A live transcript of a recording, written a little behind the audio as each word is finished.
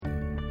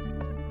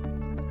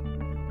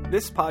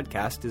This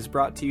podcast is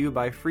brought to you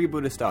by Free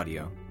Buddhist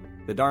Audio,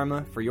 the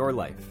Dharma for your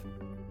life.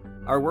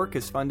 Our work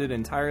is funded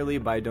entirely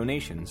by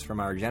donations from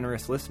our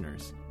generous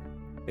listeners.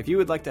 If you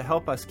would like to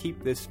help us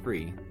keep this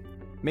free,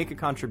 make a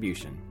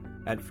contribution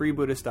at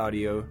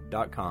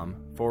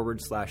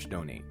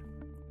freebuddhistaudio.com/donate.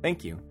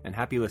 Thank you, and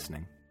happy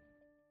listening.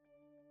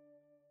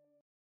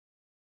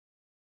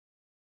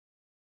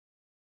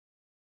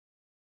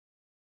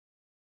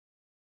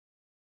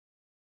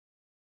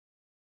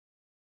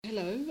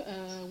 Hello,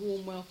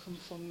 warm welcome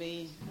from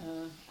me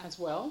as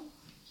well.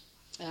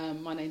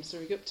 My name's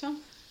Suryagupta,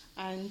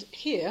 and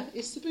here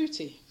is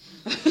Subhuti.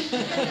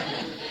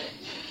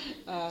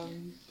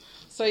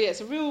 So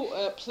it's a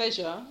real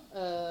pleasure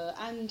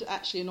and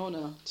actually an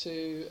honour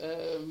to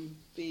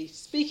be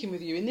speaking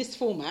with you in this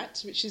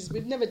format, which is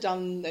we've never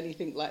done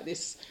anything like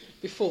this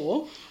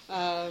before,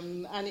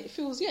 and it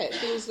feels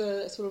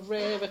a sort of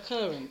rare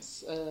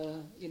occurrence,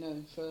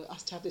 for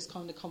us to have this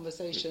kind of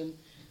conversation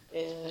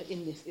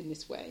in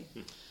this way.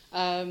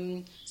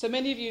 So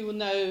many of you will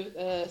know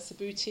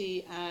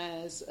Subhuti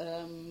as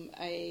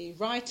a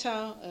writer,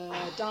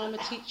 a Dharma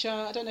teacher.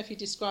 I don't know if you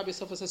describe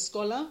yourself as a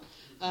scholar.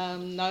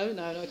 No,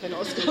 okay,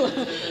 not a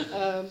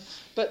scholar.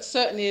 But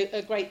certainly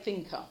a great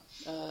thinker,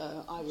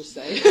 I would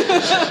say.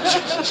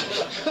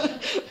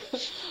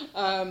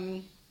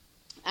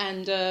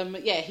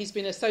 He's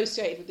been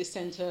associated with this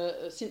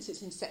centre since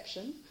its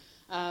inception.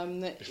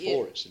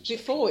 Before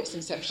its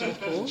inception,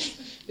 of course,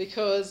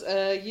 because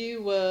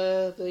you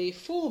were the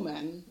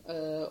foreman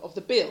of the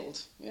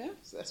build. Yeah,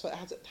 so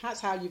that's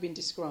how you've been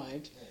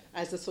described,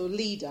 as the sort of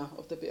leader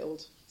of the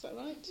build. Is that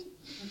right?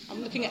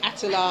 I'm looking at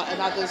Attila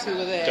and others who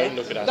were there. Don't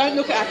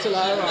look at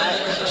Attila. Right.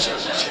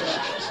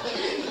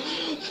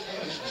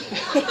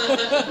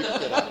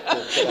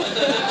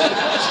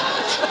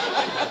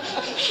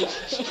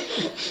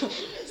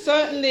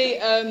 Certainly,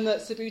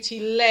 Subhuti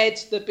led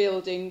the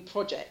building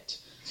project.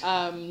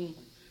 I've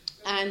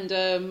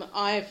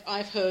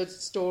heard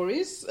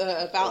stories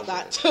about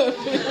that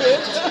period.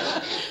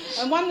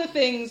 And one of the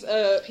things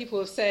people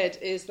have said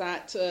is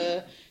that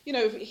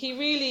he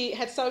really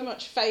had so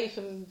much faith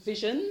and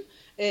vision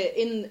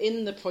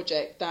in the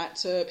project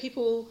that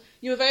you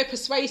were very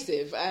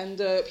persuasive,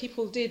 and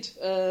people did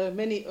on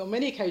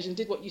many occasions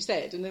did what you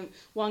said. And then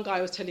one guy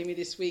was telling me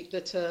this week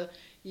that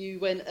you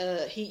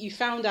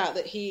found out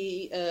that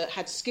he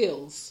had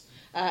skills.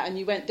 And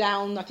you went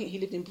down, I think he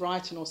lived in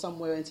Brighton or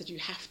somewhere, and said, you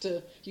have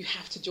to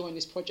join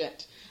this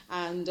project.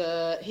 And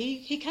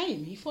he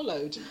came, he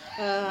followed.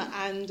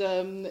 And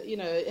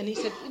he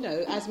said,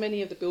 as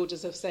many of the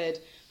builders have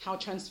said, how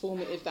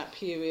transformative that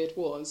period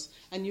was.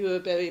 And you were a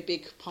very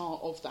big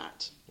part of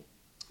that.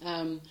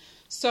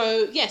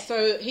 So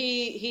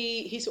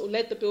he sort of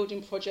led the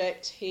building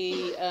project.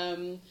 He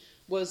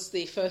was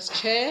the first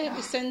chair of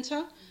the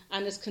centre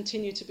and has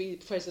continued to be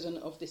the president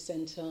of this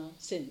centre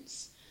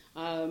since.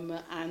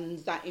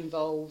 And that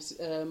involves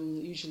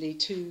usually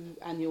 2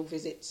 annual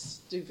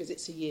visits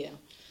a year.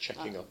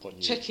 Checking up on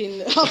the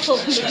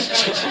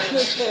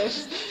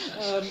chairs.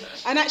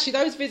 And actually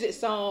those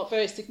visits are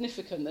very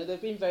significant. They've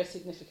been very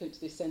significant to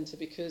this centre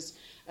because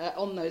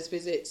on those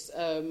visits,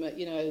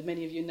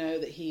 many of you know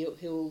that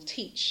he'll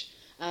teach.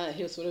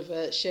 He'll sort of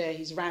share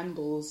his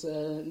rambles.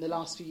 In the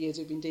last few years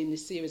we've been doing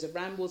this series of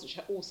rambles, which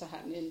are also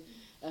happening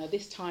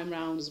this time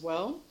round as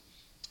well.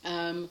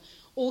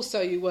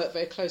 Also, you work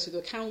very closely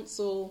with the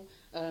council,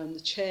 the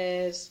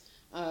chairs,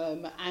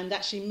 and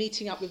actually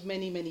meeting up with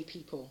many, many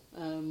people,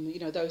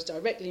 those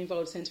directly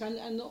involved in the centre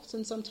and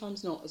often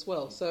sometimes not as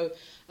well. So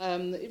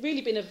it's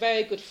really been a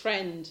very good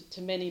friend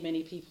to many,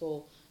 many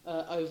people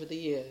over the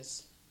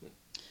years.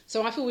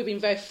 So I feel we've been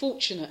very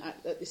fortunate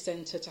at this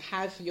centre to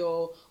have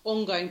your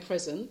ongoing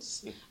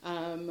presence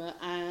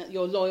and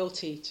your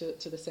loyalty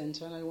to the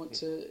centre, and I want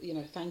to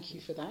thank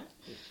you for that.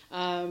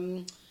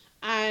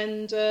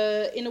 And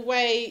in a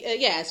way,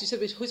 as you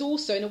said, it's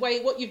also, in a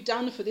way, what you've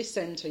done for this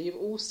centre,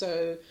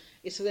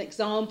 it's an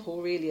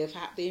example, really, of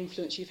the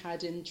influence you've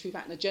had in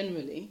Trivatna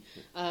generally,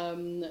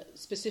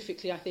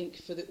 specifically, I think,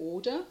 for the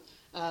order,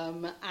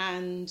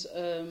 and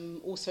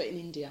also in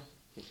India.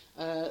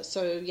 Your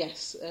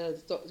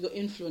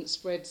influence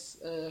spreads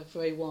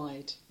very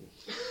wide.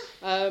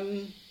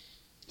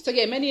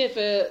 Many of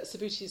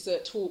Subhuti's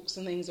talks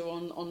and things are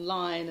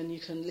online, and you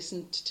can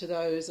listen to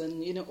those,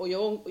 and or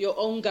you're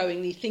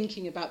ongoingly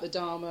thinking about the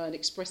Dharma and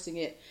expressing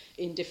it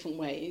in different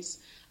ways.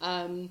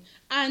 And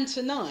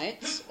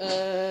tonight,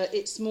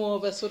 it's more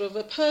of a sort of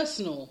a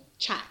personal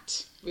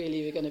chat,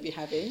 really, we're going to be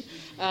having.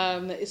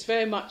 It's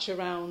very much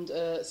around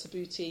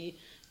Subhuti,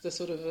 the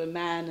sort of a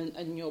man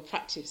and your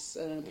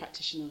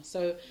practitioner.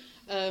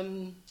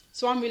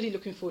 So I'm really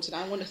looking forward to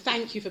that. I want to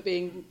thank you for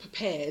being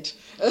prepared.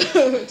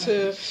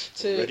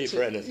 Ready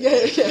for anything.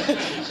 Yeah,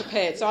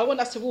 prepared. So I want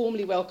us to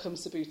warmly welcome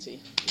Subhuti.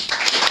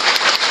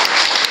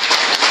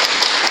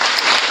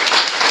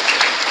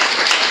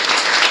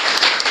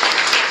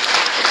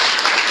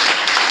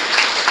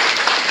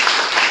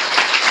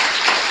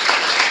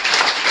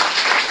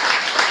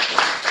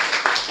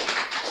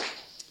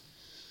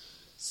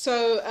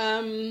 So,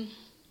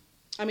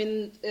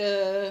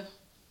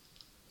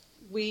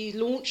 We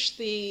launched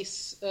the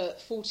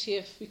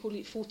 40th, we call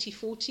it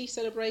 40/40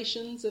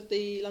 celebrations of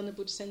the London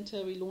Buddhist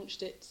Centre. We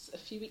launched it a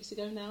few weeks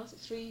ago now, is it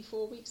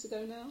 3-4 weeks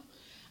ago now?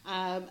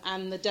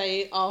 And the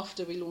day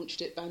after we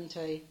launched it,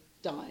 Bhante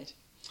died.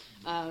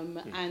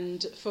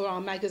 And for our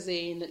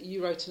magazine,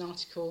 you wrote an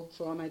article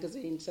for our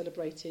magazine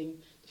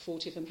celebrating the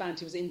 40th, and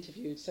Bhante was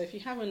interviewed. So if you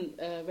haven't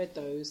read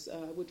those,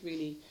 I would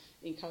really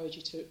encourage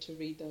you to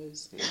read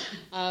those.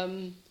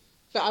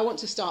 But I want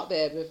to start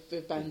there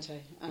with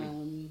Bhante.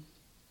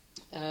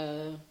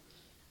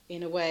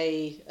 In a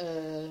way,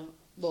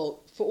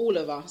 well, for all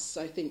of us,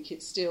 I think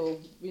it's still,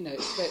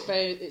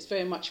 it's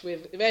very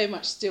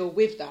much still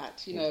with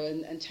that,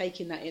 and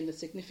taking that in, the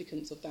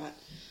significance of that.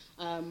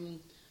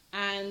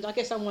 And I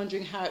guess I'm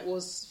wondering how it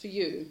was for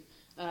you,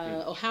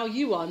 or how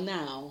you are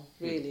now,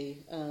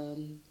 really,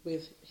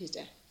 with his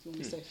death. If you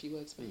want to say a few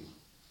words about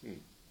that.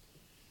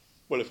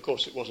 Well, of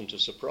course, it wasn't a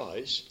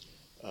surprise.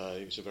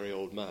 He was a very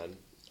old man,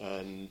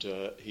 and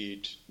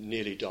he'd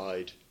nearly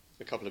died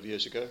a couple of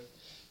years ago.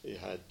 He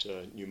had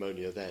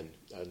pneumonia then,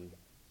 and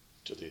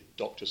to the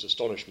doctor's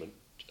astonishment,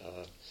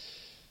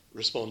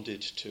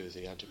 responded to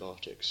the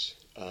antibiotics.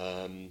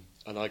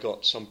 And I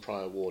got some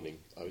prior warning.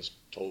 I was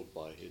told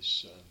by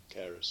his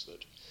carers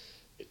that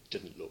it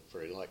didn't look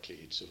very likely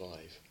he'd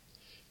survive.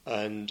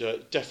 And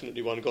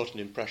definitely one got an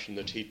impression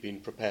that he'd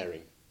been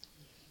preparing.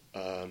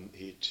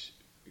 He'd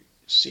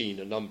seen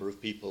a number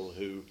of people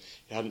who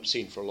he hadn't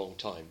seen for a long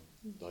time,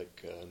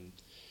 like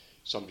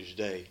somebody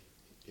today,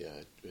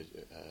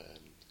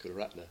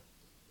 Kudaratna.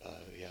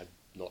 He had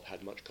not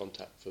had much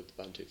contact with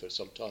Bhante for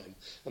some time,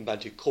 and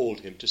Bhante called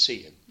him to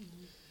see him.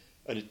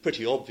 And it's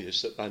pretty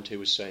obvious that Bhante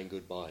was saying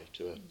goodbye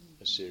to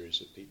a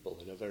series of people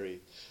in a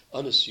very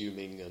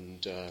unassuming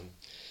and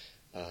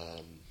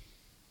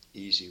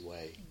easy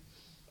way.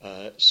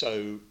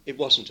 So it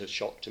wasn't a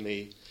shock to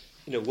me.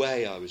 In a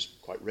way, I was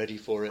quite ready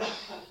for it.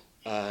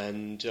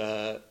 And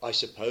I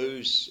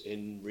suppose,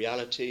 in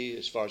reality,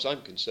 as far as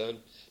I'm concerned,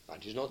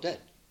 Bhante's not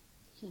dead.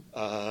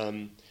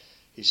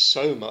 He's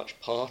so much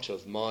part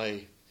of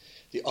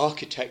the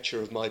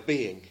architecture of my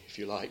being, if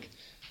you like,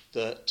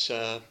 that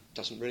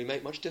doesn't really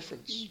make much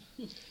difference.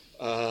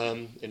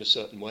 In a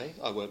certain way,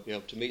 I won't be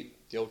able to meet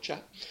the old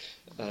chap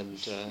and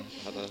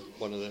have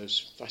one of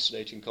those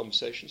fascinating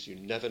conversations. You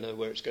never know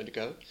where it's going to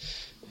go,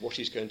 what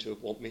he's going to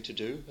want me to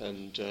do,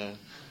 and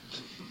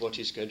what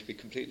he's going to be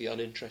completely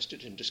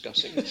uninterested in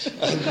discussing.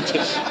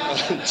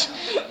 and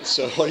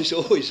so it's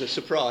always a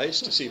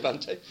surprise to see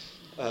Bhante.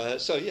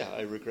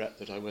 I regret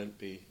that I won't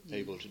be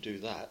able to do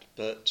that.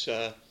 But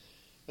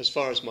as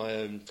far as my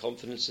own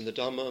confidence in the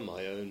Dhamma,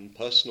 my own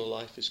personal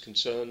life is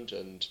concerned,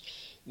 and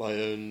my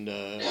own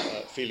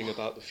feeling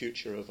about the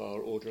future of our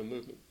order and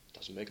movement,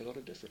 doesn't make a lot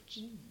of difference.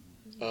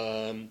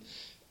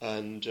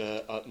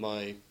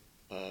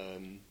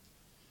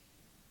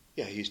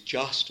 He's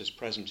just as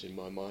present in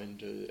my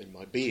mind, in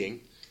my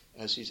being,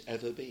 as he's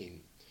ever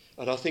been.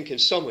 And I think in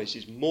some ways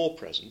he's more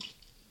present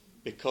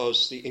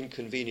because the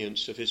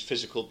inconvenience of his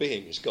physical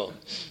being is gone,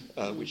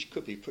 which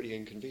could be pretty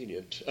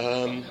inconvenient.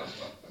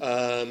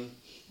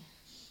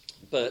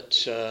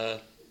 But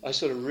I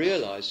sort of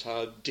realised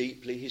how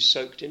deeply he's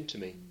soaked into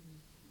me.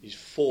 He's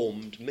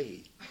formed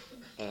me.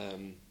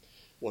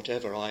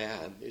 Whatever I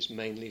am is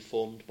mainly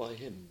formed by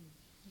him,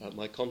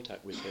 my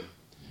contact with him.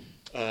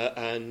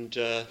 And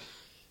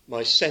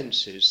my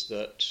sense is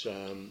that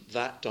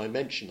that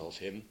dimension of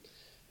him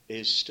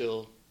is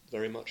still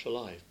very much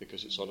alive,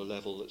 because it's on a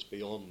level that's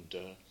beyond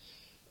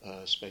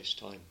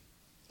space-time.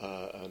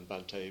 And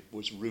Bhante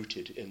was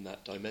rooted in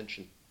that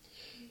dimension.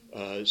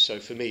 So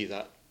for me,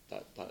 that's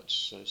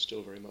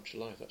still very much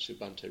alive. That's who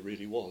Bhante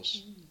really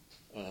was.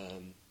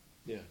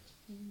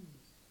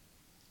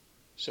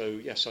 So,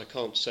 yes, I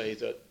can't say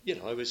that,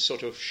 I was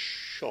sort of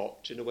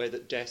shocked in a way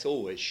that death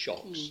always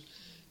shocks,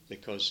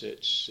 because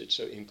it's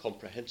so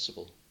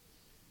incomprehensible.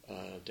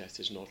 Death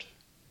is not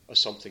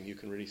something you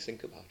can really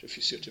think about, if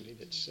you see what I mean.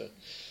 It's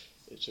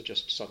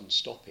just sudden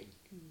stopping.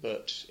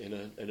 But in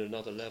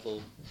another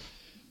level,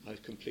 I'm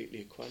completely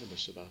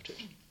equanimous about it.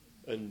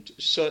 And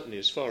certainly,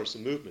 as far as the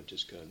movement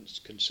is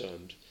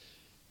concerned,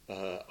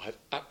 I've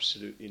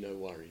absolutely no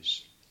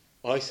worries.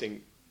 I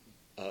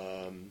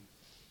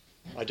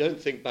don't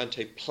think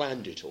Bhante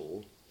planned it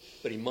all,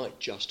 but he might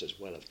just as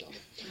well have done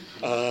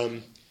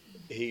it.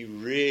 He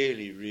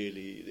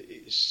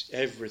really,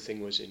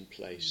 everything was in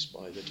place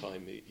by the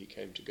time he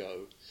came to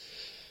go.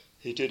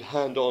 He did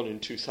hand on in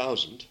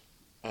 2000,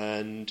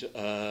 and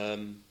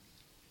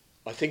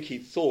I think he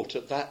thought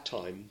at that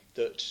time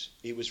that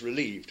he was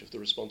relieved of the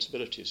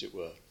responsibility, as it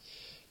were.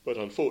 But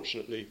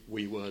unfortunately,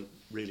 we weren't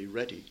really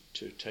ready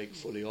to take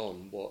fully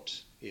on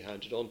what he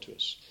handed on to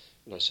us.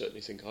 And I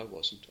certainly think I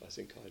wasn't. I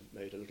think I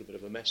made a little bit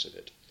of a mess of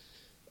it.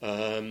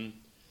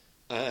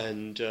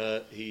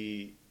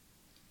 He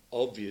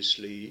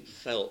obviously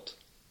felt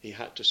he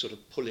had to sort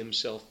of pull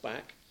himself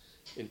back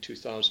in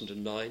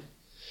 2009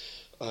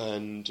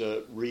 and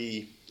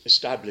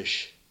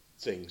re-establish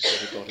things that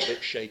had got a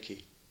bit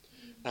shaky.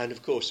 And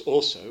of course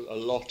also a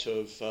lot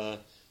of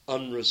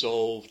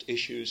unresolved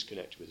issues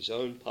connected with his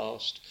own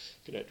past,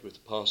 connected with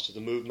the past of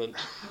the movement,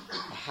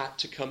 had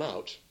to come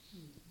out.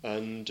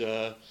 And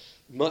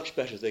much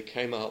better they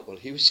came out while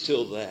he was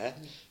still there.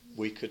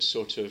 We could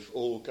sort of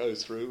all go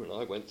through, and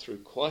I went through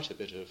quite a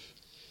bit of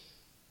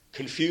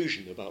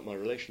confusion about my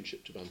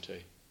relationship to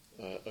Bhante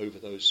over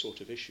those sort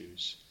of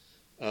issues.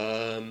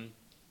 And,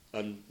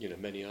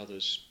 many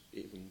others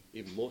even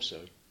more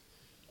so.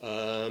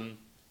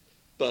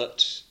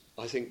 But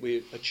I think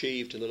we've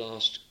achieved in the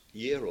last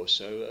year or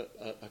so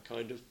a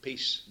kind of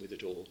peace with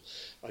it all.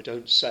 I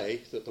don't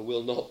say that there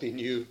will not be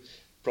new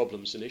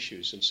problems and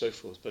issues and so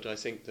forth, but I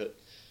think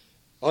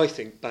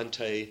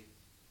Bhante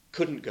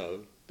couldn't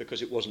go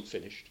because it wasn't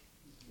finished.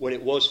 When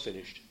it was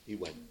finished, he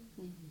went.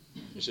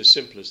 It's as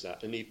simple as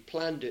that. And he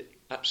planned it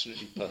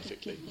absolutely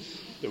perfectly.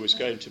 There was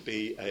going to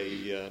be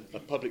a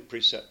public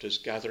preceptors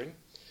gathering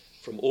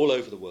from all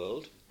over the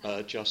world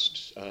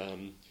just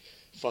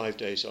 5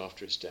 days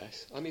after his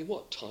death. I mean,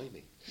 what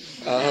timing.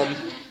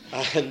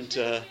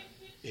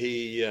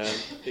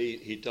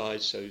 He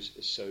died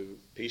so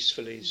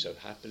peacefully, so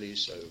happily,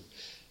 so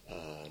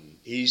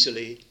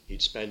easily.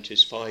 He'd spent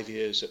his 5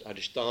 years at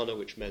Adhisthana,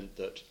 which meant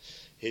that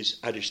his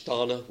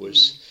Adhisthana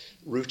was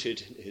rooted,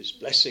 his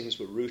blessings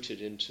were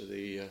rooted into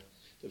the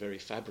very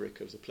fabric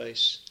of the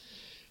place.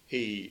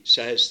 He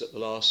says that the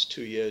last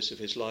 2 years of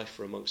his life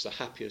were amongst the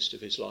happiest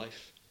of his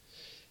life.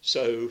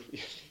 So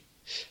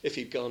if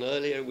he'd gone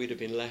earlier, we'd have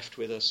been left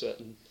with a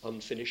certain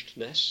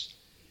unfinishedness.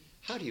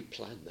 How do you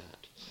plan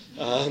that?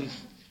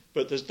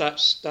 But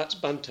that's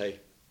Bhante.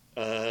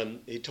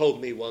 He told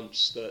me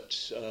once that,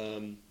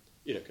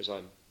 because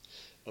I'm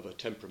of a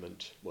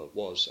temperament,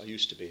 I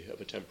used to be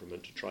of a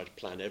temperament to try to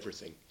plan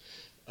everything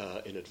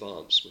in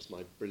advance with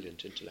my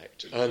brilliant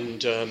intellect.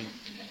 And so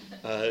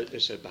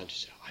Bhante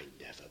said, I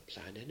never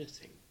plan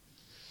anything.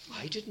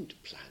 I didn't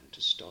plan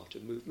to start a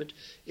movement.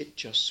 It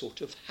just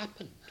sort of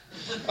happened.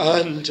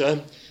 And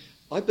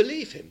I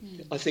believe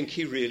him. I think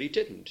he really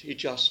didn't.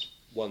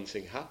 One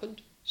thing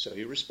happened, so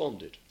he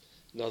responded.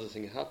 Another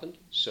thing happened,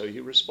 so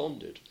he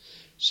responded.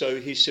 So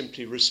he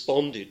simply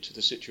responded to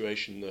the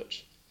situation that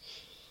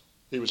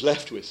he was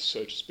left with,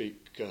 so to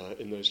speak,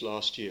 in those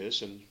last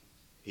years, and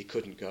he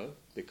couldn't go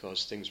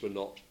because things were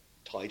not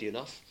tidy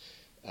enough,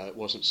 it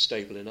wasn't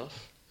stable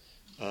enough,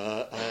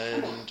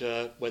 and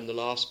when the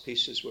last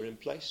pieces were in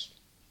place,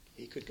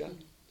 he could go.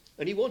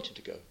 And he wanted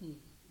to go.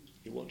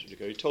 He wanted to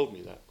go. He told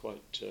me that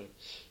quite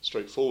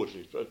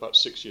straightforwardly, about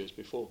 6 years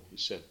before. He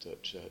said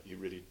that he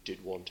really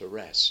did want to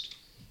rest.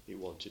 He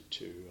wanted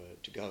to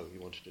go. He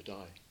wanted to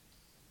die.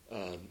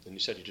 And he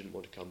said he didn't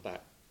want to come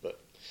back, but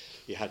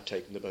he had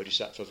taken the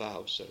Bodhisattva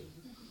vow, so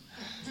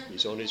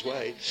he's on his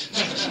way.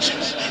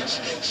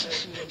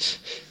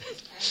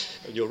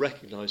 And you'll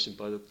recognise him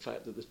by the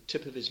fact that the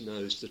tip of his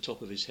nose to the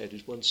top of his head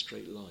is one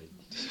straight line.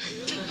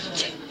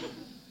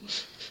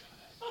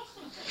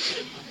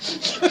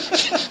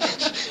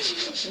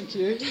 Thank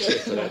you.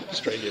 For that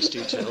strenuous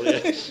detail,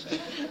 yeah.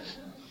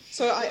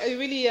 So I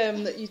really,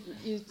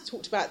 you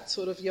talked about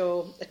sort of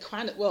your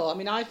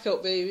I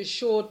felt very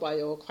reassured by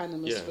your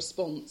equanimous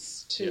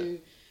response to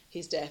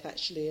his death,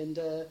 actually. And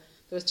there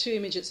was two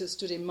images that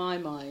stood in my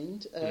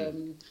mind.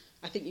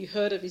 I think you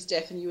heard of his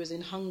death and you was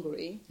in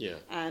Hungary. Yeah.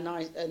 And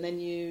then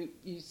you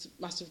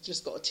must have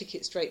just got a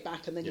ticket straight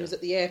back, and then you was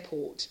at the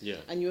airport. Yeah.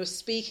 And you were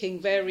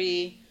speaking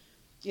very...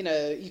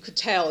 you could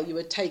tell you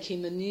were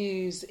taking the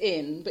news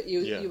in, but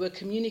you were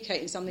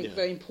communicating something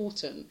very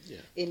important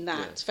in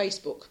that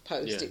Facebook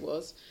post, it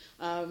was.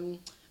 And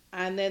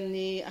then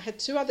I had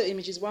two other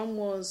images. One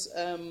was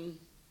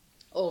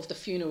of the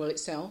funeral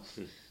itself,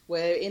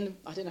 where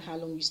I don't know how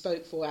long you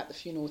spoke for at the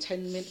funeral,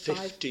 10 minutes?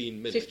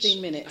 15 minutes.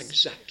 15 minutes.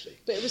 Exactly.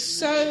 But it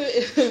was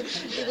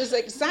it was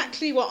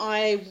exactly what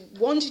I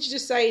wanted you to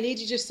say,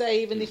 needed you to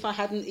say, even if I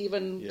hadn't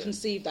even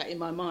conceived that in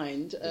my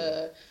mind.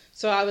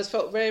 So I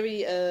felt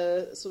very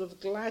sort of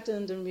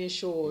gladdened and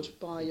reassured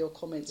by your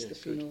comments at the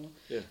funeral.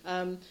 Yeah.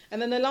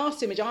 And then the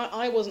last image,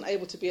 I wasn't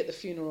able to be at the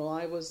funeral.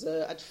 I was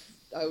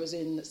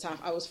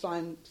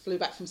flew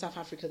back from South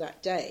Africa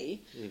that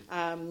day.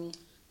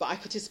 But I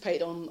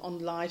participated on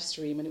live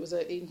stream, and it was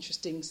an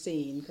interesting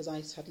scene because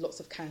I had lots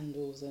of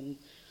candles and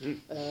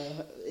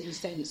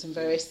incense and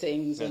various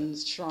things and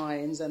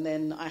shrines, and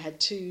then I had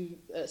two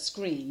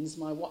screens,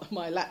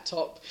 my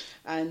laptop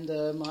and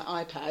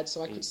my iPad,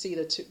 so I could see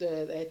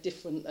the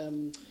different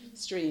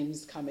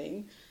streams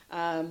coming.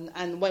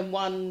 And when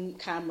one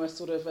camera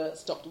sort of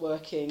stopped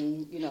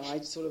working, I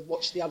sort of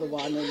watched the other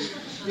one,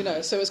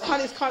 and so it's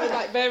kind of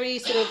like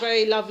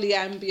very lovely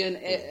ambient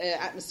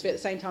atmosphere at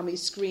the same time.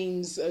 These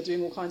screens are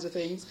doing all kinds of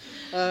things.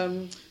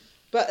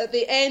 But at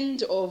the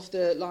end of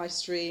the live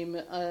stream,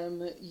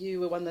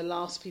 you were one of the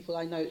last people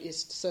I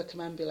noticed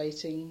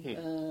circumambulating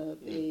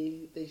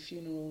the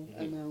funeral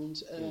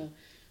mound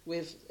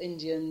with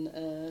Indian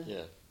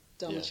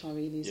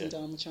Dharmacharis and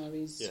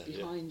Dharmacharis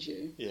behind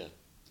you. Yeah.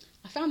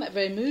 I found that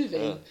very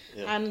moving,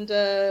 and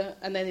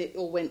then it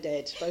all went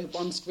dead. Both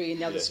one screen,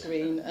 the other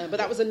screen. But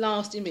that was the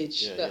last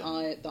image that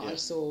I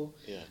saw.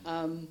 Yeah.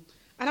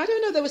 And I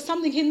don't know, there was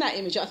something in that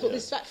image. I thought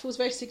that feels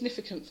very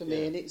significant for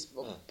me, and it's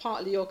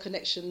partly your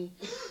connection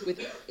with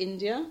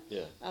India,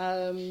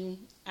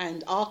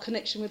 and our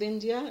connection with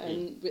India,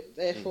 and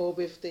therefore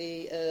with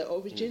the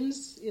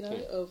origins,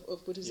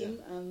 of Buddhism,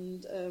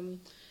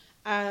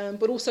 and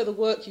but also the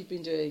work you've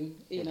been doing,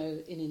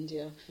 in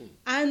India,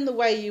 and the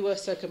way you were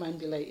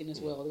circumambulating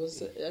as well.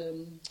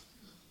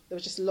 There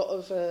was just a lot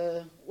of,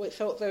 it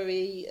felt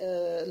very,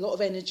 a lot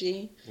of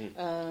energy,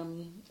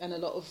 and a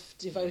lot of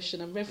devotion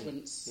and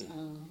reverence.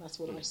 That's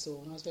what I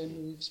saw, and I was very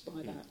moved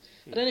by that.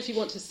 I don't know if you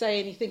want to say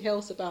anything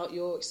else about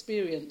your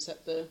experience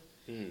at the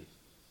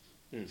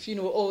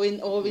funeral or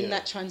in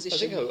that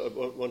transition. I think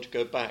I want to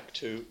go back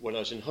to when I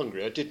was in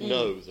Hungary. I did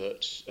know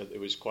that it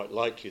was quite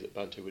likely that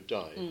Bhante would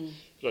die,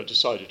 but I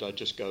decided I'd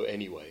just go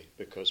anyway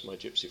because my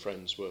gypsy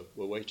friends were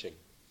waiting.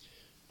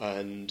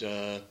 And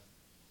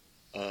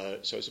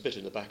so it's a bit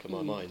in the back of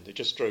my mind. They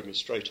just drove me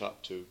straight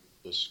up to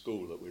the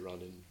school that we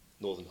run in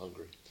northern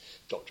Hungary,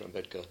 Dr.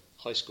 Ambedkar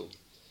High School.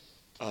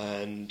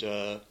 And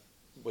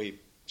we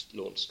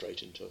launched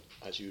straight into,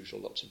 as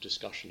usual, lots of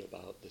discussion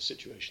about the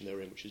situation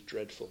they're in, which is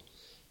dreadful.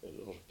 A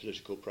lot of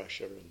political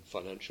pressure and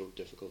financial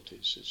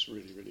difficulties. It's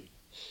really, really...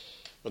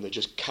 And they're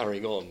just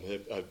carrying on.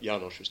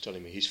 János was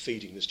telling me he's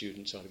feeding the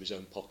students out of his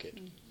own pocket.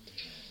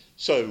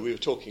 So we were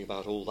talking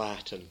about all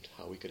that and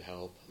how we could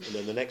help. And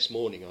then the next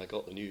morning I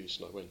got the news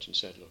and I went and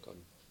said, look,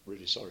 I'm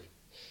really sorry.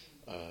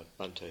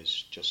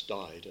 Bhante's just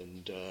died.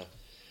 And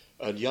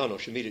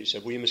János immediately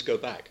said, well, you must go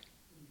back.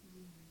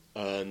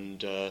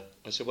 And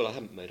I said, well, I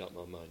haven't made up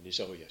my mind. And he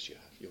said, oh, yes, you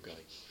have. You're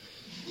going.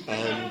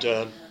 And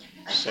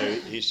so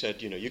he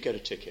said, you get a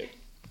ticket.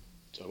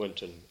 So I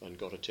went and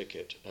got a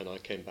ticket. And I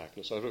came back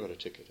and I said, I've got a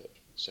ticket at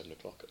 7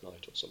 o'clock at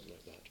night or something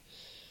like that.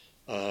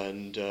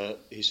 And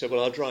he said,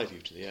 well, I'll drive you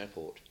to the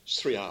airport. It's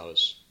 3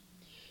 hours.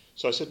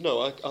 So I said, no,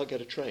 I'll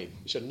get a train.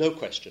 He said, no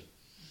question,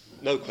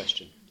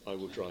 I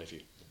will drive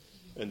you.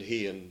 And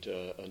he and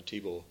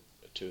Tibor,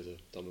 two of the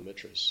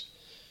Dhammamitras,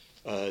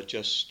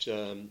 just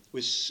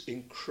with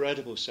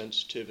incredible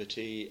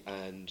sensitivity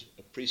and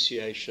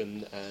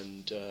appreciation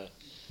and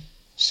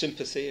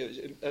sympathy.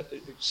 It was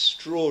an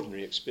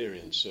extraordinary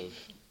experience of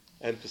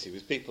empathy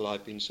with people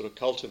I've been sort of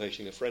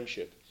cultivating a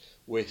friendship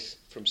with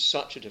from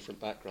such a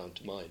different background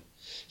to mine,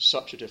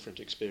 such a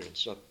different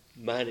experience.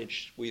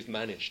 We've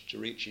managed to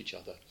reach each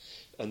other,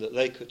 and that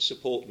they could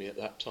support me at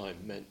that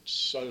time meant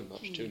so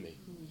much to me.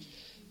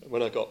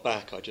 When I got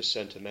back, I just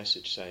sent a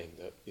message saying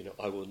that,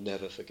 I will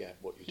never forget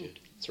what you did.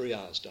 3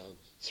 hours down,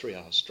 3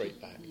 hours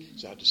straight back.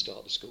 So I had to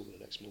start the school the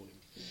next morning.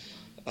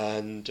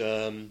 And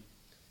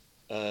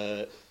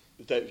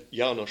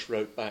János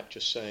wrote back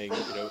just saying,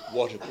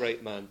 what a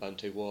great man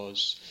Bhante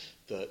was,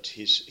 that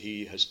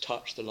he has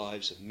touched the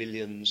lives of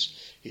millions.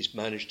 He's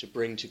managed to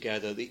bring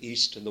together the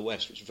East and the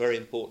West, which is very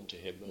important to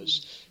him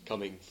as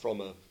coming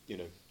from a,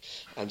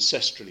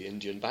 ancestrally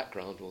Indian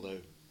background, although,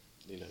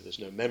 there's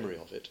no memory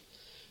of it,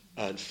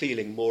 and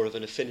feeling more of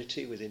an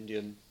affinity with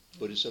Indian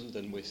Buddhism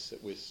than with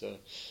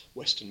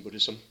Western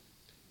Buddhism.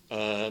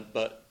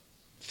 But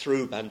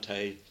through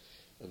Bhante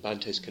and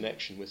Bhante's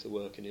connection with the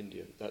work in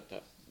India,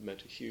 that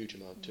meant a huge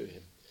amount to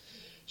him.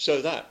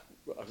 So that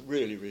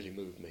really, really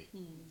moved me.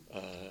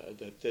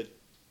 The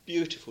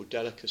beautiful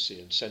delicacy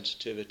and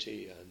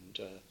sensitivity and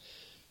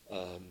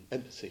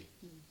empathy,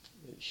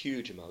 a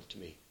huge amount to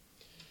me.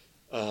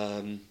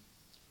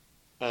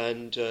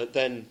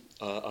 Then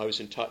I was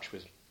in touch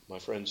with my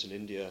friends in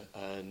India,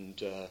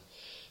 and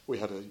we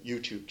have a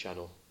YouTube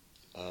channel,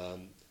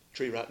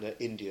 Triratna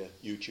India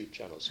YouTube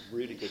channel. Some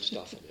really good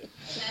stuff on it.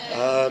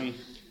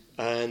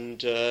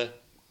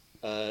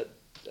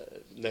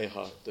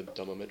 Neha, the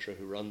Dhammamitra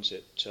who runs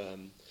it,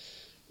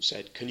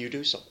 said, can you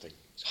do something?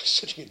 So I was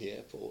sitting in the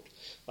airport.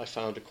 I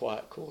found a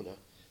quiet corner.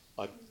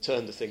 I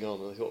turned the thing on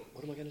and I thought,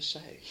 what am I going to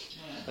say?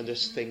 And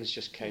these things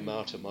just came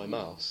out of my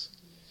mouth,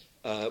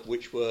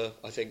 which were,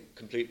 I think,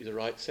 completely the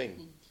right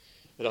thing.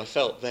 And I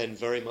felt then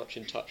very much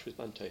in touch with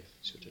Bhante,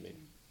 see what I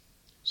mean?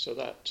 So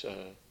that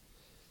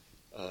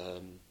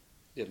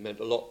it meant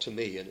a lot to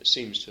me, and it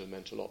seems to have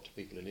meant a lot to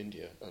people in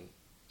India, and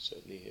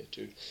certainly here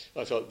too.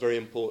 I felt very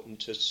important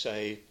to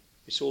say,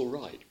 it's all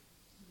right.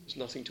 There's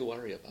nothing to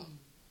worry about.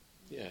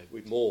 Yeah,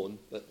 we mourn,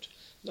 but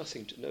no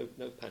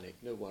panic,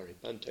 no worry.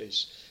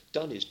 Bhante's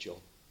done his job.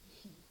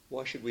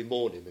 Why should we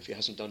mourn him if he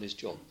hasn't done his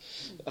job?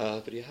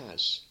 But he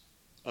has.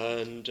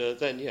 And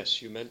then,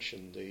 yes, you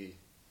mentioned the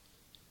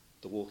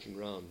walking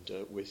round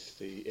with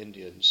the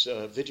Indians.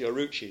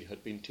 Vidyaruchi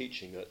had been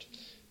teaching at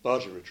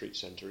Bhaja Retreat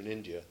Centre in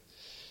India.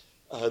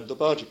 And the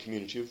Bhaja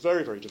community were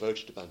very, very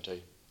devoted to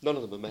Bhante. None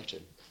of them have met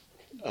him.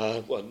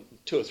 Well,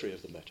 2 or 3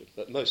 of them met him,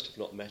 but most have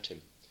not met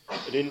him.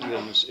 And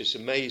Indians, it's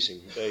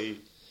amazing. They,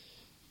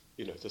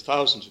 the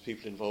thousands of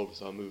people involved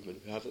with our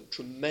movement who have a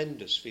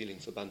tremendous feeling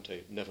for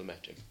Bhante, never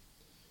met him.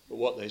 But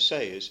what they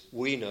say is,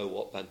 we know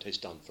what Bhante's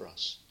done for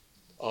us.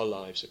 Our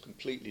lives are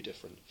completely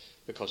different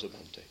because of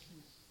Bhante.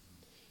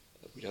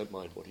 We don't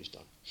mind what he's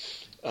done.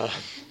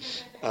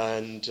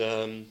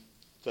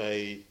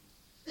 They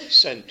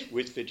sent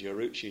with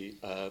Vidyaruchi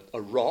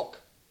a rock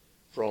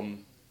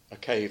from a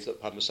cave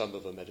that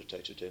Padmasambhava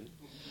meditated in,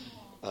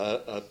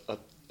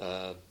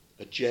 a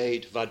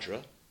jade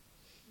vajra,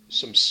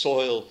 some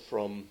soil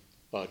from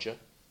Bhaja,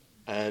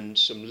 and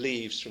some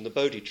leaves from the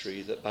Bodhi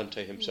tree that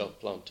Bhante himself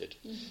planted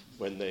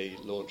when they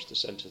launched the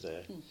centre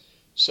there.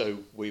 So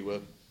we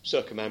were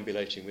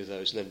circumambulating with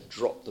those and then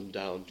dropped them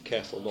down,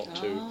 careful not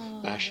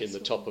to bash in the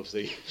top of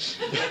the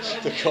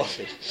the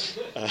coffin.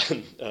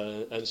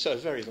 And so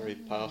very, very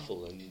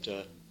powerful,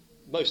 and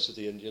most of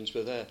the Indians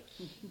were there.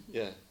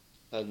 Yeah,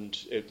 and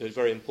it was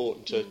very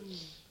important to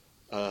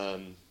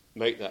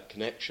make that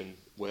connection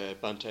where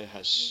Bhante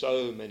has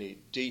so many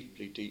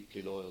deeply,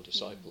 deeply loyal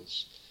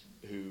disciples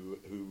who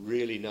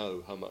really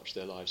know how much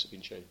their lives have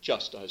been changed,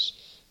 just as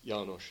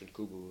Janosch and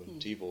Kubu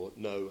and Tibor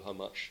know how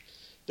much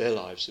their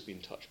lives have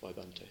been touched by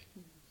Bhante.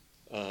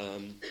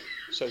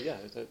 So yeah,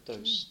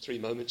 those 3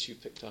 moments you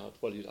picked out,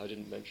 well, I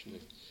didn't mention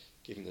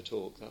giving the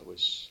talk, that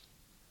was,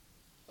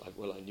 I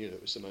knew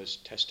it was the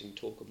most testing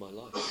talk of my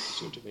life, you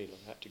see what I mean,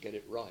 I had to get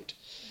it right.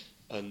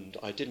 And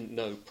I didn't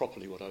know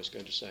properly what I was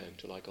going to say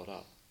until I got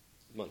up.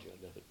 Mind you, I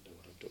never know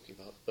what I'm talking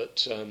about.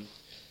 But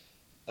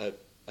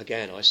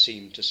again, I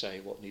seemed to say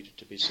what needed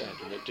to be said,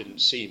 and it didn't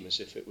seem as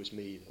if it was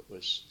me that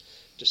was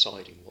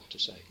deciding what to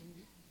say.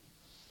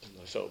 And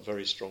I felt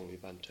very strongly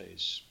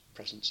Bhante's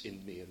presence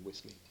in me and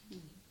with me.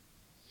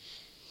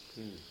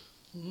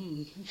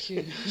 Thank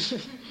you.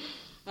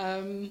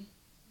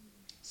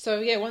 So,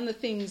 yeah, one of the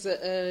things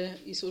that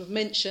you sort of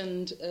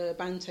mentioned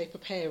Bhante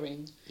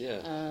preparing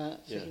for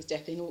his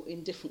death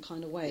in different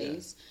kind of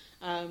ways.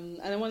 Yeah. And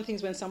then one of the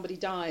things when somebody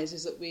dies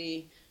is that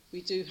we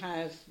do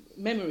have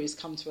memories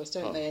come to us,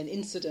 don't they, and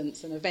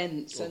incidents and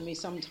events, and we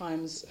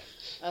sometimes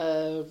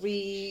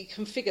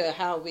reconfigure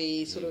how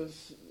we sort of,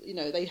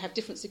 they have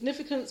different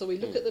significance, or we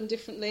look at them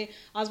differently.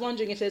 I was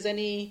wondering if there's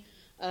any,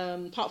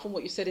 apart from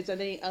what you said, is there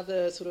any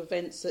other sort of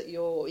events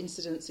or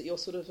incidents that you're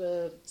sort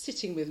of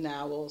sitting with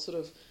now, or sort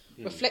of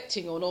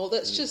reflecting on, or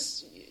that's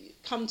just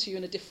come to you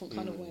in a different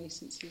kind of way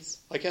since he's...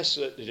 I guess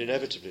that it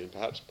inevitably, and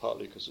perhaps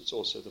partly because it's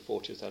also the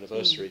 40th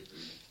anniversary,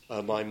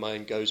 my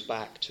mind goes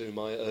back to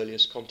my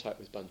earliest contact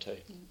with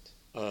Bhante,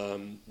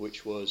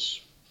 which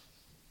was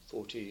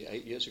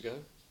 48 years ago,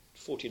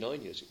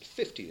 49 years ago,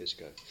 50 years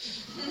ago.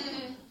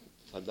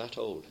 I'm that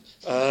old.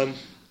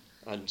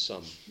 And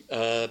some.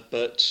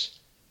 But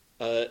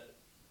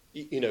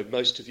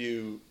most of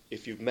you,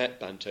 if you've met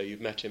Bhante,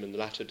 you've met him in the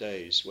latter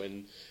days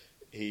when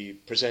he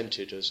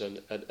presented as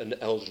an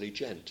elderly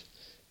gent,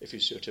 if you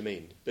see what I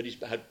mean. But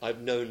I've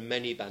known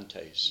many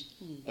Bhantes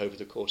over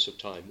the course of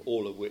time,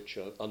 all of which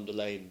are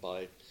underlain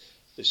by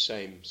this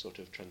same sort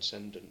of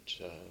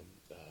transcendent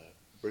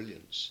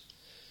brilliance.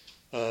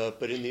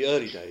 But in the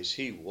early days,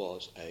 he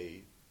was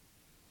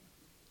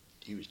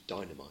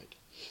dynamite.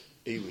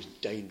 He was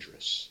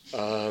dangerous.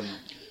 I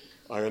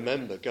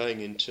remember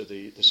going into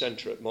the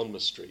centre at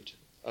Monmouth Street,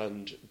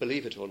 and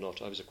believe it or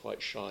not, I was a quite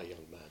shy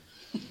young man.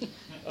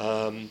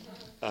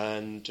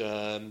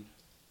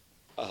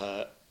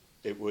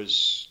 It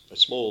was a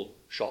small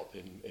shop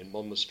in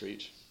Monmouth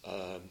Street,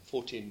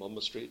 14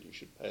 Monmouth Street. You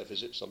should pay a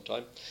visit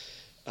sometime.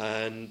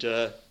 And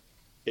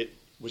it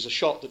was a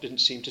shop that didn't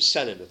seem to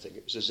sell anything.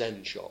 It was a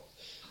Zen shop.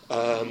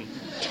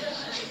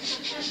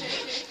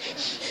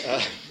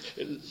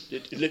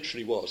 It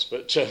literally was.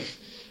 But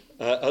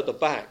at the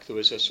back there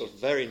was a sort of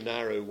very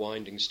narrow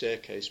winding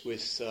staircase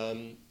with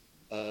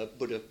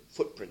Buddha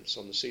footprints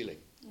on the ceiling,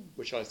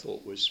 which I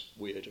thought was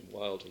weird and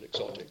wild and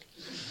exotic.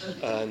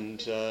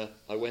 And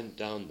I went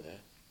down there.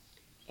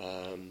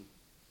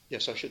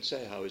 Yes, I should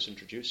say how I was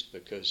introduced,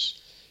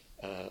 because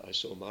I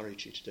saw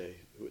Marichi today,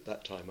 who at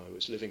that time I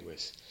was living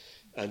with,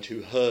 and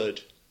who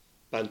heard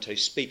Bhante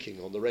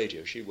speaking on the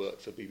radio. She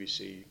worked for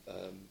BBC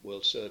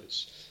World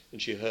Service,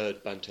 and she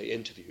heard Bhante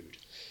interviewed.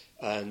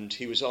 And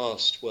he was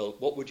asked, well,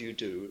 what would you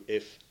do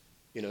if,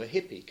 a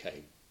hippie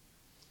came?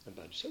 And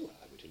Bhante said, well,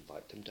 I would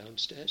invite them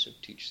downstairs and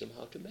teach them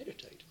how to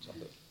meditate. So I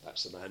thought,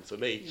 that's the man for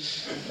me.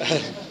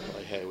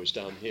 My hair was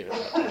down here at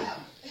that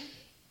time.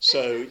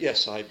 So,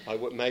 yes, I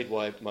made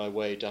my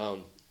way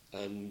down,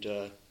 and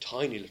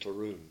tiny little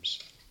rooms.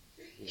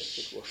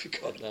 What have we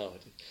got now?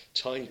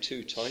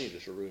 Two tiny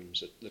little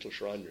rooms, a little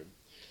shrine room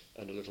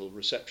and a little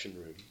reception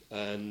room.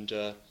 And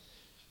it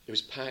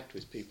was packed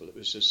with people. It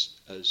was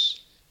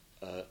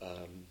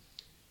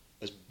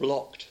as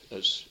blocked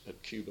as a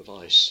cube of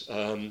ice,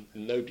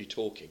 nobody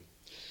talking.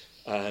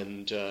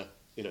 And,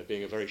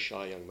 being a very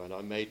shy young man,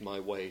 I made my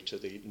way to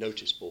the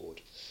notice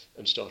board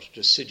and started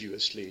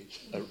assiduously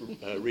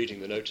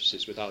reading the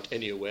notices without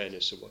any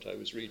awareness of what I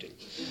was reading.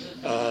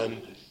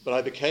 But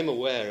I became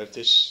aware of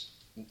this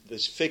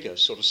figure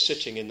sort of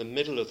sitting in the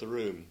middle of the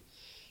room.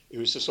 It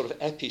was the sort of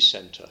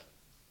epicentre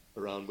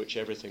around which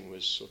everything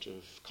was sort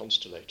of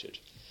constellated.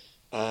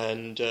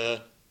 And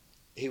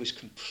he was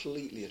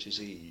completely at his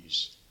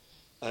ease,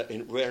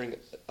 in wearing,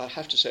 I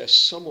have to say, a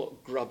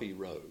somewhat grubby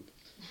robe,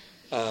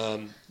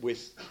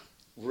 with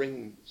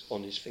rings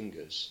on his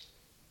fingers,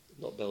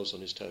 not bells on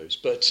his toes,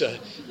 but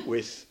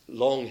with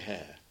long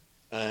hair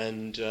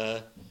and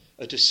a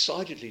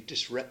decidedly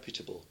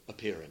disreputable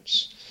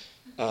appearance.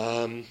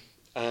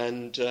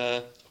 And,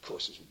 of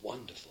course, it was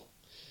wonderful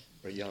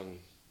for a young,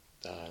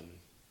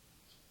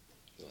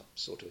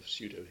 sort of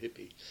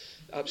pseudo-hippie.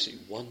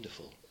 Absolutely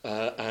wonderful.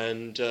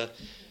 And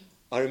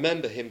I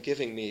remember him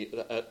giving me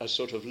a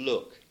sort of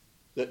look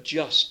that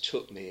just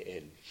took me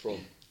in from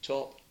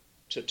top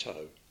to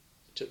toe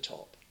to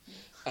top.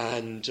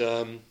 And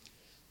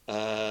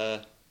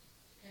a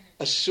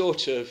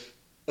sort of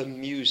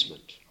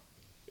amusement,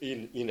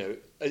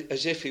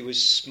 as if he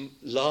was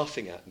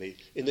laughing at me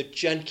in the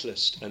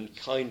gentlest and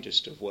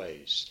kindest of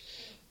ways.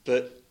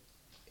 But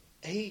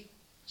he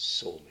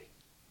saw me,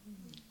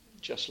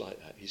 just like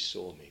that. He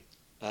saw me,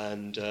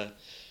 and the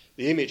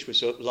image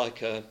was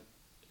like a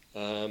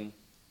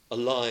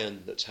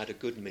lion that's had a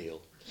good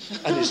meal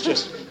and is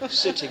just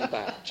sitting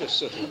back, just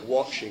sort of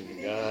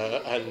watching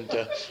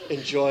and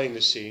enjoying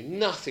the scene.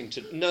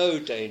 No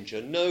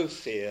danger, no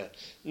fear,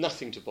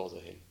 nothing to bother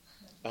him,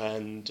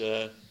 and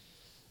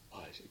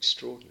it's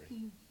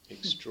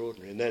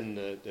extraordinary. And then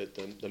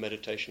the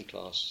meditation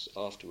class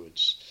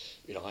afterwards,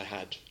 I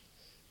had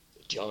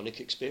a jhanic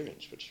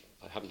experience, which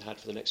I haven't had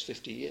for the next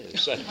 50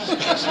 years. So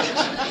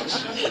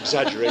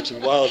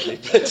exaggerating wildly,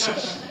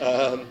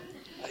 but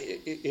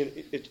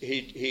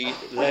he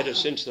led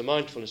us into the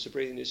mindfulness of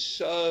breathing. Is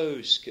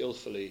so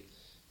skillfully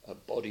a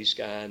body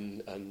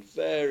scan and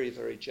very,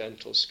 very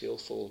gentle,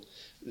 skillful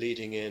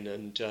leading in,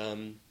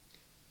 and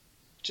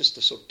just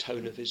the sort of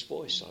tone of his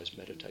voice. I was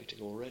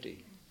meditating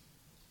already.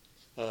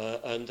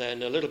 And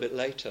then a little bit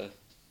later,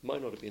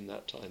 might not have been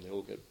that time, they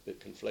all get a bit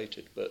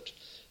conflated, but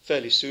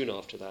fairly soon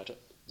after that,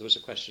 there was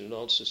a question and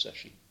answer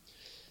session.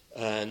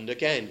 And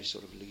again, he's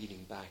sort of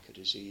leaning back at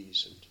his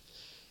ease, and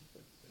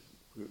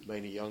a group,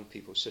 mainly young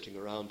people sitting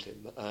around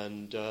him.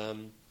 And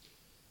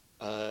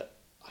I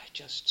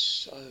just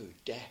so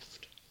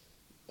deft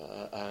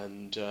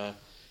and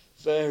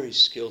very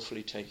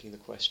skillfully taking the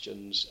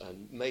questions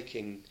and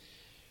making,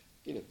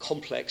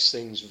 complex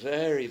things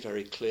very,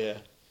 very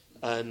clear.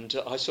 And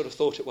I sort of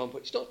thought at one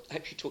point, he's not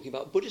actually talking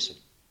about Buddhism.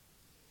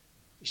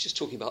 He's just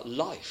talking about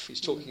life.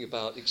 He's talking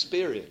about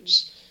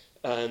experience.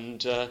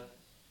 And,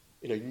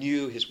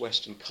 knew his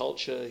Western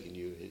culture. He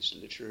knew his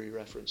literary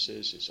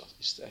references, his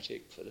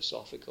aesthetic,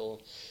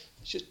 philosophical.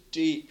 I was just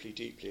deeply,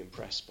 deeply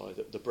impressed by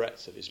the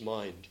breadth of his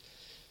mind.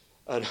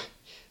 And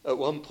at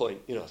one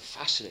point,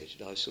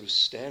 fascinated, I was sort of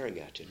staring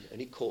at him, and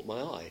he caught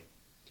my eye.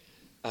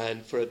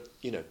 And for,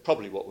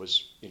 probably what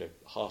was,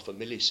 half a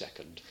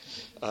millisecond,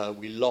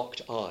 we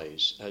locked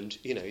eyes. And,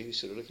 he was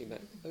sort of looking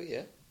back, oh,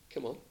 yeah,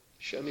 come on,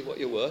 show me what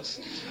you're worth.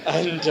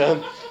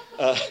 And,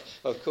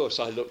 of course,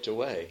 I looked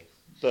away.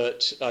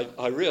 But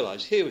I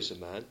realised here was a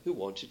man who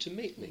wanted to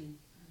meet me,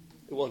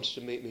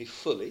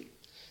 fully,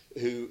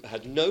 who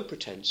had no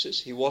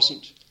pretences. He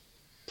wasn't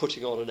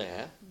putting on an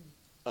air.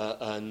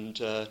 And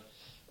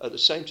at the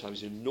same time,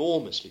 he was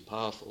enormously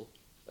powerful.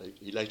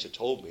 He later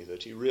told me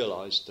that he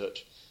realised that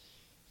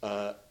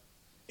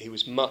he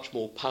was much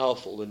more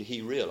powerful than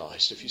he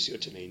realised, if you see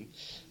what I mean.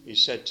 He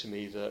said to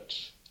me that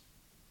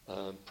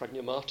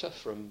Prajnamata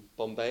from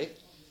Bombay,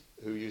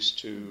 who used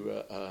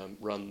to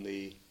run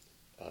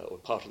or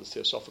part of the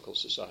Theosophical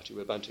Society,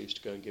 where Bhante used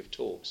to go and give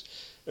talks,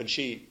 and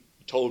she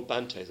told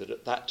Bhante that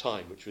at that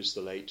time, which was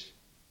the late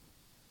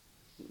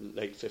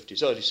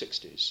 50s, early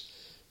 60s,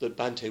 that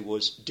Bhante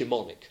was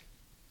demonic.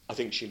 I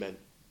think she meant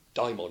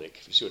daimonic,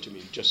 if you see what I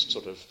mean, just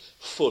sort of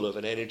full of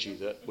an energy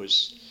that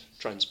was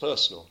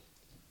transpersonal.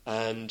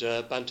 And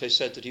Bhante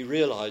said that he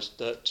realised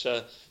that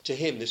to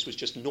him this was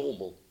just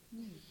normal,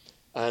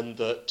 and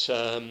that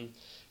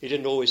he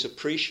didn't always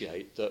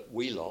appreciate that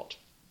we lot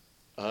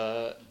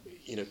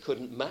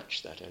couldn't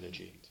match that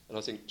energy. And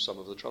I think some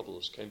of the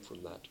troubles came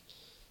from that.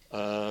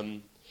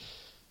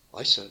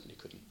 I certainly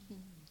couldn't.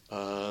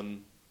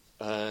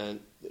 And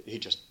he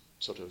just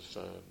sort of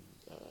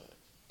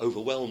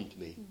overwhelmed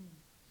me.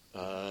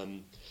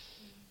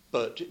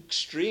 But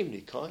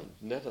extremely kind,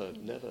 never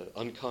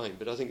unkind.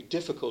 But I think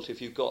difficult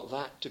if you've got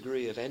that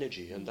degree of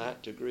energy and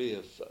that degree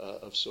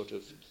of sort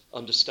of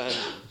understanding,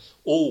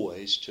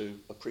 always to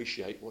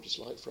appreciate what it's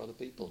like for other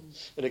people.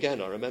 And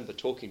again, I remember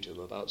talking to him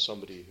about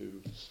somebody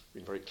who'd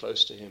been very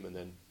close to him, and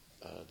then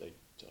they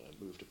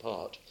moved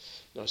apart.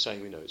 And I was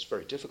saying, it's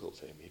very difficult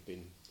for him. He'd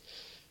been,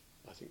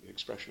 I think the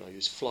expression I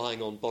use,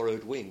 flying on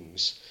borrowed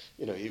wings.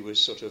 He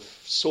was sort of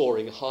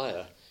soaring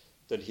higher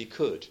than he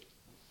could.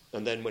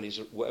 And then when he's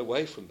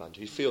away from Bhante,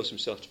 he feels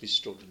himself to be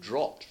sort of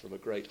dropped from a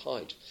great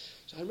height.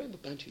 So I remember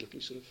Bhante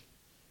looking sort of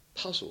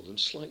puzzled and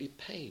slightly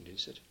pained. He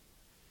said,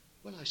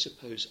 well, I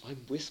suppose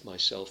I'm with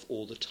myself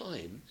all the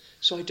time,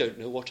 so I don't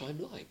know what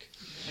I'm like.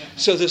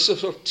 So there's a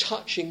sort of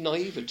touching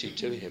naivety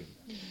to him,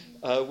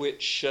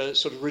 which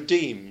sort of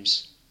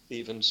redeems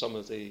even some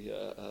of the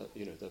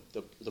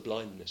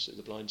blindness,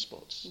 the blind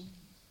spots.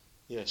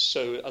 Yes,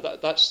 so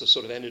that's the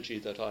sort of energy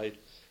that I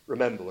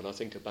remember when I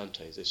think of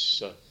Bhante,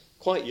 this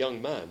quite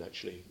young man,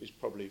 actually. He's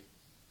probably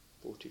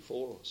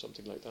 44 or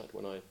something like that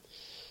when I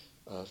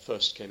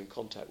first came in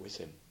contact with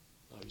him.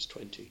 I was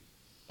 20.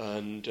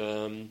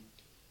 And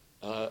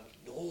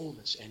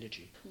enormous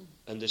energy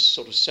and this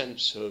sort of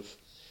sense of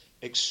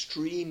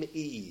extreme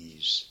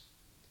ease.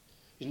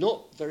 He's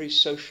not very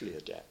socially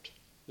adept.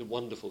 The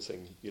wonderful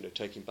thing,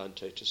 taking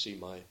Bhante to see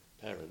my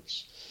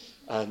parents,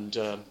 and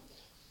were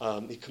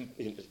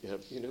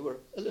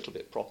a little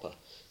bit proper,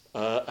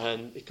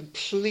 and it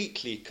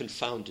completely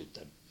confounded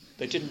them.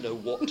 They didn't know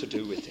what to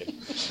do with him.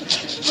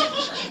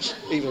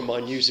 Even my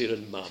New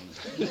Zealand mum.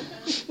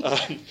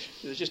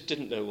 They just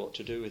didn't know what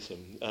to do with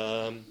him.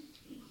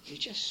 He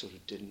just sort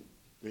of didn't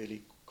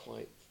really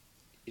quite.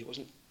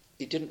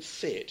 It didn't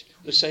fit.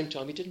 At the same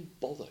time, it didn't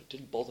bother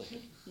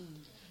him.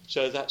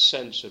 So that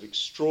sense of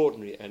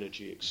extraordinary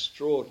energy,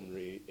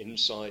 extraordinary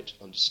insight,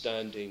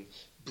 understanding,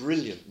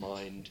 brilliant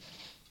mind,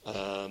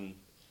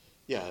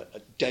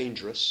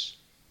 dangerous,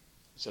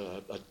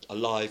 so a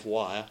live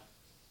wire,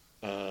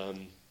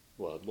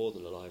 well, more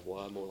than a live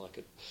wire, more like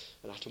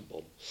an atom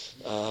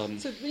bomb.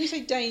 So when you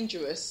say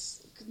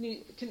dangerous,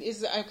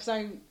 because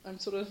I'm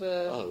sort of...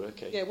 oh,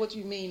 okay. Yeah, what do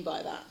you mean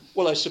by that?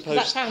 Well, I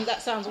suppose...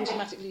 That sounds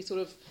automatically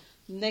sort of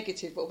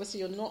negative, but obviously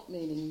you're not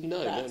meaning that.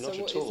 No, not so at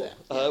what all. is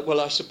it?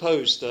 Well, I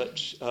suppose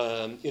that,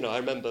 I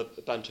remember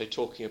Bhante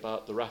talking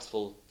about the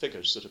wrathful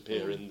figures that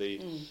appear in the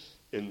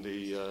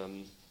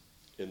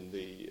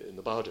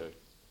Bardo.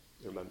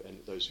 You remember,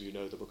 and those of you who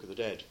know the Book of the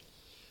Dead.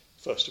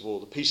 First of all,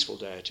 the peaceful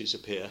deities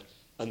appear,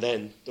 and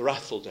then the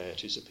wrathful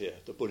deities appear.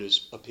 The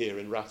Buddhas appear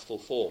in wrathful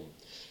form.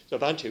 So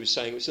Bhante was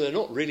saying, so they're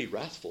not really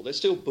wrathful, they're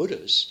still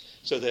Buddhas,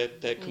 so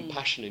they're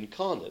compassion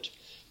incarnate.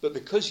 But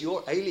because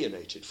you're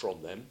alienated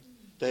from them,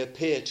 they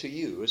appear to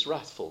you as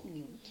wrathful.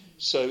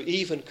 So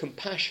even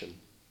compassion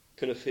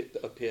can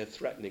appear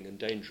threatening and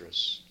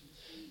dangerous.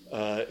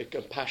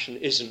 Compassion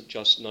isn't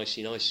just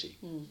nicey-nicey.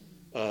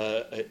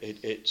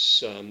 It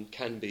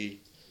can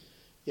be,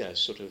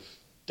 sort of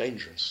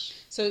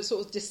dangerous. So it's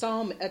sort of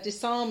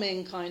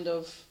disarming kind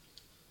of...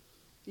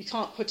 You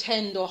can't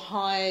pretend or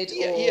hide.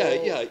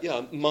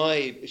 Yeah.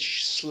 My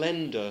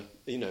slender,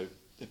 the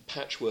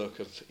patchwork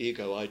of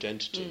ego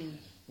identity,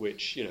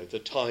 which, the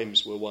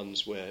times were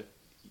ones where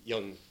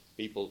young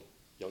people,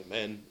 young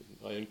men, in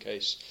my own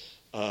case,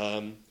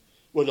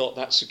 were not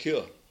that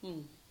secure.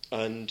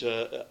 And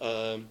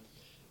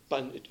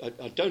but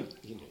I don't,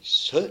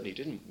 certainly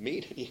didn't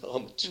mean any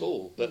harm at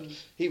all, but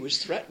he was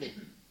threatening.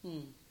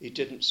 He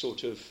didn't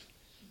sort of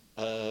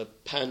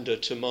pander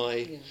to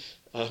my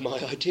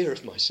idea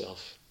of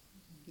myself.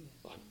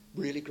 I'm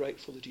really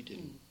grateful that he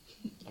didn't.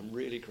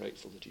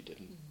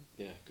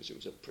 Yeah, because it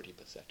was a pretty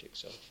pathetic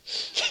self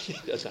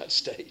at that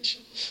stage.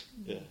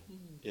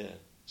 Yeah.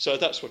 So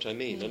that's what I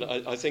mean, and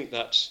I think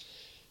that's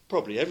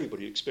probably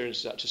everybody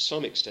experiences that to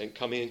some extent,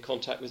 coming in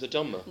contact with the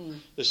Dhamma.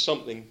 There's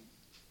something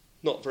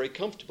not very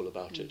comfortable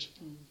about it,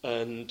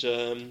 and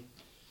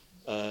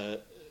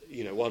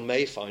one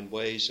may find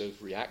ways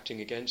of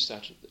reacting against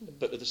that,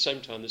 but at the same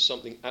time there's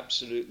something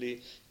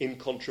absolutely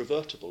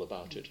incontrovertible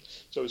about it.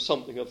 So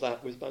something of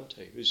that with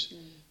Bhante.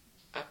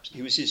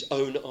 He was his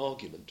own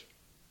argument,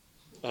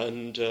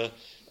 and at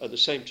the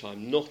same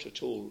time not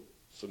at all,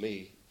 for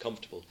me,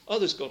 comfortable.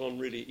 Others got on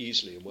really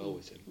easily and well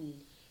with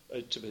him.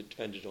 It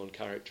depended on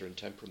character and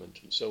temperament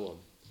and so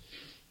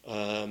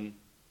on.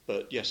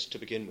 But yes, to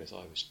begin with,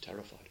 I was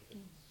terrified of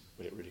him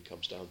when it really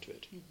comes down to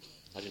it.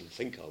 I didn't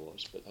think I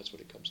was, but that's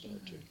what it comes down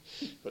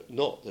to. But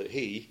not that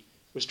he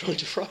was trying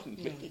to frighten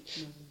me.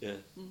 Yeah.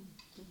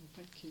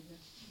 Thank you.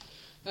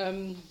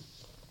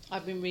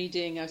 I've been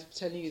reading, I was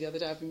telling you the other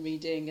day, I've been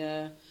reading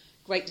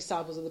Great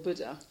Disciples of the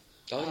Buddha.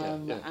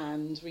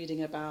 And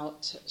reading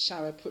about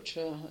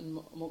Shariputra and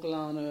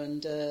Moggallana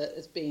and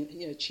as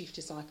being chief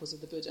disciples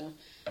of the Buddha,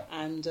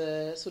 and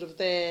sort of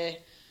their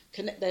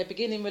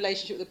beginning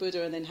relationship with the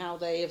Buddha and then how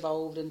they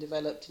evolved and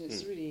developed, and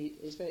it's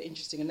very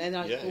interesting. And then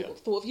I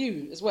thought of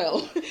you as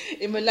well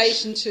in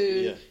relation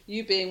to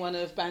you being one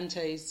of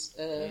Bhante's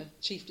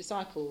chief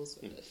disciples,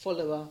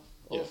 follower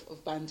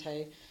of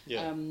Bhante,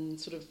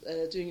 sort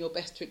of doing your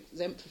best to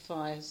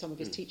exemplify some of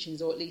his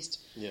teachings, or at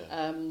least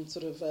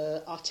sort of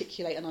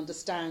articulate and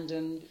understand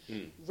and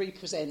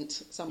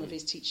represent some of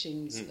his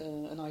teachings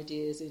and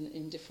ideas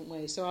in different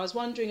ways. So I was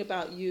wondering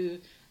about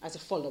you as a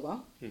follower,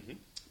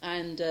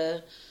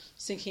 and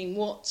thinking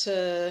what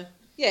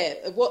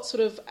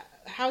sort of,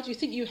 how do you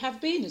think you have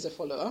been as a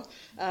follower,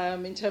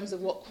 in terms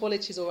of what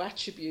qualities or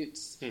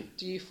attributes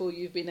do you feel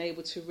you've been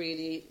able to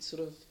really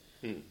sort of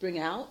bring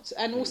out,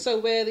 and also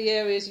where the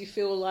areas you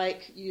feel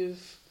like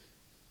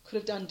could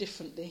have done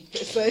differently,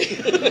 let's say,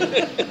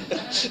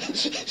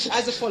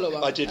 as a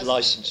follower. I did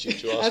license you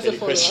to ask any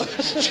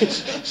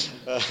questions.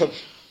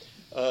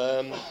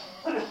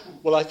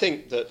 Well, I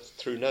think that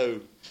through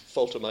no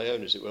fault of my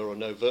own, as it were, or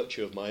no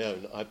virtue of my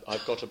own,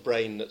 I've got a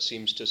brain that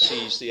seems to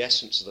seize the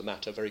essence of the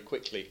matter very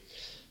quickly.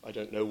 I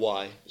don't know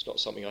why. It's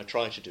not something I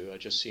try to do. I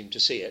just seem to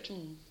see it.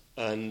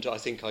 And I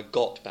think I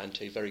got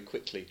Bhante very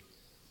quickly.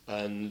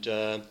 And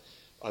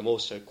I'm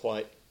also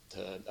quite,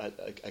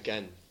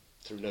 again,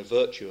 through no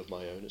virtue of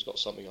my own, it's not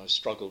something I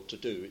struggled to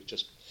do, it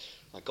just,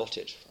 I got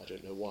it, I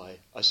don't know why.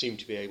 I seem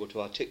to be able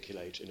to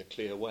articulate in a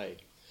clear way.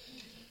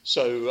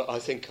 So I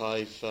think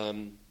I've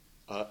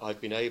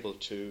been able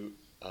to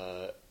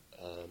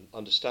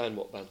understand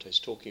what Bante's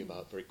talking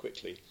about very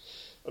quickly,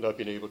 and I've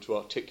been able to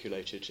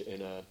articulate it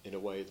in a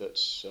way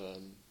that's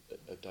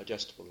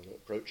digestible and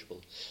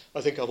approachable.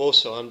 I think I've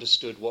also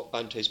understood what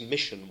Bante's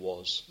mission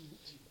was,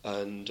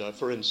 and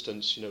for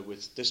instance,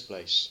 with this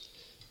place,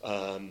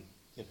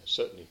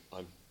 certainly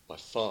I'm by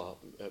far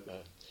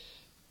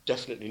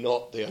definitely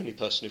not the only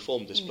person who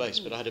formed this place,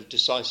 but I had a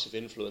decisive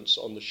influence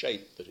on the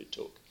shape that it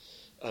took,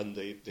 and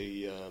the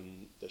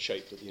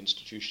shape that the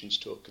institutions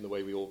took, and the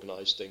way we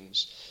organised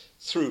things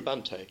through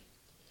Bante.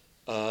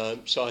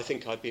 So I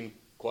think I've been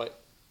quite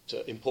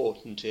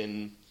important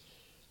in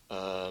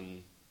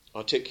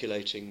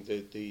articulating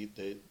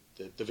the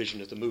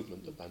vision of the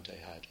movement that Bante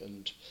had,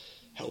 and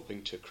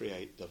helping to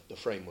create the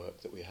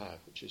framework that we have,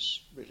 which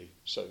is really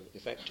so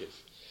effective.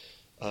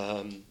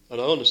 And I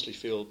honestly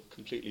feel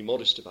completely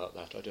modest about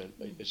that.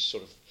 It's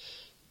sort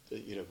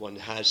of, one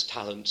has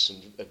talents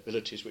and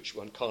abilities which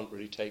one can't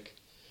really take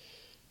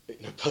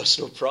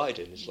personal pride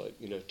in. It's like,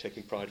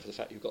 taking pride for the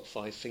fact you've got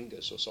 5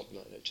 fingers or something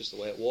like that, just the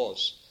way it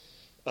was.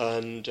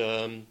 And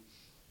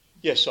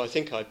so I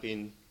think I've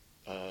been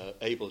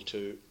able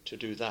to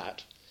do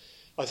that.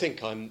 I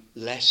think I'm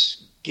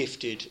less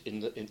gifted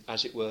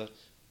as it were,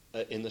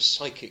 in the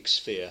psychic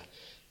sphere,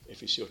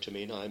 if you see what I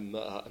mean.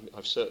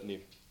 I've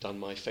certainly done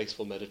my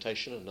faithful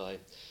meditation, and I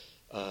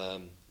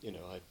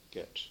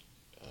get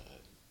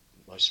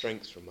my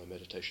strength from my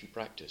meditation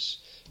practice.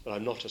 But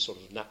I'm not a sort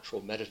of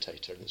natural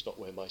meditator, and it's not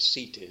where my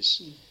seat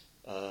is.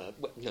 No,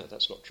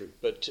 that's not true.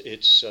 But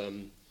it's,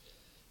 I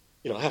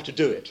have to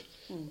do it.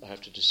 I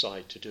have to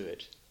decide to do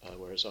it,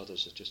 whereas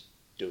others just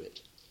do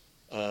it.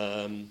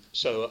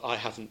 So I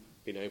haven't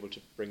been able to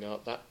bring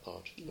out that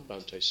part of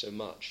Bante so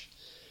much.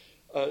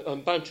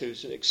 And Bante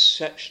is an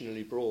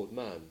exceptionally broad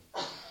man,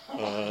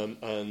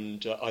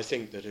 and I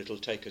think that it'll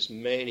take us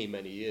many,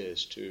 many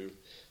years to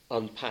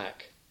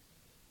unpack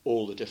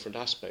all the different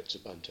aspects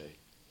of Bante.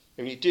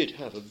 I mean, he did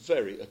have a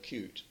very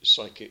acute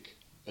psychic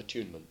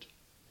attunement.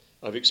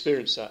 I've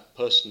experienced that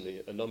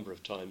personally a number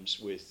of times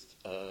with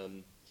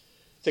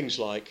things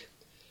like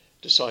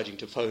deciding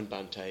to phone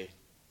Bante,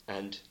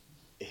 and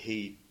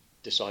he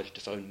decided to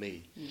phone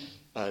me,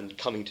 and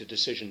coming to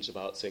decisions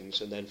about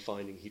things, and then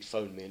finding he'd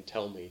phone me and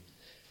tell me,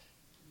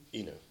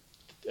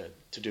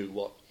 to do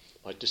what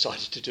I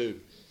decided to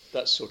do,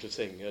 that sort of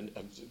thing, and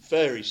a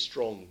very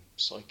strong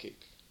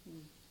psychic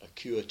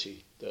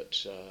acuity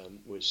that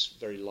was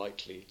very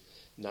likely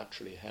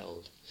naturally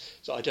held.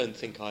 So I don't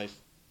think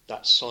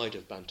that side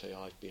of Bante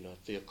I've been a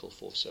vehicle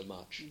for so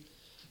much,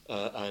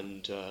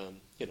 and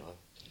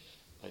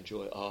I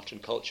enjoy art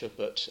and culture,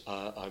 but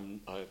I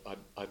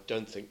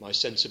don't think my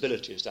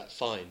sensibility is that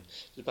fine.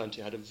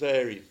 Bante had a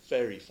very,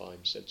 very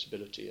fine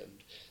sensibility, and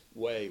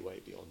way, way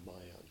beyond my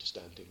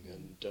understanding.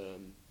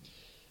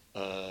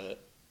 And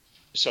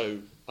so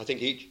I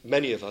think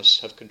many of us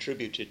have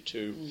contributed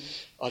to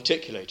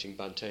articulating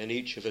Bante, and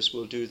each of us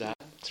will do that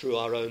through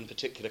our own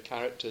particular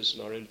characters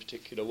and our own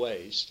particular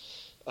ways.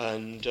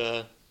 And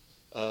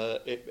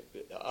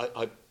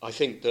I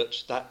think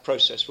that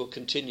process will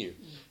continue.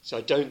 So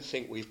I don't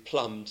think we've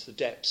plumbed the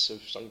depths of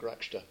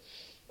Sangharakshita.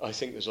 I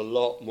think there's a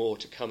lot more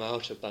to come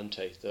out of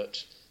Bante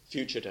that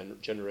future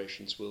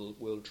generations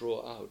will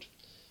draw out.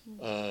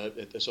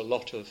 There's a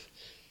lot of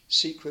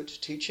secret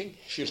teaching,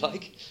 if you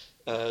like,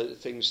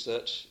 things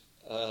that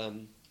are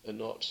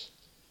not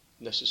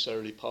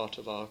necessarily part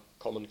of our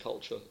common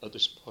culture at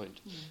this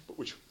point, but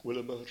which will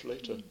emerge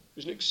later.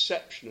 He's an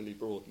exceptionally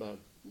broad man,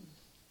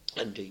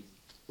 and deep.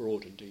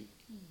 Broad and deep.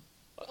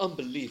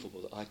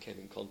 Unbelievable that I came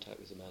in contact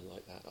with a man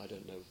like that. I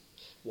don't know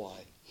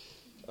why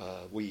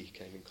we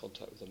came in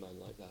contact with a man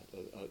like that.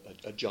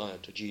 A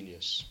giant, a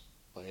genius,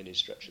 by any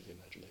stretch of the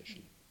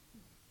imagination.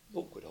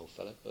 Awkward old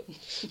fella, but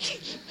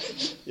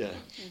yeah.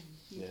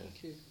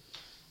 Thank you.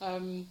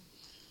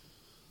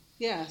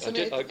 So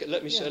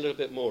let me say a little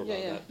bit more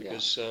about that,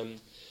 because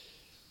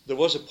there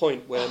was a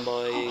point where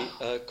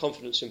my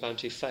confidence in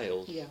Bante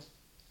failed. Yeah.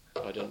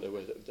 I don't know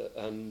whether,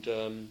 and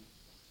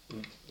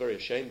I'm very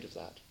ashamed of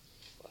that.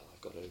 Well,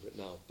 I've got over it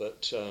now,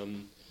 but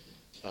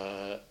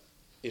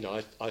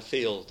I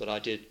feel that I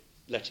did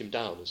let him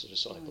down as a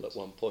disciple at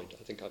one point.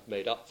 I think I've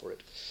made up for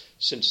it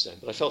since then,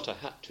 but I felt I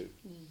had to.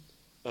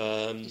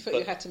 You thought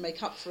you had to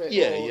make up for it?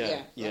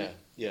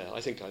 Yeah. I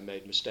think I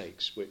made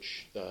mistakes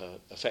which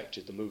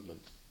affected the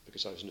movement,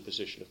 because I was in a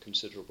position of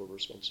considerable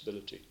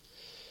responsibility,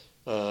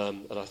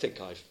 and I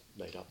think I've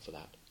made up for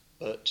that.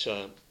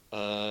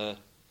 But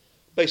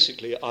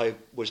basically, I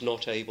was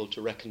not able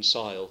to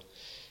reconcile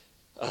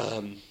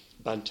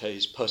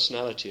Bante's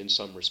personality in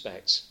some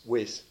respects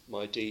with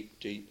my deep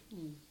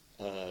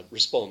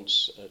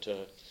response at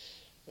a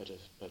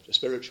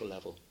spiritual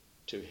level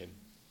to him.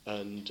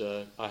 And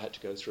I had to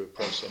go through a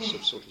process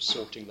of sort of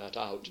sorting that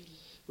out,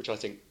 which I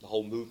think the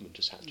whole movement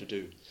has had to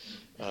do,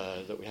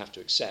 that we have to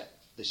accept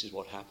this is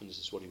what happens,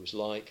 this is what he was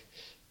like,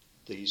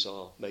 these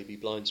are maybe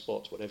blind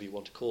spots, whatever you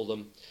want to call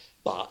them,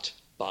 but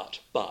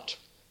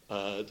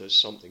there's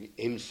something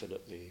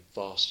infinitely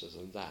vaster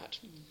than that.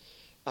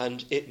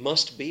 And it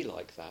must be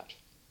like that,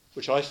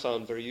 which I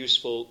found very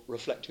useful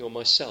reflecting on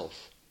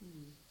myself.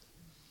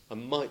 I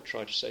might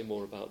try to say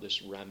more about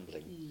this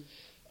rambling.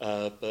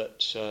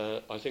 But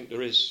I think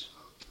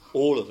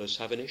all of us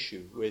have an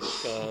issue with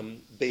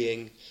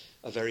being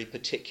a very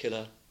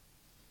particular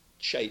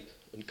shape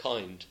and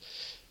kind.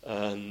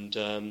 And,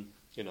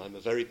 I'm a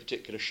very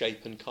particular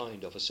shape and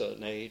kind of a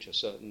certain age, a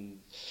certain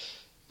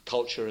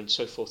culture and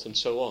so forth and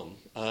so on.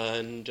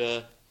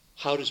 And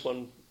how does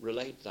one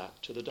relate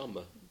that to the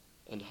Dhamma?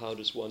 And how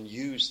does one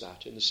use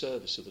that in the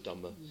service of the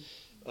Dhamma?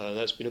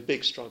 That's been a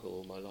big struggle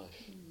all my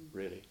life,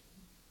 really.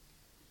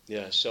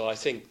 Yeah, so I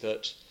think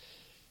that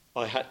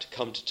I had to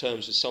come to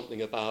terms with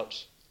something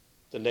about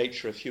the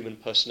nature of human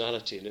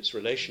personality and its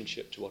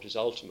relationship to what is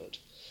ultimate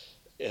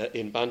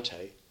in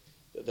Bhante,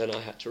 that then I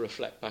had to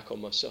reflect back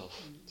on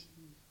myself.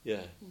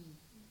 Yeah.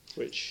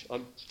 Which,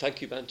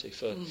 thank you, Bhante,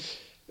 for...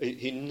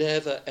 He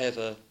never,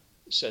 ever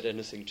said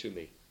anything to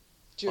me.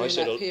 During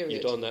that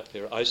period? During that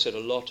period. I said a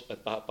lot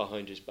about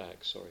behind his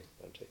back, sorry,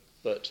 Bhante,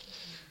 but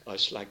I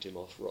slagged him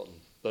off rotten.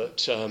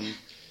 But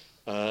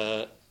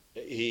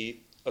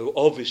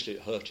obviously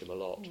it hurt him a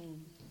lot.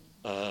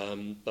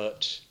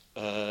 But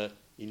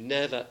he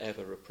never,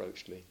 ever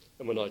reproached me.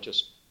 And when I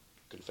just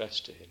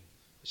confessed to him,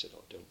 he said,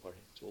 "Oh, don't worry,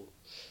 it's all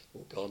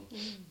gone."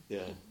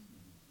 Yeah.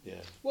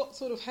 What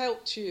sort of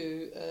helped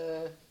you?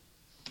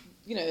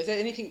 Is there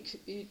anything?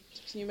 Can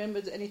you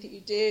remember anything you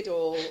did,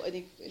 or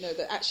any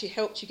that actually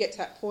helped you get to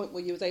that point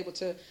where you was able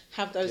to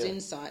have those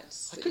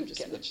insights? I couldn't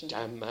get the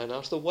damn man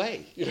out of the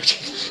way.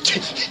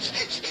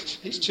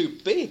 He's too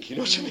big. You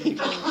know what I mean?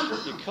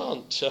 You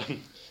can't.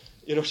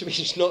 You know what I mean?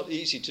 It's not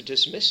easy to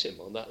dismiss him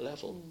on that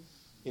level.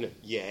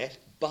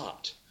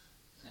 But.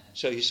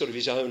 So he's sort of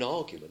his own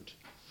argument.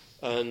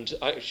 And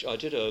actually, I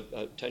did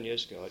 10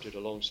 years ago, I did a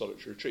long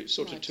solitary retreat,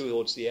 sort of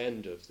towards the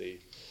end of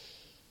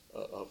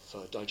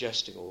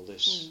digesting all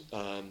this.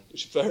 It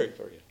was very,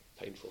 very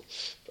painful.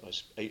 I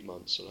was 8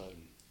 months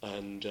alone.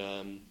 And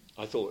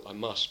I thought, I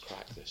must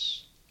crack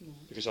this.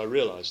 Because I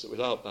realised that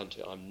without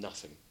Bhante, I'm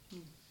nothing.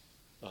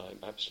 I'm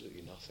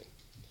absolutely nothing.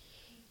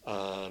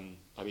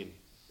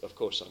 Of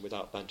course, I'm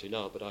without Bhante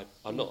now, but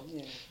I'm not.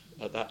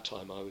 At that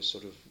time, I was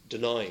sort of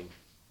denying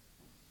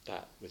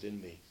that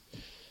within me.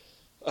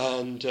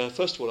 And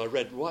first of all, I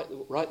read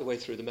right the way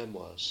through the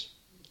memoirs.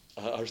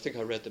 I think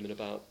I read them in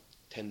about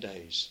 10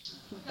 days.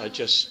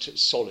 Just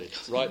solid,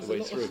 right the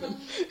way through.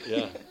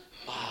 Yeah.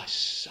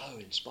 So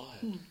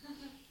inspired.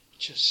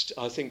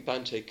 I think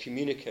Bhante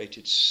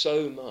communicated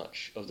so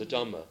much of the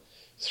Dhamma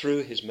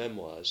through his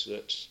memoirs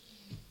that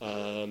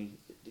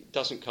it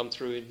doesn't come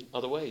through in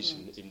other ways,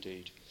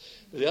 indeed.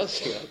 But the other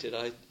thing I did,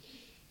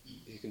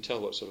 you can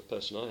tell what sort of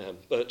person I am,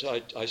 but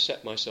I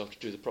set myself to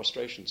do the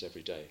prostrations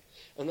every day.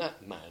 And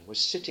that man was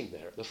sitting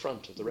there at the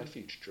front of the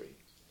refuge tree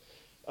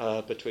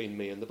between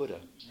me and the Buddha.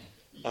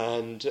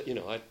 And,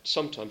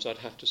 sometimes I'd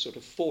have to sort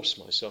of force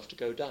myself to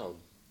go down.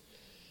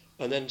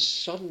 And then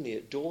suddenly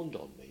it dawned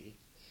on me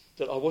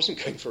that I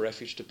wasn't going for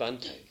refuge to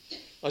Bhante.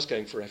 I was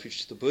going for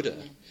refuge to the Buddha.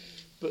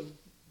 But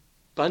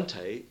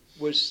Bhante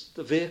was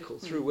the vehicle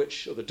through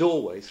which, or the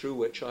doorway through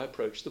which I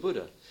approached the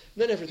Buddha. And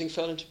then everything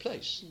fell into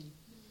place.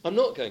 I'm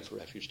not going for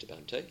refuge to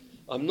Bhante.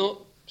 I'm not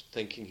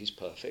thinking he's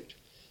perfect.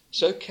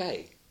 It's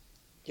okay.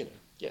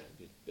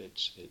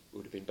 It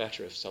would have been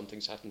better if some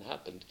things hadn't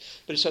happened.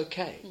 But it's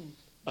okay.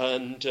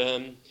 And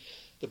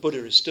the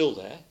Buddha is still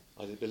there.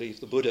 I believe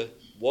the Buddha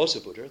was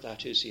a Buddha.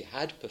 That is, he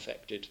had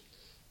perfected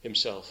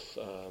himself,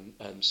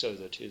 and so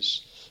that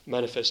his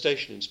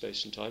manifestation in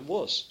space and time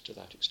was, to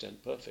that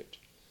extent, perfect.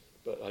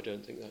 But I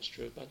don't think that's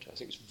true of Bhante. I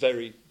think it's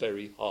very,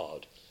 very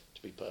hard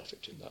to be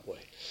perfect in that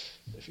way,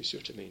 if you see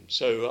what I mean.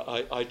 So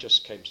I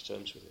just came to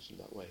terms with it in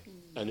that way.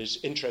 And it's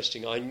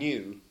interesting, I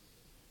knew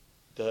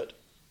that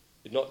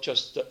not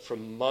just that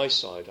from my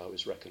side I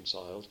was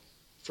reconciled,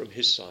 from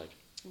his side.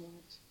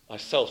 Right. I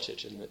felt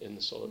it in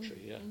the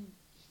solitary,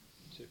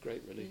 It's a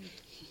great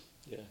relief.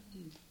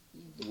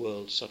 The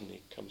world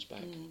suddenly comes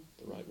back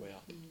the right way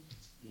up.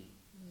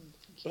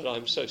 But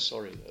I'm so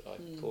sorry that I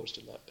caused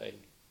him that pain.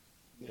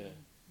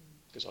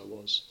 Because I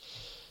was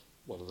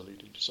one of the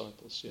leading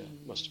disciples.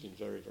 It must have been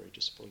very, very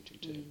disappointing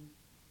to him.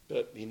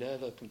 But he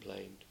never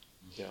complained.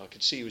 I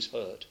could see he was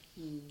hurt.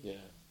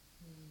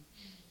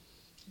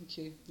 Thank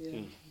you.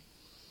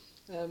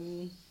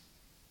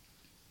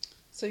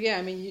 So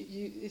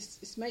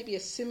it's maybe a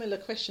similar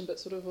question, but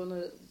sort of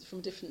from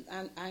a different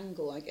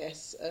angle, I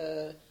guess.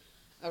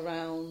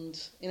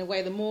 Around, in a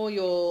way, the more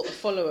you're a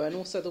follower, and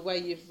also the way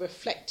you've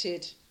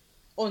reflected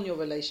on your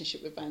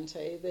relationship with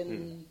Bhante,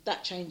 then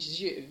that changes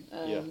you.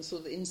 Sort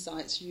of the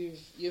insights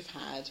you've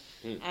had,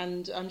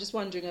 and I'm just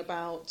wondering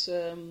about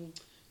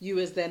you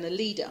as then a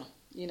leader.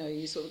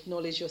 You sort of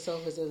acknowledge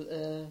yourself as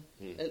a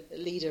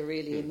leader,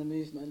 really, in the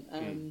movement.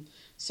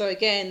 So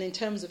again, in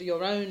terms of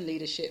your own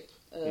leadership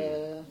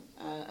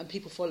and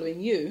people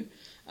following you,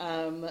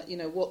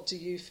 what do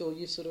you feel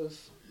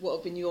what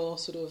have been your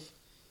sort of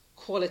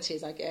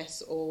qualities, I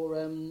guess, or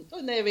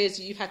areas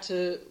you've had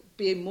to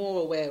be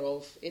more aware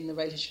of in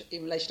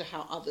relation to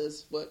how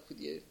others work with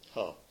you?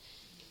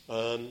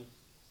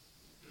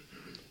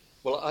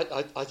 Well,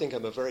 I think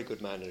I'm a very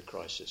good man in a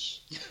crisis.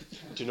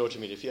 Do you know what I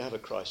mean? If you have a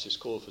crisis,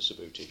 call for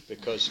Subhuti,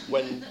 because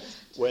when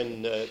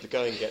the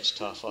going gets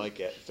tough, I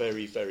get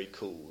very, very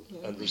cool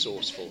and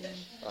resourceful.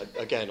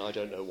 I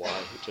don't know why,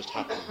 it just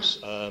happens.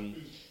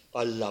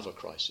 I love a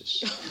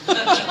crisis.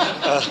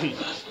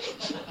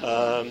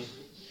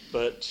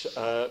 But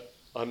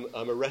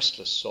I'm a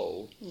restless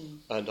soul,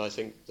 and I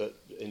think that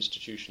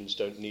institutions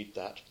don't need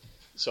that.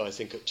 So I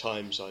think at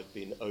times I've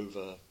been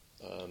over...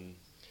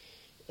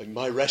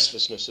 my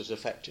restlessness has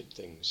affected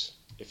things,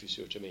 if you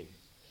see what I mean.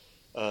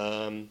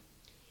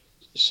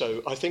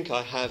 So I think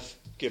I have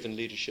given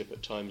leadership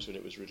at times when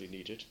it was really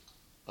needed.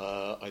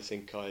 I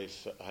think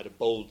I've had a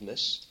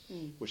boldness,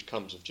 which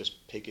comes of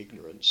just pig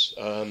ignorance.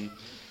 I'm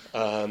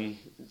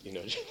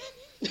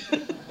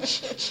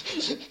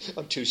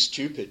too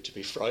stupid to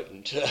be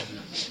frightened.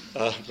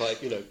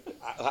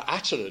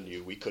 Attila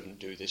knew we couldn't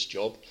do this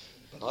job,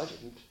 but I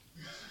didn't.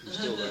 I'm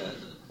still there.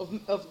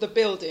 Of the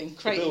building,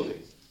 Creighton. The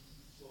building.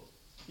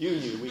 You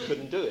knew we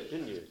couldn't do it,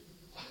 didn't you?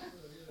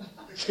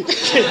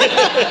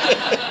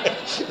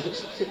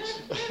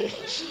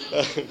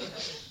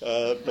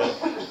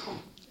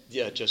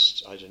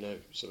 I don't know,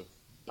 sort of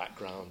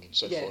background and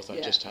so forth.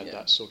 I just had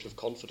that sort of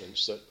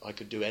confidence that I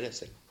could do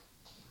anything.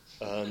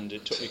 And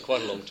it took me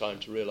quite a long time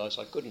to realise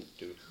I couldn't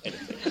do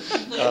anything.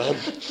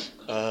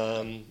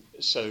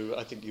 So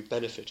I think you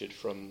benefited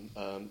from,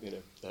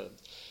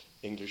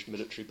 English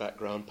military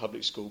background,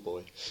 public school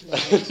boy.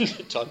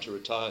 Time to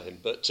retire him.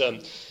 But...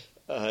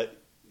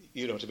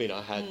 you know what I mean?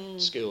 I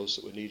had skills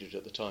that were needed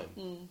at the time,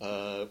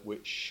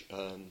 which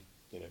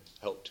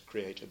helped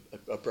create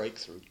a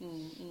breakthrough.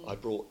 I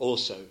brought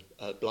also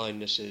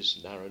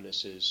blindnesses,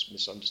 narrownesses,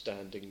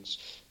 misunderstandings,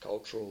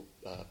 cultural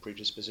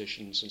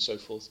predispositions, and so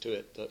forth to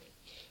it that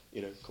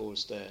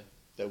caused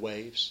their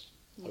waves.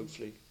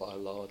 Hopefully, by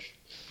and large,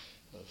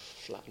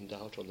 flattened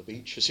out on the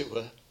beach, as it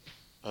were.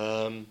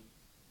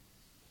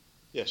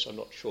 Yes, I'm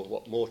not sure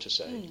what more to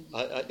say.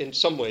 In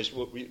some ways,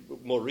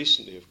 more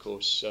recently, of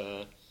course,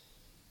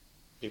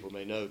 people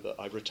may know that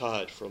I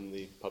retired from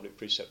the Public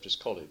Preceptors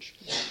College.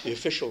 The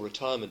official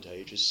retirement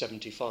age is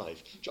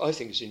 75, which I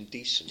think is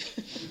indecent.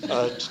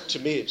 To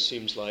me, it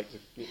seems like,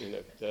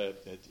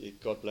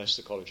 God bless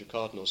the College of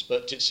Cardinals,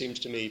 but it seems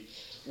to me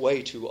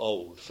way too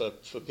old for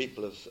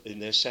people in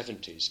their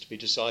 70s to be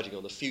deciding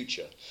on the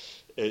future.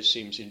 It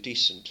seems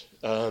indecent.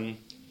 And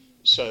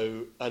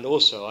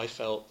also I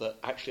felt that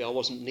actually I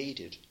wasn't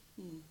needed.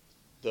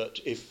 That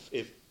if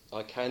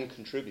I can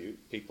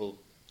contribute, people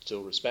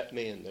still respect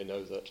me and they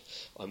know that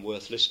I'm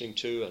worth listening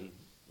to and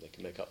they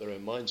can make up their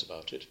own minds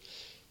about it.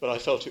 But I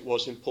felt it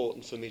was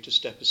important for me to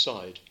step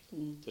aside,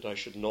 that I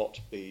should not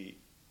be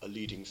a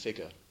leading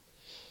figure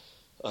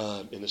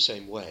in the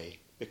same way,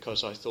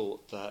 because I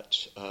thought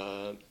that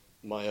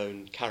my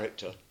own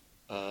character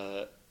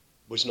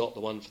was not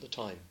the one for the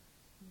time.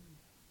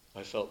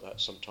 I felt that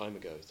some time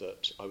ago,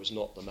 that I was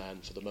not the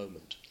man for the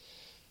moment.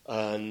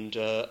 And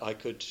I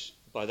could,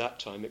 by that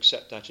time,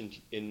 accept that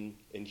in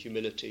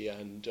humility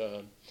and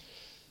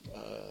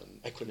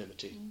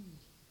equanimity.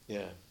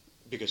 Yeah,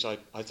 because I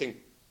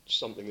think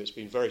something that's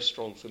been very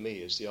strong for me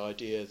is the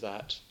idea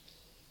that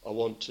I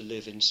want to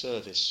live in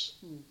service.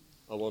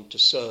 I want to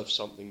serve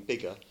something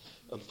bigger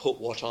and put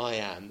what I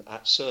am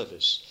at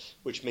service,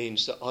 which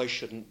means that I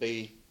shouldn't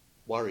be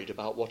worried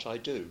about what I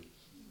do.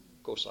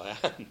 Of course I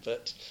am,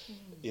 but,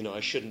 I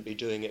shouldn't be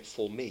doing it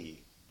for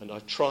me. And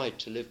I've tried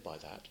to live by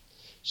that.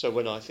 So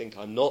when I think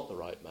I'm not the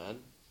right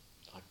man,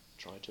 I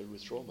try to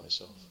withdraw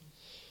myself.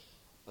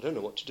 I don't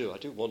know what to do. I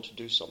do want to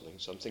do something,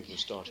 so I'm thinking of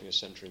starting a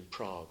centre in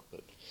Prague,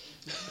 but...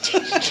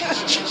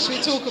 Should we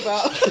talk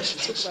about that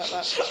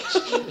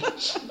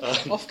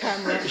off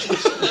camera?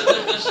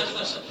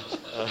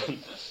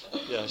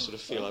 I sort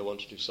of feel I want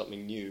to do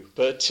something new.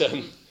 But...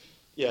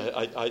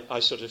 I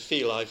sort of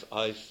feel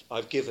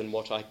I've given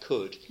what I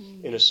could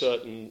in a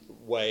certain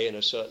way, in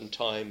a certain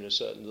time, in a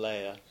certain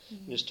layer,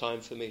 and it's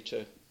time for me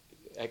to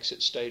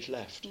exit stage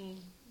left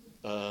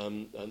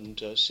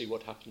and see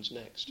what happens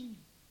next.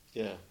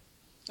 Yeah,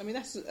 I mean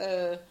that's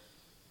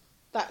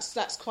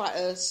quite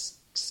a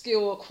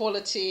skill or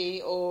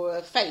quality or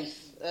a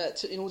faith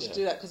in order to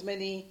do that, because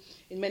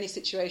in many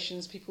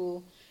situations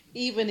people,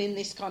 even in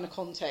this kind of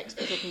context,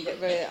 people can get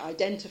very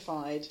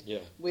identified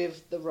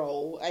with the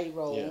role,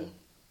 and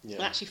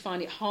actually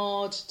find it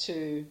hard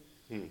to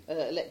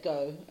let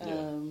go,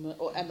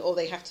 or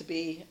they have to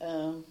be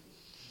sort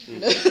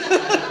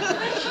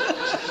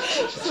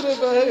of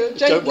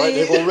gently... Don't worry,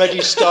 they've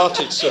already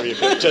started,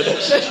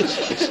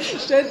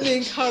 Suryagupta. Gently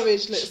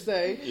encouraged, let's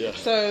say. Yeah.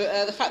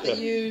 So the fact that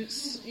you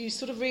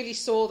sort of really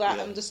saw that,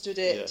 understood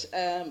it,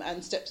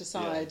 and stepped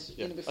aside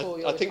before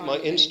your I think my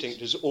retirement instinct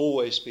has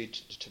always been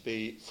to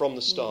be, from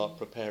the start,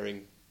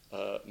 preparing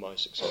my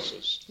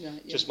successors.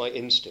 Just my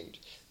instinct.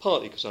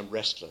 Partly because I'm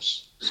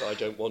restless, so I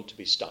don't want to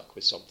be stuck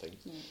with something.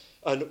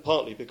 And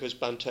partly because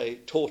Bhante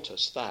taught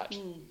us that.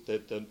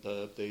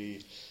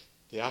 The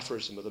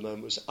aphorism of the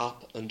moment was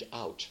up and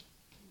out.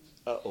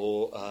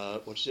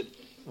 What is it?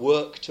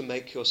 Work to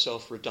make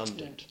yourself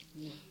redundant.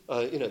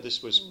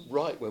 This was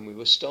right when we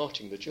were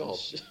starting the job.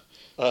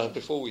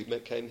 before we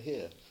came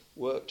here,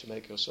 work to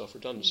make yourself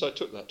redundant. So I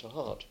took that to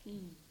heart.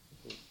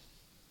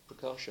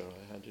 Prakasha,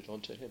 I handed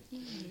on to him.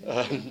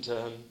 And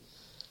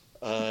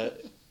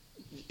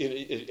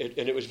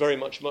it was very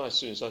much as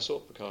soon as I saw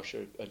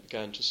Prakasha, I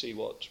began to see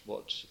what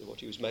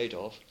he was made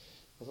of.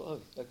 I thought,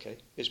 oh, okay,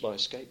 here's my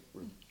escape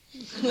room.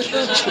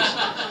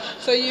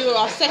 So you were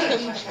our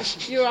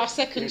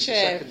second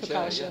chair,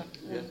 Prakasha.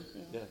 Yeah.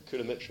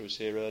 Kula Mitra was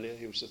here earlier.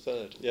 He was the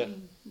third.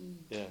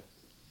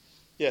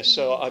 Yeah.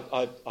 So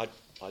I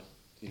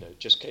it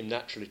just came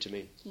naturally to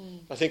me.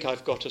 I think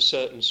I've got a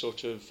certain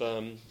sort of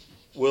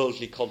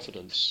worldly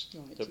confidence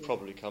that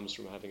probably comes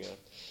from having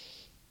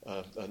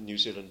a New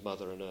Zealand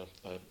mother and a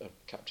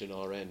Captain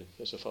RN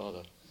as a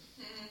father,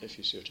 if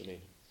you see what I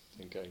mean,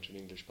 and going to an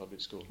English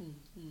public school.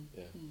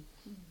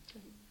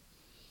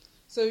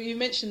 So you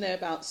mentioned there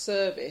about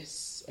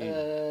service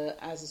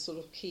as a sort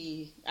of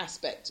key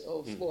aspect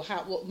of what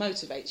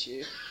motivates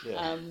you.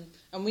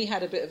 And we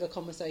had a bit of a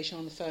conversation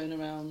on the phone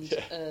around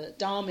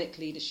dharmic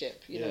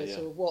leadership,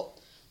 sort of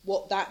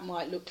what that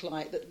might look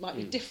like, that might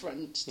be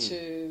different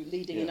to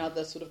leading in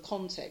other sort of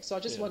contexts. So I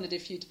just wondered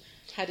if you'd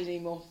had any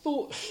more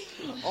thoughts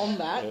on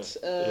that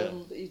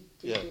that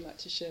you'd like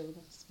to share with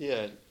us.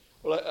 Yeah.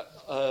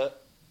 Well,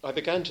 I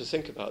began to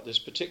think about this,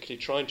 particularly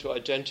trying to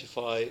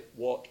identify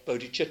what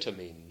bodhicitta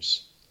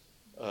means.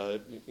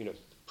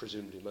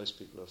 Presumably most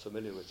people are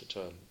familiar with the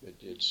term.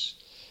 It's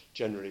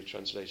generally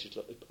translated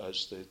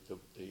as the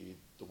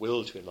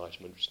will to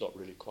enlightenment. It's not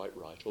really quite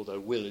right,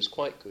 although will is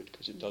quite good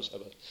because it does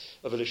have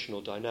a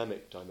volitional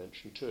dynamic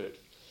dimension to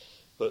it.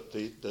 But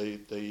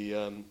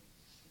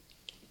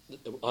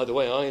either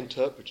way I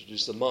interpret it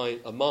is a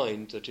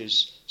mind that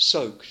is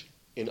soaked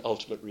in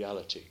ultimate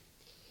reality.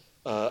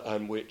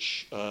 And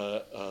which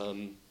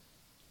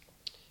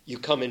you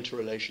come into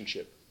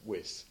relationship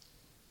with,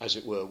 as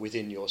it were,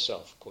 within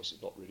yourself. Of course,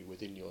 it's not really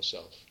within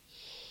yourself.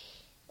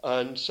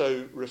 And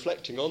so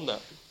reflecting on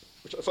that,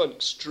 which I found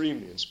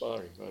extremely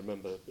inspiring. I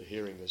remember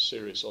hearing this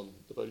series on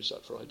the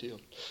Bodhisattva ideal.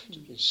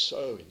 It was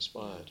so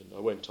inspired. And I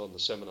went on the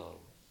seminar,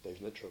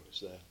 Dave Mitra was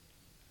there,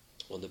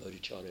 on the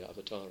Bodhicharya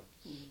Avatar.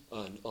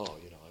 And,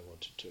 I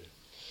wanted to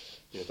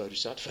be a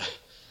Bodhisattva.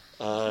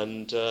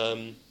 And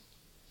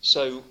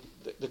so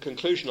the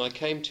conclusion I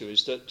came to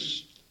is that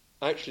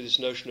actually this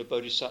notion of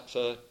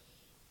bodhisattva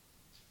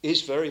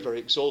is very, very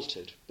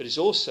exalted, but is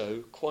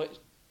also quite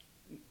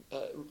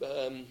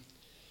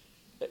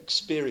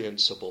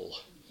experienceable,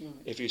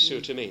 if you see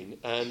what I mean.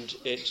 And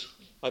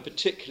I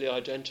particularly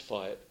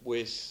identify it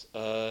with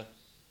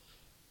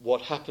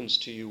what happens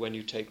to you when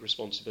you take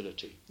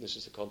responsibility. This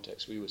is the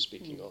context we were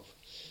speaking of.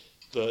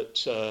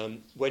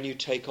 That when you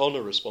take on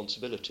a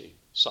responsibility,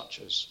 such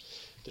as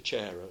the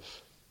chair of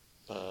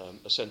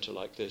a centre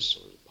like this,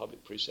 or a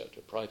public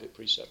preceptor, private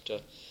preceptor,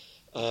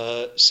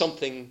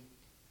 something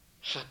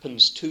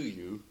happens to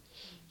you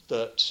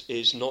that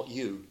is not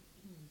you.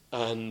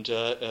 And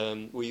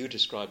you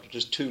described it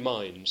as two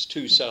minds,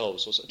 two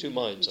selves, or two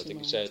minds, I think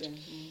you said.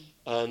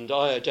 And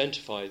I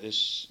identify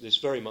this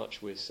very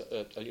much with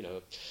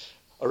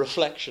a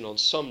reflection on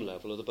some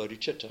level of the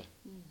bodhicitta,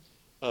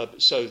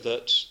 so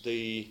that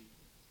the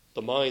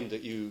mind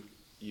that you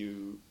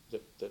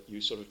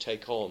sort of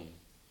take on,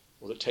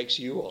 or that takes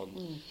you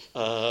on,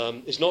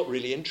 is not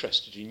really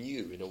interested in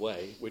you in a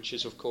way, which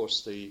is, of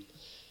course, the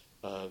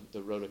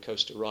roller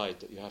coaster ride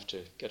that you have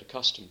to get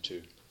accustomed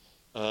to.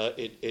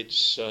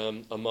 It's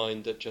a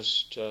mind that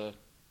just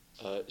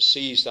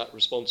sees that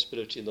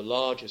responsibility in the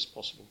largest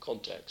possible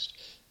context,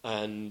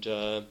 and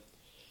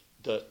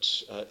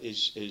that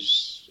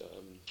is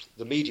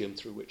the medium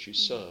through which you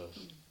serve.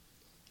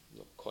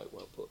 Not quite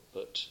well put,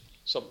 but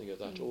something of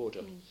that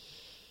order.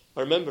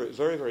 I remember it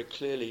very, very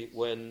clearly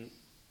when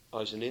I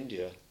was in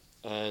India,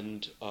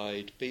 and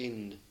I'd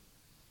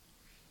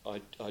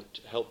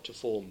helped to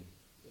form,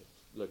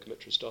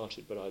 Lokamitra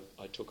started, but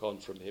I took on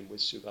from him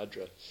with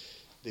Subhadra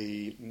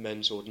the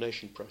men's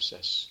ordination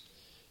process.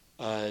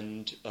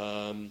 And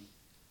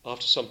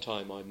after some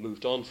time I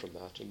moved on from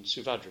that, and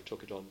Subhadra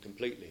took it on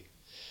completely.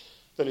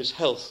 Then his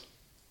health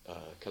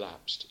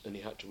collapsed, and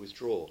he had to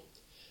withdraw.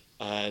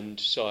 And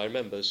so I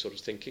remember sort of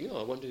thinking,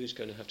 I wonder who's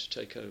going to have to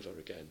take over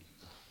again,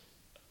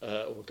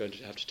 or going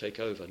to have to take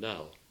over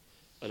now.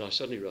 And I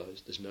suddenly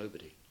realised there's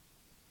nobody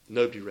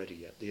ready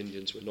yet. The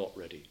Indians were not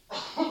ready.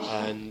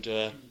 And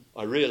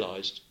I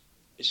realised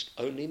it's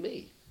only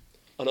me.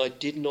 And I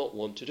did not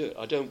want to do it.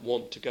 I don't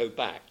want to go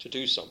back to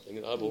do something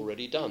that I've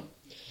already done.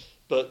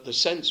 But the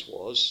sense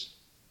was,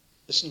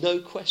 there's no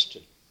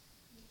question,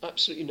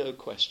 absolutely no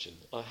question,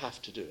 I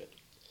have to do it.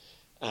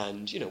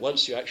 And,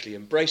 once you actually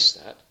embrace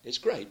that, it's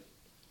great.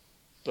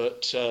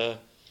 But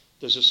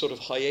there's a sort of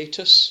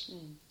hiatus.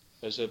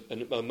 There's a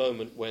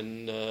moment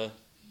when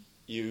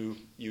you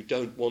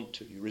don't want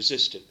to, you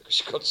resist it because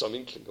you've got some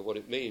inkling of what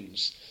it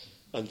means.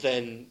 And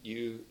then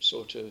you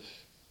sort of,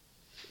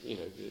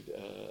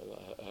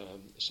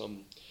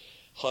 some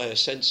higher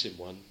sense in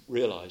one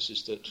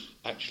realises that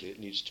actually it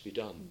needs to be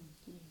done.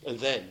 And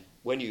then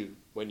when you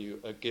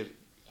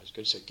was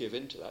going to say give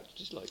in to that.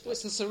 Just like that. Well,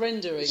 it's a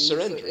surrendering.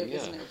 Surrendering,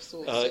 isn't yeah. it, of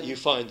sorts, yeah. You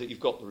find that you've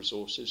got the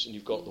resources and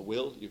you've got the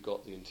will, you've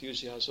got the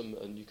enthusiasm,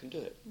 and you can do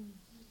it.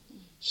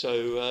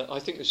 So I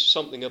think there's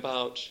something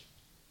about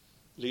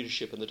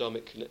leadership and the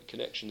Dharmic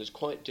connection that's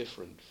quite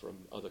different from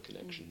other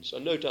connections.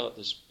 And no doubt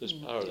there's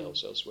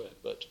parallels elsewhere,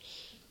 but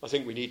I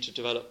think we need to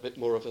develop a bit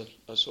more of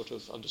a sort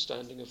of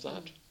understanding of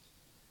that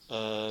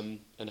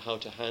and how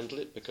to handle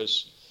it,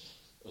 because,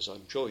 as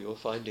I'm sure you're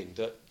finding,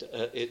 that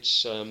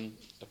it's a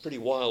pretty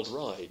wild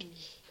ride,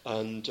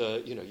 and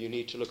you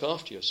need to look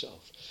after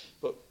yourself.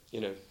 But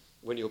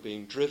when you're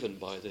being driven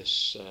by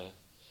this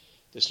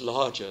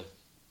larger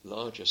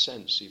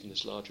sense, even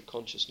this larger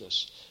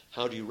consciousness,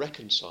 how do you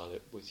reconcile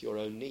it with your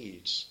own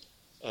needs?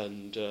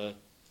 And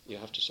you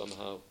have to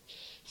somehow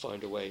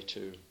find a way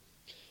to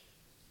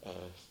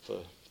for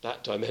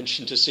that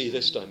dimension to see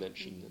this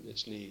dimension and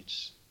its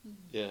needs.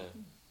 Yeah.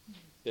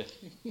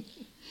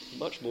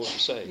 Much more to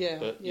say.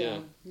 But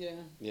yeah.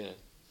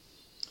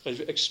 It's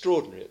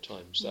extraordinary at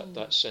times,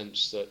 that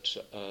sense that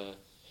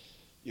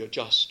you're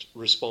just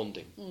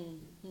responding.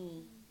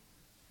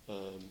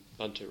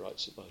 Bhante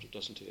writes about it,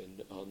 doesn't he?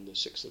 On the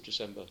 6th of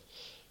December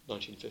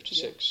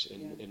 1956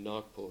 in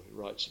Nagpur, he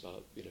writes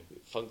about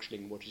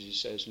functioning, what does he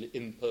say, as an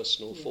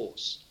impersonal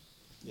force.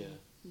 Yeah.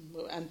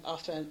 And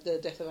after the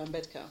death of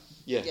Ambedkar.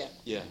 Yeah.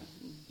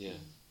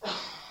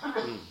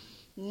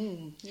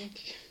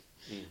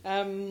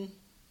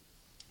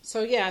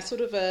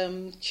 Sort of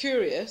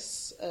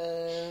curious.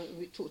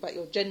 We talked about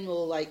your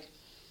general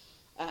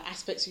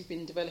aspects you've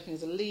been developing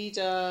as a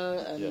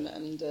leader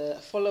and a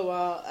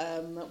follower.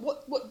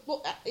 What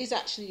is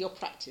actually your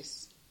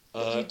practice?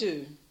 What do you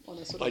do on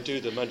a sort of? I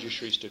do the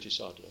Manjushri Stuti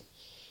Sadhana.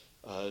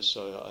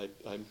 So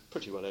I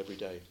pretty well every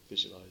day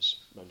visualise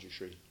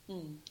Manjushri,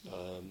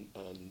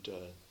 and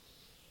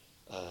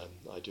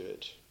I do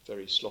it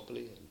very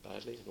sloppily and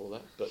badly and all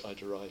that, but I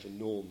derive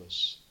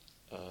enormous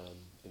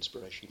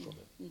inspiration from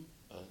it,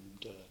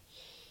 and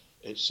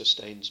it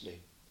sustains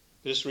me.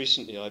 Just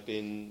recently I've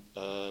been,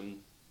 not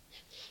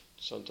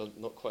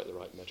quite the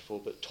right metaphor,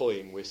 but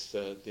toying with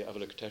the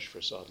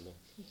Avalokiteshvara sadhana,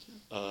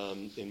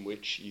 in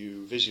which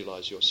you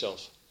visualise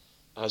yourself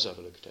as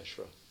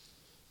Avalokiteshvara.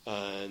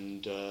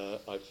 And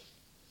I've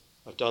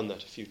done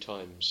that a few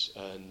times,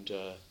 and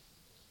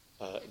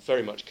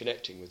very much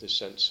connecting with this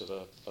sense of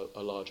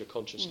a larger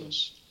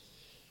consciousness.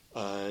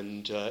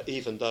 And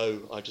even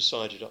though I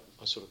decided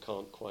I sort of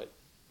can't quite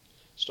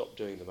stop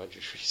doing the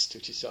Manjushri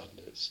Stuti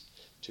Sadhana, it's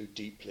too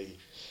deeply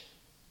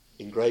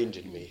ingrained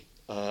in me,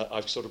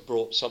 I've sort of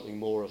brought something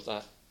more of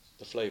that,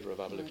 the flavour of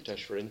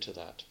Avalokiteshvara into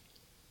that.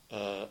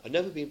 I've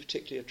never been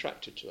particularly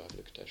attracted to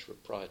Avalokiteshvara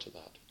prior to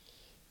that,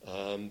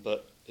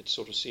 but it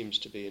sort of seems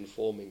to be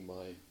informing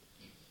my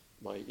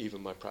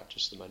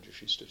practice of the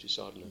Manjushri Stuti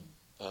Sadhana.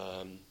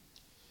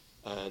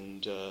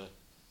 And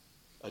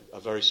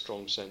a very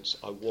strong sense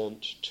I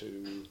want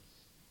to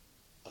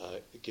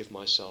give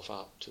myself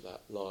up to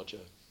that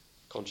larger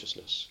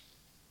consciousness.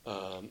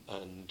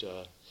 And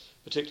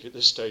particularly at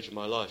this stage of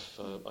my life,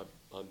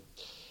 I'm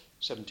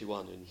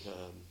 71 in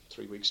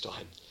 3 weeks'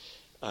 time,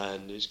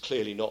 and it's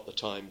clearly not the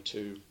time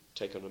to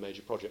take on a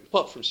major project,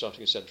 apart from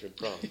starting a centre in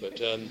Prague,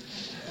 but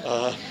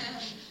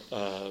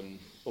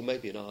or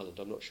maybe in Ireland,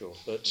 I'm not sure,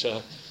 but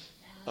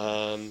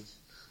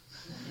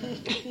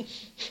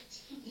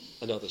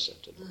another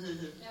centre.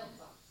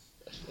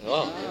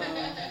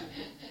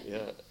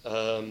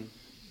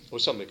 Or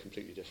something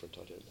completely different,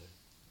 I don't know.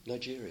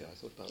 Nigeria, I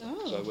thought about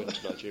that. So I went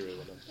to Nigeria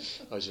when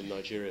I was in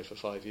Nigeria for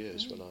 5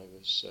 years when I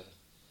was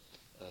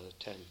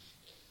 10.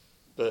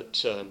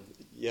 But,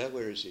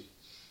 where is he?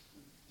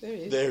 There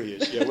he is. There he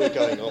is. Yeah, we're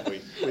going, aren't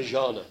we? With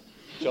Jana.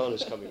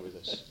 Jana's coming with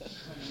us.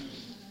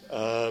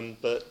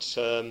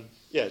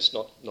 It's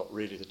not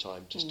really the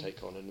time to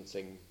take on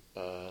anything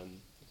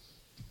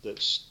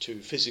that's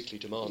too physically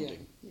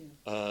demanding.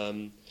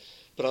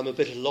 But I'm a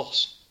bit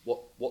lost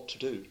what to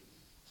do,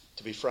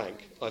 to be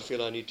frank. I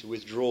feel I need to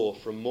withdraw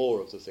from more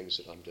of the things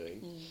that I'm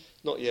doing.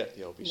 Not yet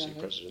the LBC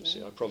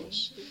presidency, I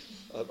promise.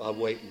 I'll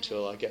wait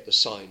until I get the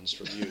signs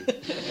from you.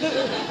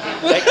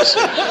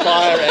 Exit,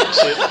 fire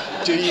exit,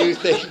 do you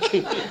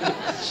think?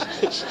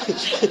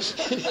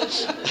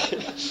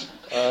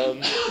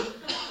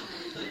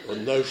 Or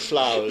no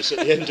flowers at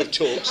the end of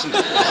talks.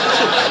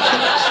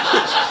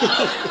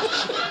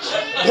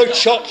 No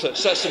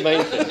chocolates, that's the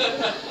main thing.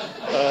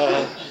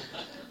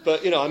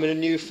 But, I'm in a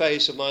new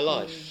phase of my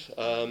life.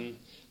 I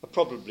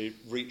probably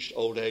reached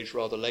old age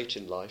rather late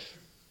in life.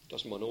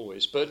 Doesn't one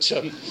always? But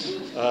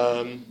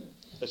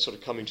it's sort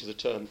of coming to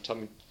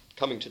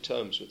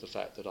terms with the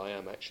fact that I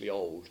am actually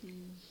old.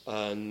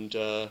 And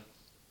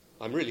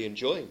I'm really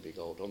enjoying being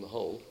old on the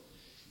whole.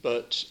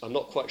 But I'm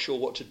not quite sure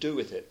what to do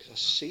with it, because I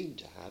seem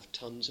to have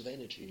tons of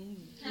energy.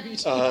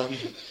 So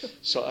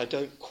I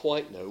don't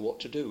quite know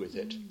what to do with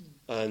it.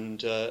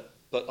 And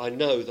but I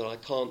know that I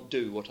can't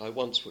do what I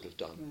once would have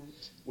done,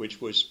 which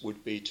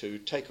would be to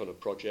take on a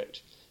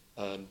project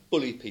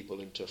bully people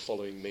into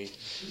following me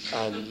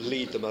and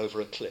lead them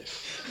over a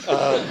cliff.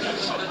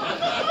 Apple's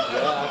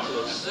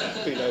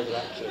been over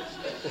that cliff.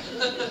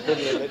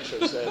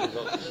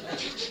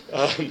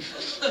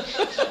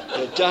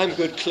 A damn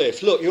good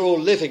cliff. Look, you're all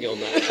living on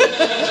that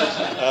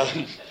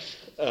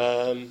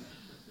cliff.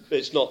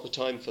 It's not the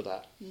time for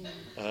that.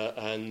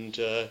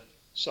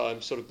 So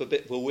I'm sort of a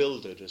bit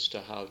bewildered as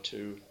to how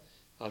to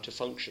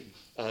function,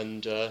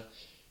 and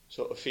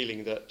sort of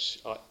feeling that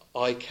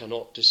I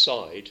cannot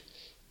decide.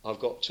 I've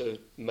got to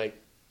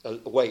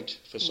wait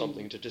for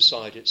something to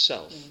decide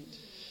itself.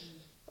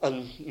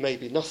 And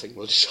maybe nothing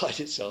will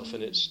decide itself,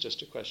 and it's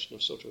just a question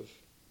of sort of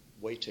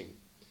waiting.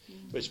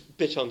 But it's a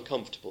bit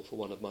uncomfortable for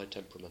one of my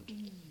temperament,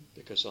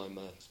 because I'm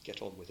a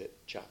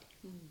get-on-with-it chap.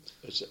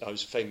 As I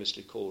was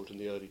famously called in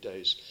the early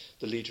days,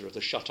 the leader of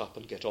the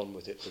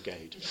shut-up-and-get-on-with-it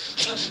brigade.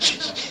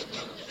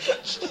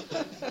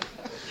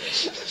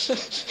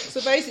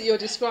 So basically you're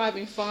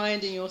describing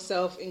finding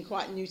yourself in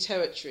quite new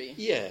territory.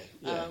 Yeah.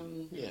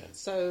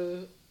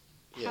 So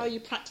how are you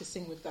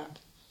practising with that?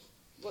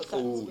 What's that?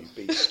 Oh, you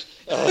beast.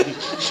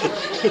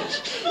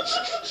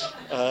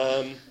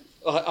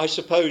 I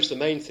suppose the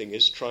main thing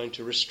is trying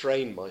to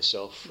restrain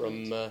myself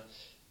from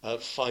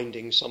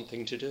finding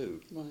something to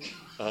do. Right.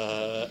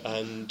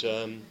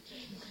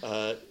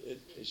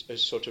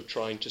 It's sort of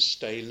trying to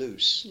stay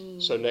loose.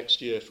 So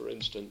next year, for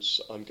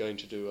instance, I'm going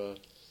to do a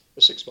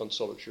 6-month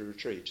solitary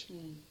retreat.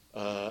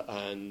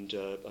 And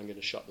I'm going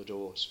to shut the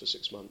doors for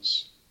 6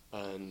 months,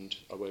 and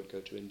I won't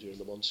go to India in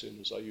the monsoon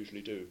as I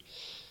usually do.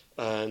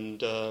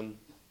 And,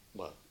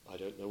 well, I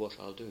don't know what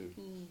I'll do,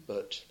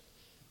 but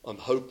I'm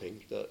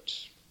hoping that,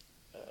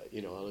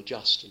 I'll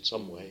adjust in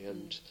some way,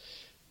 and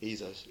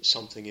either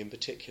something in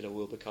particular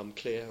will become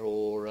clear,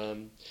 or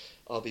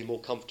I'll be more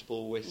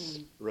comfortable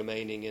with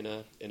remaining in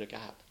a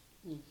gap.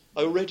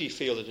 I already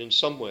feel that in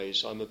some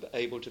ways I'm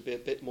able to be a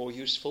bit more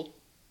useful,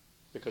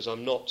 because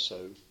I'm not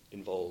so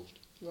involved.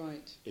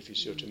 Right. If you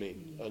see what I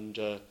mean. And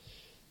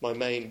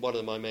one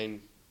of my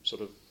main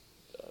sort of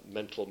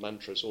mental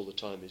mantras all the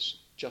time is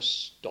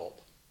just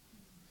stop.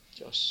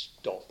 Just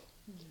stop.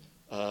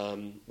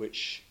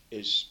 Which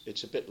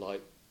it's a bit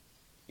like,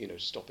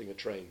 stopping a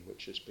train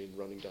which has been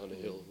running down a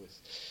hill with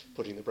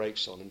putting the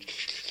brakes on and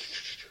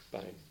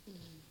bang.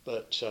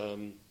 But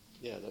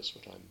that's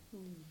what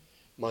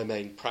my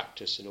main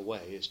practice in a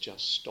way is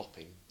just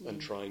stopping and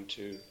trying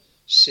to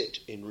sit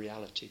in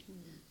reality.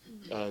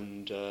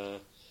 And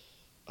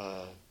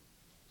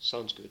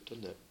sounds good,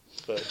 doesn't it?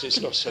 But it's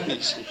not so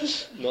easy.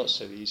 Not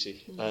so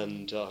easy.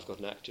 And I've got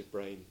an active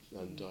brain,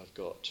 and I've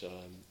got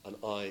an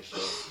eye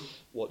for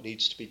what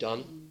needs to be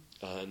done.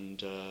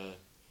 And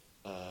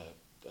I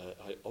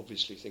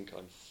obviously think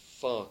I'm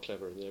far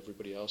cleverer than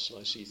everybody else, and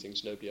I see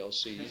things nobody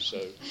else sees.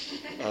 So,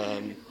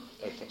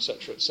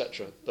 etc.,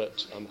 etc.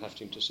 But I'm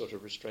having to sort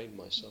of restrain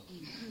myself.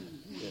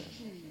 Yeah.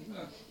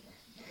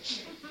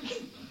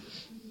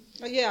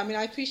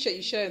 I appreciate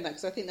you sharing that,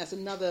 because I think that's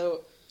another,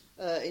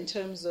 in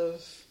terms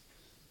of,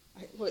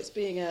 it's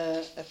being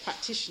a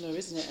practitioner,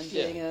 isn't it, and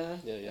being a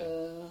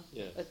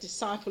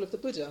disciple of the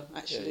Buddha,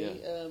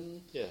 actually,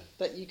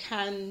 that you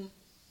can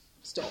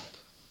stop,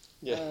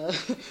 and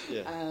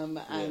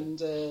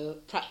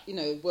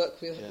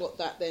work with what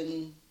that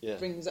then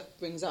brings up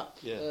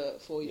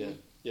for you.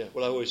 Yeah.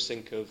 Well, I always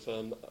think of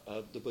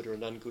the Buddha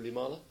and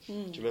Angulimala. Do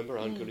you remember?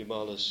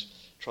 Angulimala's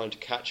trying to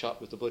catch up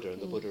with the Buddha,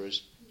 and the Buddha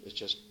is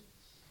just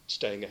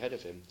staying ahead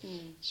of him.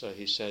 So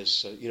he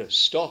says,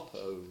 stop,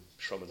 O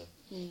Shramana.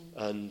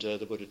 And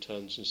the Buddha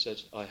turns and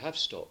says, I have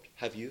stopped.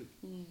 Have you?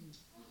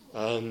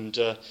 And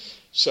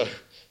so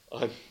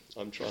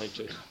I'm trying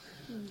to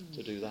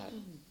do that.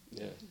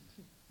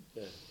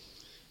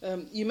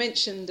 You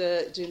mentioned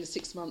doing the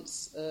 6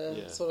 months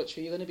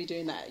solitary. You're going to be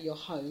doing that at your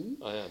home.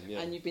 I am,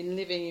 yeah. And you've been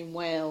living in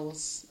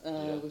Wales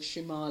with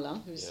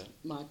Srimala, who's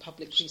my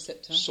public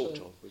preceptor. Sort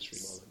of with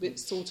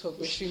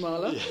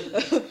Srimala.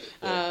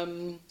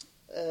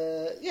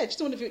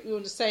 Just wonder if you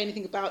want to say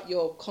anything about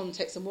your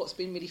context and what's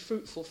been really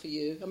fruitful for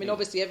you.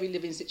 Obviously every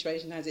living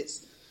situation has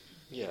its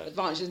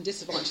advantages and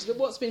disadvantages, but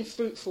what's been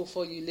fruitful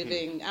for you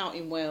living out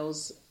in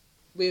Wales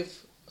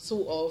with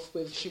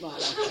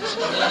Srimala?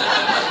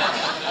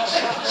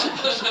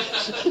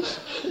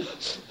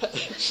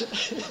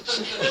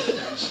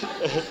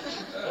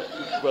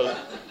 Well,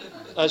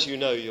 as you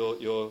know,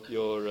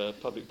 your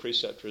public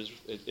preceptor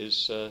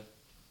is a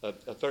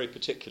very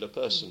particular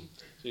person.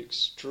 He's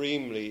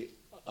extremely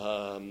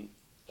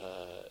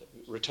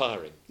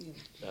retiring,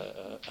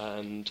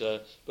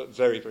 but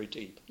very, very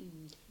deep,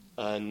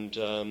 and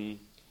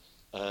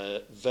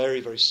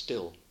very, very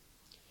still.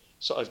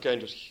 So I've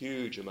gained a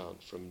huge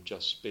amount from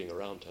just being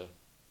around her,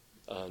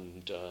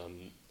 and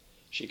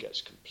she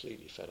gets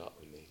completely fed up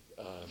with me,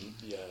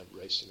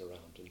 racing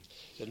around. And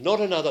said,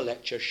 not another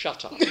lecture,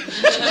 shut up.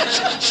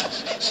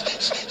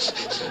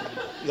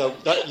 No,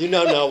 you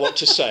know now what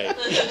to say.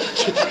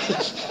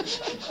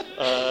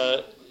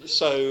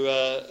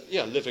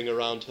 Living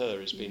around her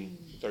has been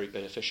very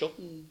beneficial,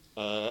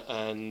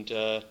 and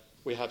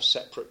we have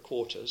separate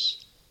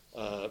quarters,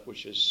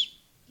 which is,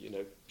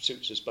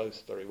 suits us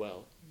both very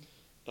well.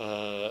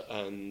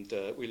 and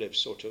we live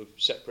sort of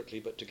separately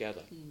but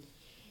together.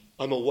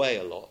 I'm away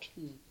a lot,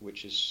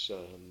 which is,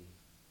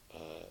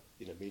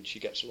 means she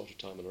gets a lot of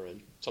time on her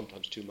own,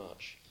 sometimes too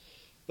much.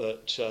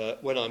 But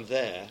when I'm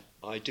there,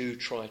 I do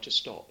try to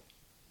stop.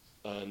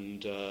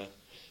 And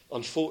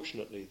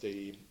unfortunately,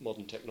 the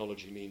modern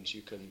technology means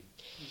you can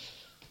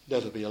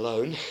never be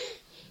alone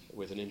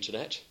with an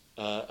internet,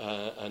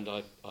 and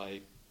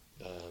I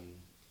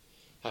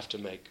have to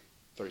make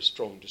very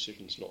strong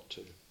decisions not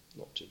to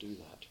do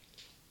that.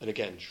 And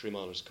again,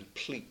 Srimana's a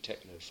complete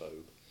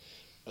technophobe.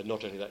 And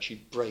not only that, she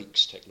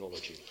breaks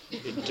technology.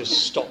 It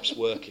just stops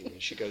working and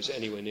she goes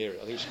anywhere near it.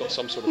 I think she's got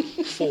some sort of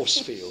force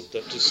field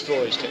that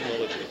destroys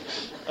technology.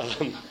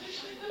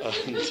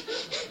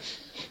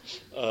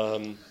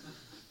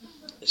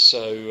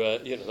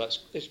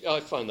 I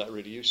find that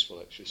really useful,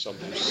 actually.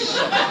 Sometimes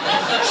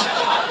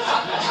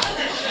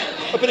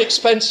a bit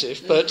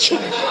expensive, but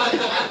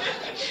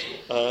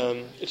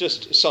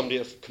just somebody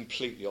of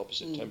completely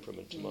opposite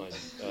temperament to mine.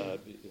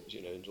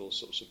 In all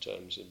sorts of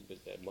terms, in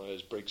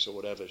Myers-Briggs or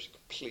whatever, she's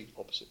complete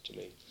opposite to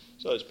me.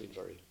 So it's been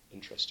very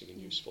interesting and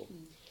useful.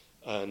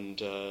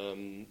 And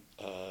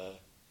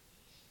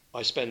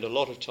I spend a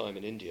lot of time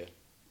in India,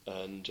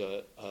 and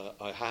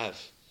I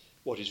have,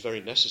 what is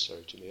very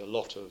necessary to me, a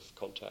lot of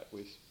contact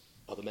with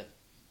other men.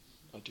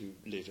 I do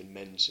live in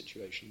men's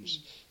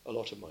situations a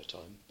lot of my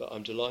time, but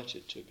I'm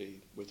delighted to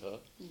be with her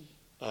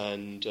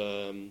and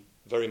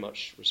very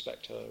much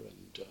respect her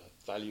and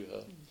value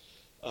her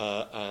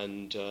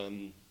and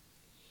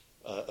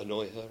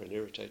annoy her and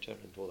irritate her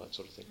and all that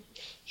sort of thing.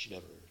 She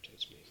never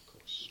irritates me, of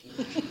course.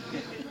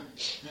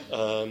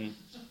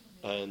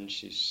 And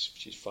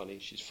she's funny,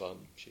 she's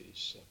fun,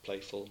 she's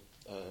playful.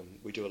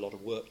 We do a lot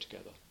of work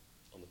together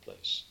on the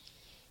place.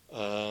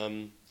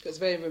 It's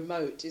very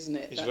remote, isn't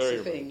it? It's That's very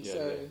the thing.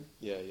 remote,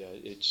 yeah.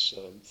 It's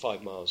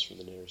 5 miles from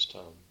the nearest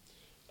town,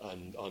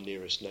 and our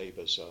nearest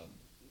neighbours are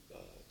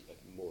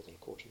more than a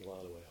quarter of a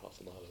mile away, half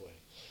a mile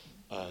away,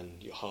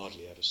 and you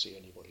hardly ever see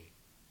anybody.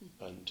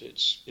 And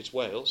it's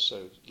Wales,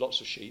 so lots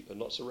of sheep and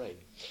lots of rain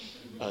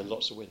and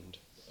lots of wind,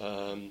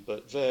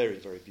 but very,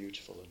 very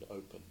beautiful and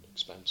open,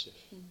 expansive.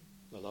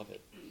 I love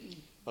it.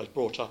 I was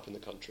brought up in the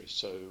country,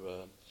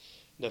 so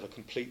never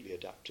completely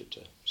adapted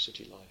to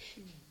city life.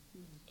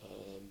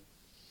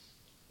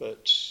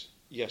 But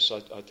yes,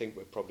 I think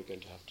we're probably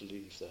going to have to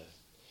leave there.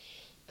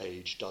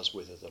 Age does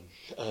wither them.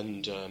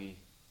 And,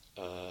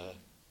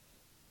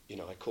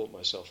 I caught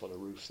myself on a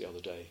roof the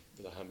other day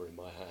with a hammer in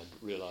my hand,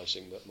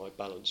 realising that my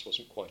balance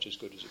wasn't quite as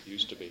good as it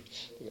used to be.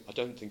 I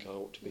don't think I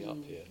ought to be up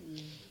here.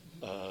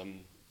 I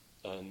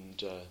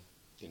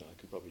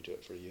can probably do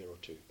it for a year or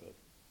two. But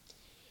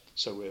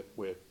so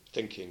we're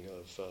thinking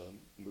of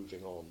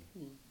moving on,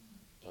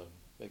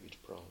 maybe to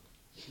Prague.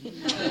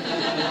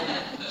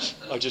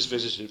 I just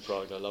visited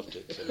Prague. I loved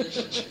it,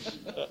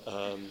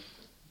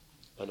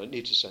 and it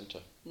needs a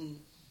centre.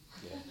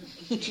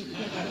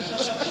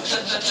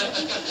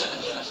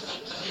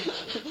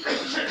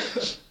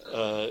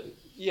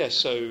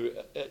 So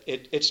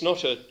it's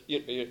not a.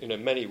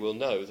 Many will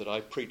know that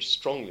I preach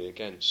strongly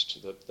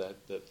against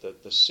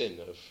the sin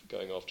of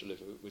going off to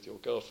live with your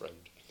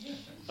girlfriend,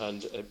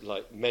 and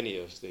like many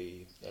of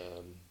the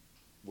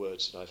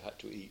words that I've had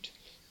to eat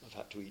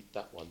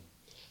that one.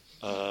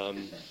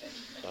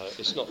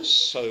 It's not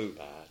so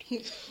bad.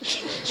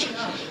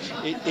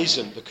 It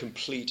isn't the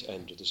complete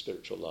end of the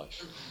spiritual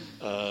life.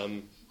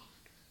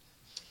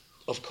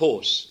 Of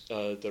course,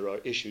 there are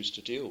issues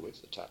to deal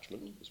with.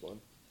 Attachment is one,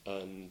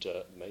 and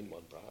main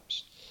one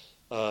perhaps.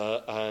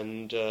 But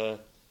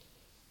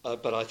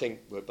I think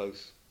we're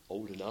both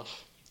old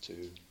enough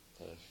to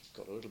have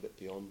got a little bit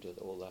beyond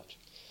all that.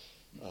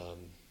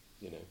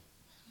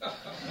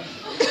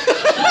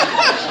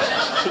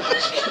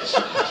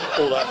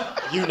 All that,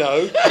 can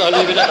I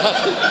leave it at that?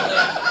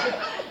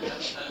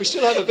 We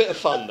still have a bit of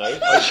fun, though,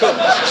 I'm sure.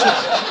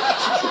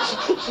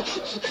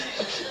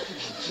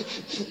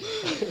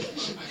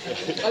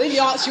 I didn't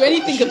ask you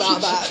anything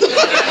about that.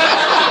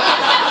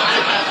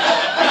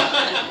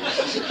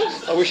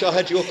 I wish I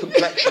had your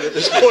complexion at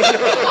this point.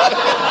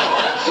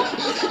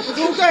 It's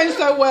all going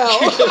so well.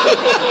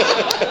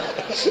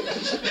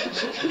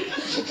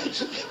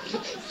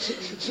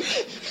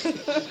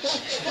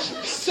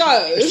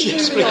 So,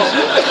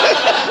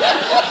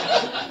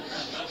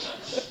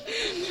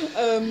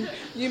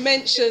 you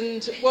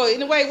mentioned, well,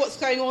 in a way what's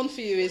going on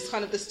for you is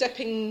kind of the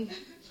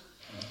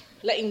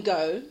letting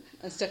go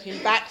and stepping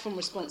back from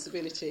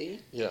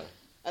responsibility. Yeah.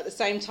 At the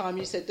same time,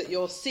 you said that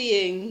you're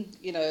seeing,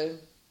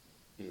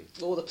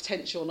 all the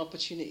potential and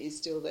opportunities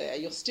still there.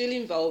 You're still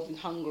involved in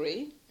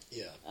Hungary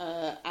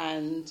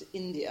and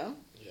India.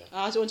 Yeah.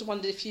 I just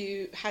wondered if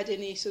you had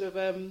any sort of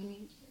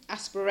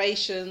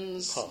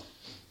aspirations,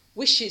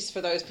 wishes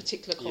for those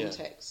particular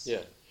contexts.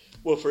 Yeah.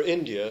 Well, for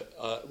India,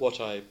 what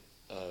I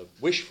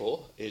wish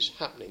for is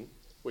happening,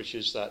 which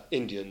is that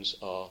Indians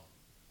are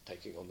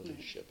taking on the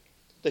leadership.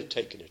 They've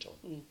taken it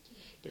on.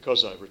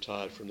 Because I've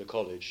retired from the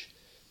college,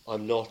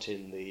 I'm not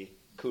in the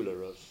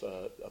cooler of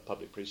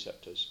public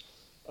preceptors.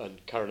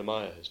 And Karen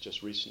Amaya has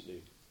just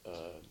recently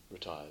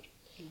retired.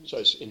 So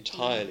it's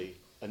entirely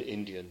an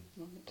Indian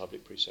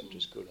public preceptor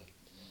school.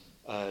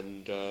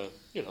 And,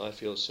 I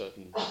feel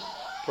certain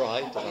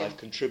pride that I've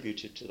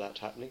contributed to that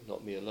happening,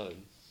 not me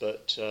alone.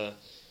 But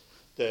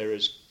they're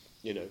as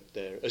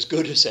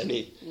good as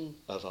any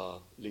of our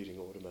leading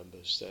order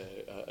members.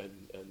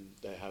 And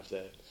they have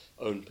their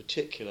own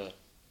particular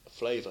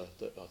flavour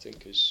that I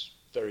think is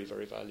very,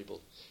 very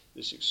valuable.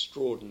 This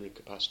extraordinary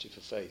capacity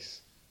for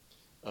faith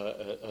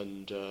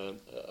and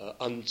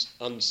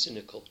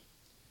uncynical.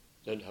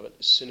 Don't have a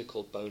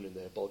cynical bone in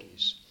their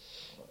bodies.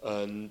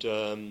 And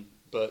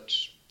but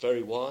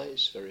very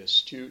wise, very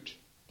astute,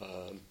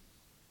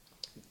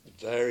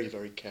 very,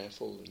 very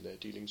careful in their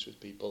dealings with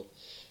people.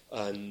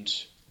 And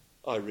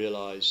I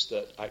realise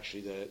that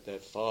actually they're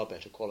far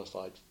better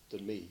qualified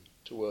than me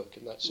to work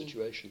in that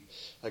situation.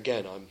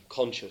 Again, I'm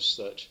conscious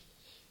that,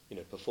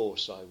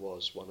 perforce I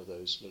was one of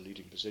those in a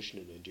leading position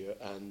in India,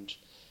 and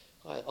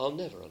I'll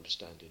never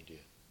understand India.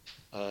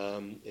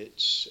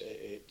 It's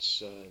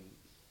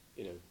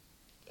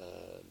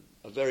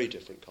a very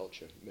different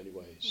culture in many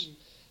ways.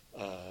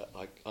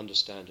 I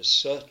understand a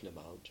certain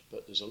amount,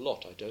 but there's a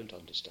lot I don't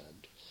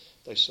understand.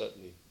 They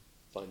certainly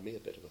find me a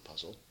bit of a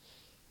puzzle.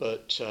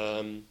 But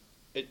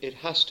it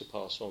has to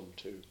pass on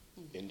to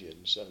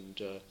Indians,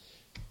 and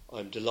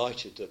I'm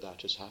delighted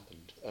that has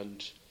happened.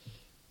 And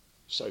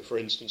so, for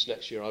instance,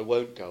 next year I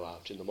won't go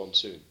out in the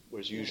monsoon,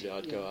 whereas usually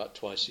I'd go out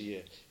twice a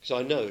year, because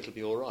I know it'll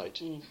be all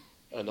right.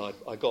 And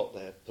I got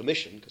their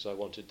permission, because I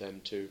wanted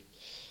them to,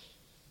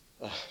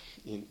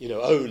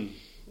 own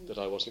that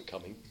I wasn't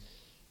coming.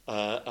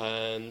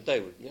 And they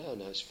would, no,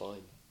 it's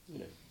fine,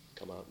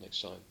 come out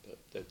next time.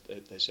 But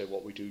they say,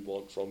 what we do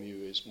want from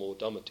you is more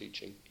Dhamma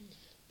teaching.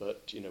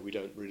 But, we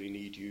don't really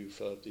need you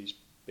for these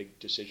big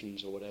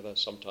decisions or whatever.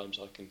 Sometimes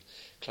I can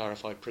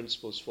clarify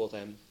principles for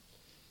them.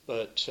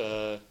 But,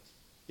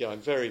 I'm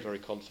very, very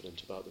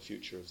confident about the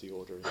future of the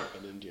order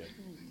in India.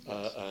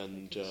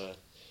 And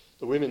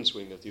the women's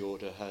wing of the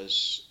order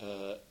has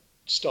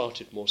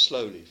started more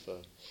slowly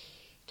for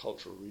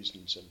cultural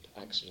reasons and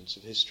accidents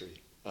of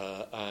history.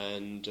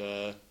 And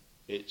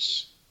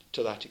it's,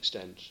 to that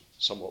extent,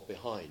 somewhat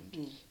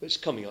behind. But it's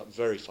coming up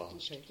very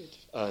fast. Okay, good.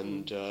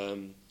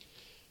 And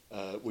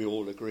we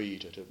all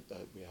agreed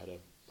we had a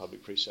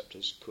public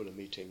preceptors Kula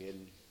meeting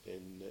in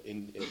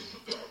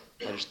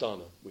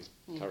Rajasthana with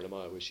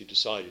Karanamaya, where she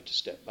decided to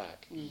step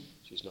back.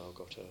 She's now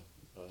got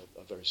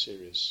a very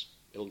serious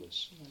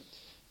illness. Right.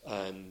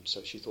 And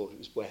so she thought it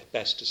was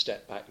best to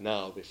step back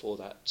now before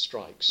that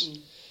strikes.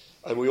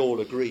 And we all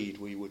agreed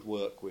we would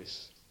work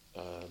with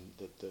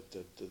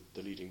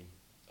the leading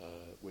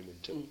women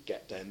to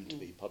get them to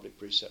be public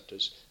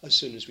preceptors as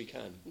soon as we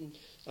can.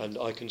 And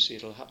I can see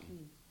it'll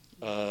happen.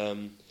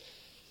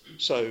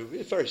 So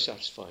it's very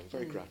satisfying,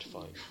 very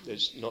gratifying.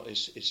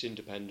 It's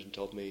independent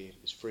of me,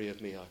 it's free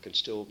of me, I can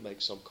still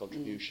make some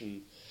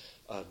contribution.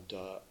 And,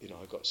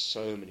 I've got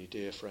so many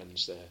dear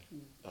friends there.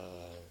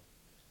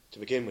 To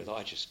begin with,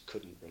 I just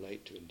couldn't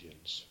relate to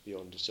Indians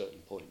beyond a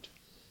certain point.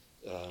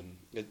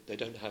 They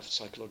don't have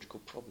psychological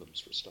problems,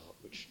 for a start,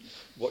 which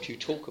what you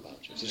talk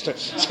about.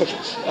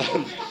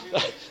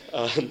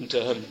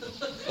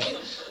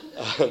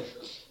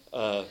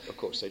 Of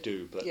course they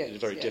do, but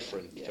it's very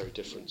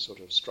different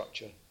sort of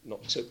structure,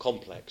 not so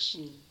complex.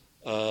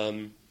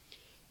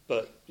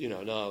 But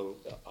now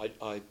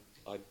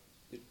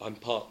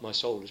my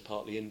soul is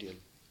partly Indian.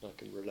 I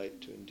can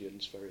relate to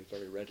Indians very,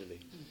 very readily.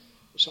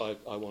 So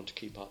I want to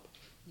keep up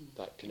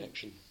that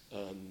connection,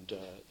 and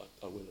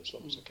I will as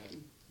long as I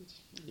can.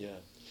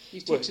 Yeah.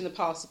 You've talked in the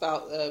past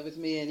about, with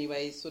me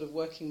anyway, sort of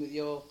working with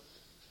your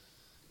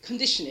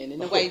conditioning in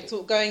a way,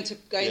 going to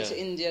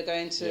India,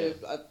 going to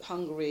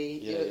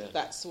Hungary.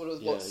 That's sort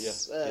of what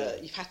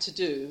you've had to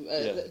do.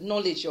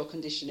 Acknowledge your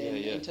conditioning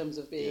in terms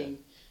of being,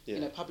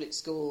 public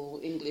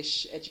school,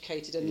 English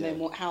educated, and then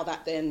how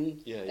that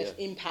then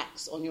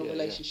impacts on your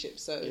relationship.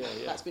 So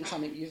that's been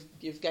something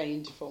you've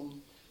gained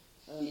from.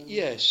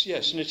 Yes,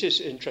 and it is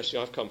interesting.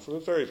 I've come from a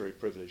very, very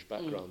privileged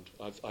background.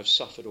 I've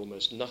suffered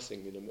almost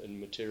nothing in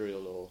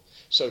material or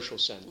social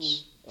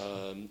sense.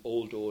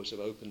 All doors have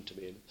opened to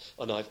me,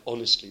 and I've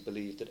honestly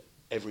believed that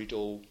every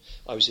door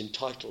I was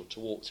entitled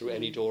to walk through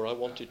any door I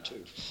wanted to.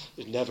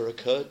 It never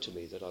occurred to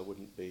me that I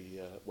wouldn't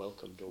be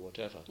welcomed or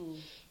whatever.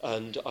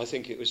 And I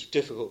think it was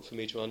difficult for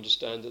me to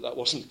understand that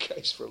wasn't the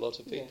case for a lot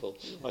of people.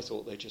 I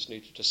thought they just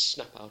needed to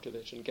snap out of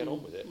it and get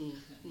on with it.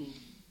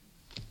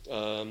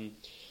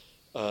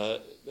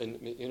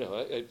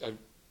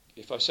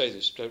 If I say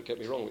this, don't get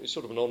me wrong, it's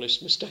sort of an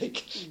honest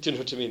mistake. Do you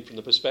know what I mean? From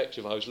the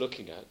perspective I was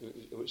looking at,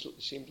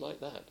 it seemed like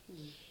that.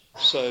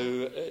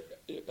 So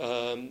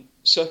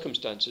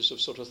circumstances have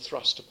sort of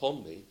thrust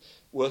upon me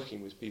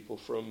working with people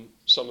from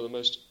some of the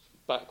most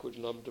backward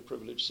and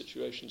underprivileged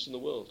situations in the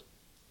world.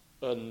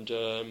 And,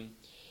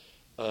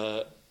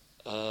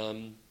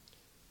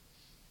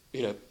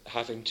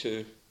 having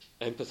to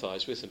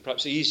empathise with them,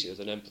 perhaps easier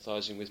than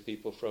empathising with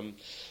people from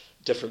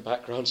different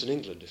backgrounds in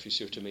England, if you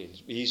see what I mean.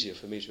 It's easier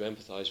for me to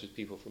empathise with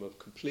people from a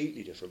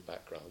completely different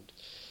background.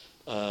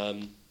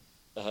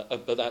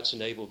 But that's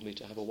enabled me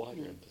to have a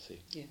wider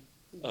empathy.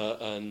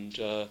 And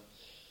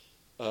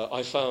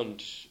I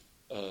found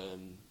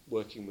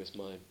working with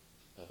my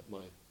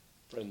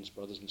friends,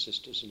 brothers and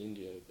sisters in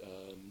India,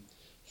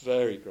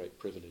 very great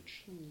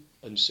privilege,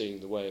 and seeing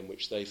the way in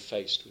which they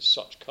faced with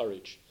such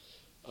courage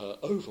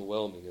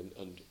overwhelming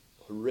and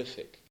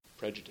horrific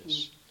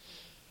prejudice.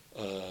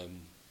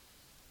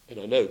 And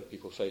I know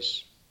people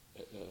face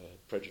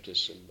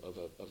prejudice of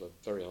a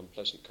very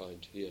unpleasant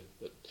kind here,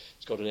 but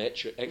it's got an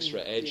extra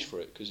edge for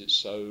it because it's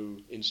so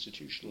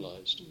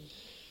institutionalised.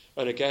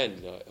 And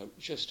again,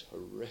 just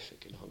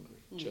horrific in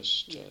Hungary,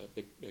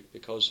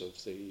 because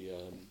of the...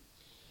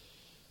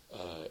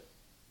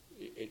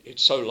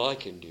 it's so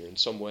like India in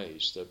some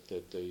ways, the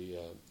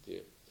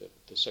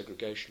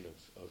segregation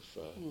of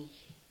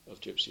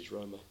gypsies,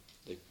 Roma.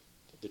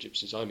 The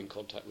gypsies I'm in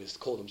contact with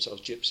call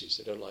themselves gypsies.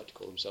 They don't like to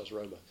call themselves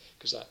Roma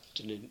because that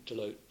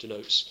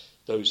denotes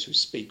those who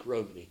speak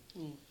Romany.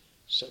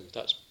 So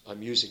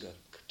I'm using a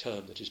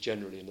term that is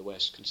generally in the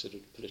West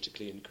considered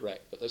politically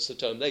incorrect, but that's the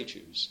term they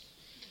choose.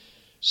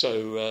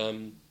 So,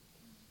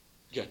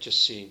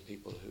 just seeing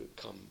people who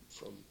come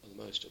from the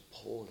most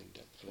appalling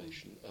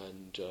deprivation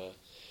and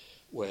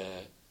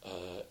where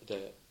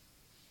the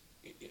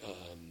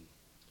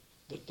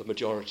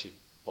majority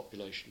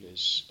population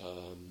is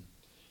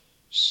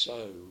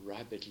so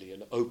rabidly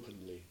and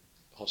openly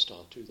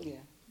hostile to them.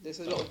 Yeah,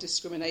 there's a lot of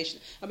discrimination.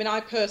 I mean,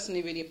 I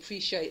personally really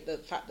appreciate the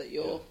fact that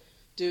you're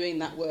doing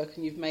that work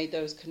and you've made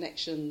those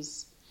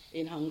connections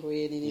in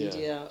Hungary and in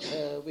India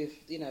with,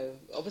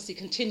 obviously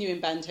continuing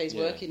Bante's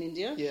work in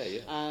India.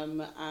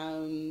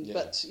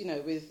 But,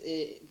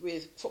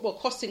 with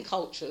crossing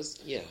cultures,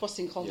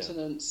 crossing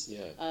continents,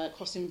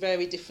 crossing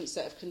very different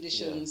set of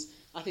conditions.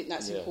 I think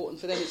that's important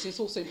for them. It's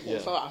also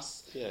important for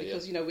us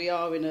because, we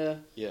are in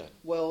a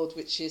world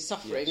which is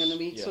suffering and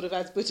we sort of,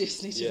 as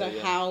Buddhists, need to know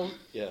how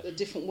the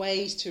different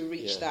ways to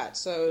reach that.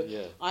 So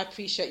I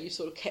appreciate you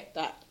sort of kept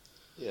that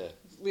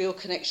real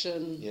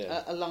connection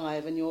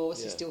alive, and you're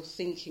obviously still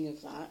thinking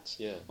of that.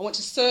 I want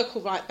to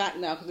circle right back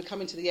now because we're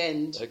coming to the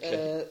end to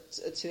the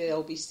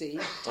LBC.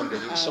 I'm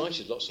getting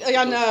excited.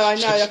 I know. I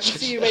can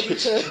see you ready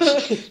to.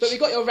 But we've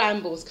got your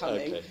rambles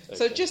coming. Okay.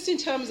 So just in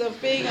terms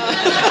of being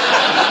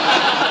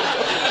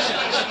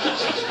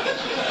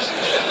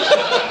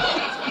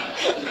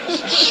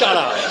Shut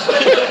up.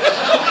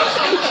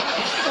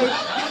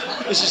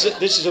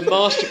 This is a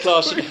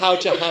masterclass in how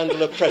to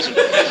handle a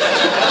president.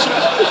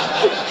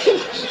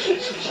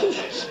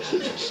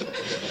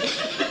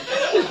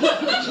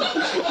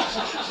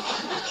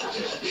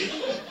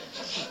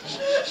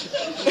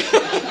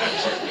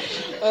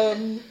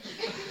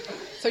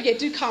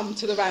 Do come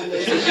to the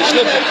rambles.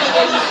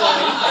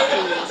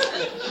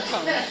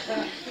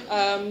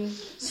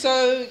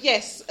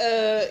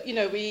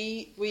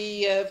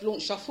 We have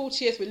launched our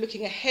 40th. We're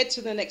looking ahead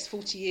to the next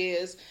 40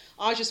 years.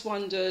 I just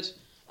wondered,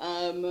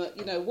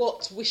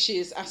 what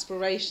wishes,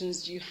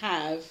 aspirations do you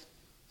have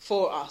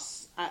for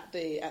us at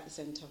the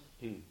centre?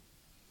 In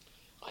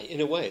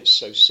a way, it's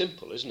so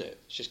simple, isn't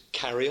it? Just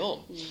carry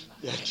on,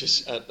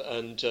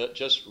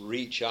 just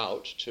reach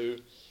out to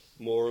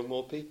more and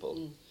more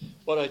people.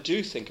 What I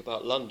do think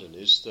about London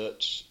is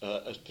that,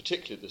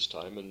 particularly this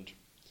time, and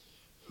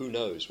who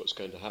knows what's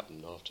going to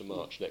happen after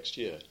March next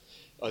year,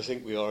 I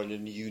think we have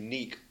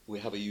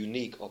a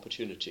unique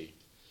opportunity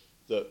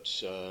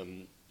that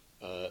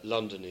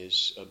London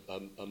is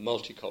a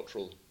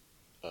multicultural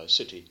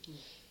city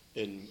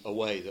in a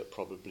way that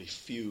probably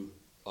few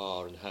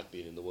are and have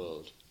been in the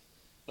world.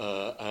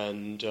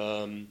 And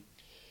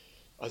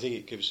I think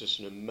it gives us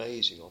an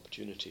amazing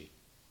opportunity.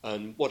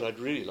 And what I'd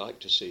really like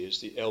to see is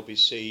the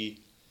LBC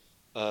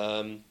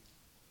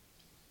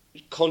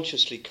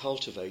consciously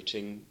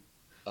cultivating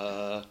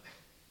the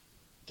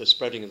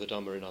spreading of the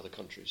Dhamma in other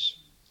countries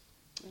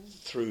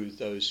through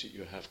those that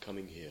you have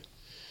coming here.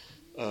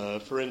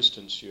 For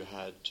instance, you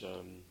had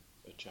a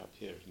chap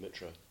here,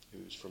 Mitra,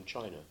 who's from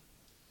China,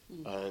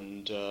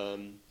 and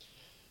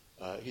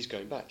he's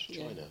going back to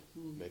China.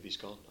 Maybe he's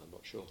gone, I'm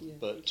not sure.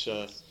 But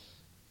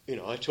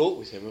I talk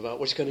with him about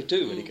what he's going to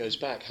do when he goes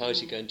back. How is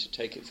he going to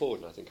take it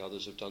forward? And I think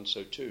others have done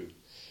so too.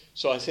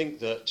 So I think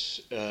that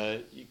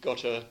you've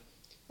got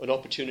an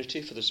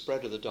opportunity for the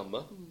spread of the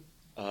Dhamma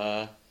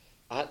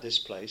at this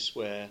place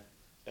where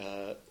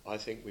I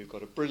think we've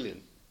got a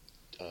brilliant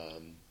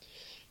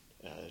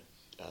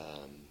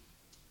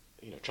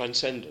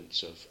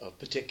transcendence of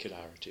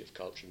particularity of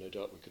culture. No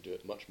doubt we could do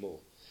it much more.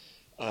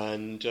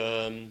 And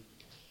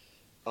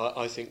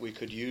I think we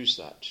could use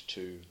that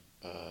to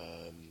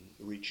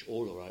reach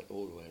all the way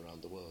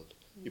around the world.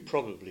 You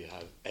probably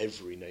have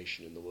every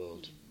nation in the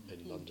world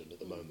in London at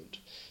the moment,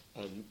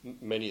 and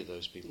many of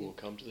those people will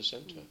come to the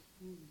centre.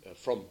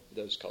 From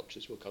those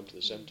cultures will come to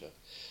the centre,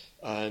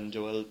 and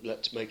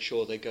let's make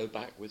sure they go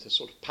back with a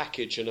sort of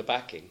package and a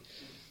backing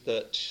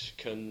that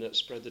can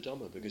spread the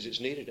Dhamma, because it's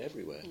needed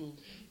everywhere.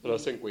 And I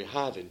think we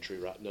have in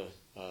Triratna,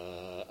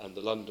 and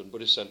the London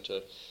Buddhist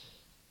Centre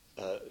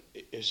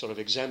it sort of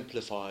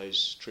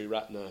exemplifies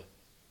Triratna,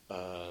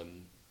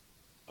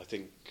 I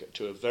think,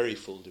 to a very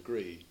full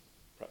degree,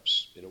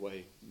 perhaps in a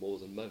way more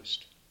than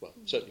most. Well,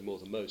 certainly more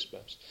than most,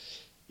 perhaps.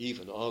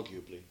 even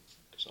arguably,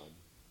 because I'm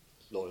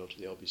loyal to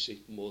the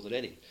LBC more than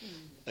any,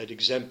 it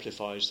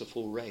exemplifies the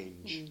full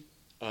range.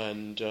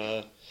 And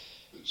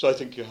so I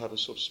think you have a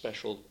sort of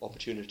special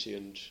opportunity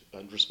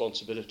and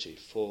responsibility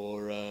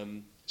for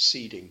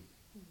seeding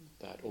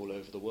that all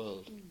over the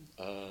world.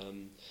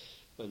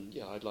 And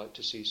yeah, I'd like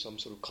to see some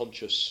sort of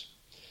conscious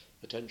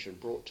attention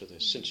brought to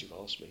this, since you've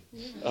asked me.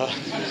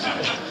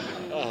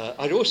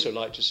 I'd also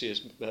like to see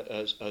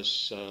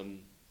us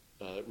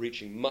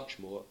reaching much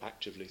more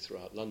actively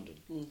throughout London.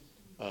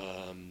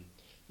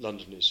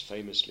 London is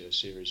famously a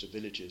series of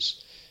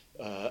villages,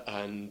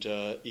 and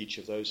each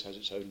of those has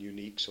its own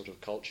unique sort of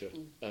culture.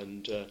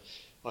 And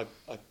I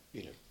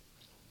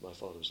my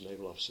father was a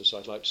naval officer, so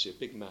I'd like to see a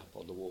big map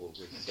on the wall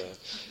with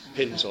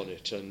pins on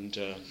it, and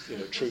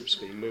troops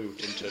being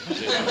moved into.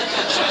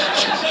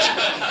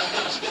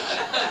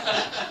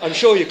 I'm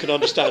sure you can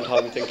understand how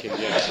I'm thinking.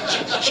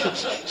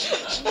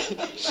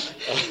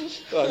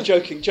 Well,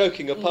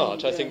 joking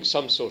apart, I think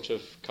some sort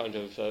of kind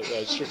of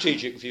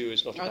strategic view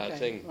is not a bad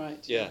thing.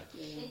 Right. Yeah.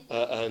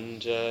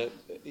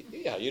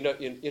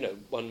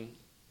 One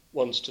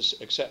wants to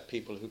accept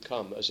people who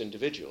come as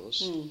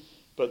individuals.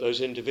 But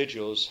those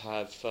individuals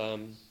have,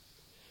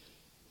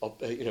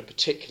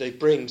 they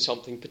bring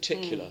something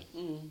particular.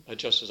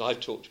 Just as I've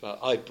talked about,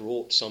 I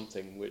brought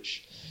something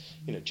which,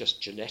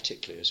 just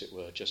genetically, as it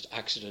were, just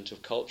accident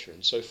of culture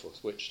and so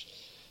forth, which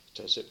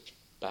does its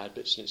bad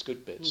bits and its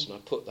good bits, and I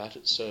put that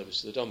at the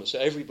service of the Dhamma. So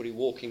everybody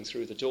walking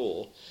through the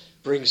door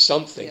brings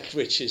something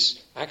which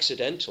is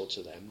accidental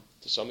to them,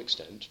 to some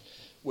extent,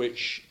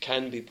 which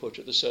can be put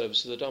at the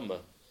service of the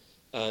Dhamma.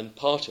 And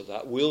part of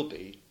that will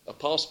be a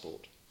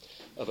passport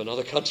of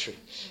another country,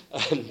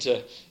 and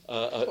a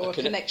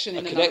connection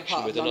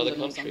with another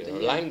country, or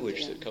a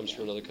language that comes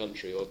from another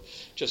country, or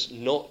just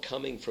not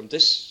coming from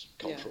this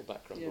cultural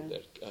background,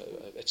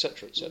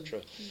 etc.,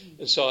 etc.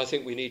 And so I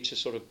think we need to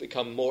sort of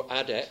become more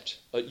adept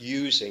at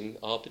using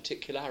our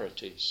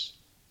particularities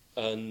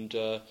and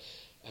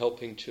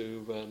helping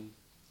to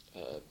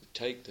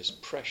take this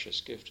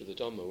precious gift of the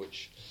Dhamma,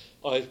 which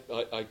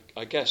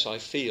I guess I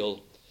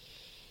feel,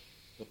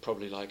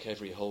 probably like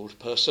every old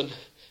person,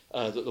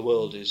 that the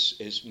world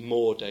is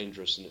more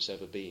dangerous than it's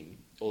ever been,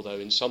 although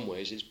in some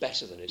ways it's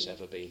better than it's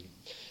ever been.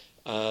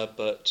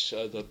 But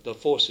the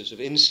forces of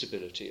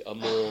instability are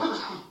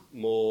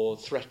more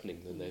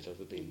threatening than they've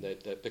ever been.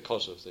 They're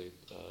because of the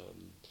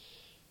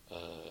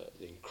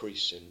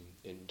increase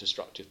in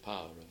destructive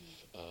power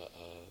of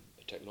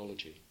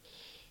technology.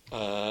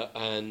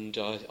 And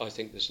I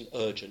think there's an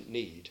urgent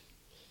need,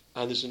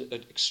 and there's an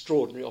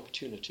extraordinary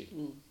opportunity.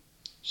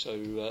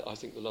 So I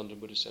think the London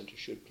Buddhist Centre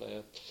should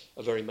play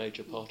a very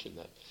major part in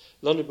that.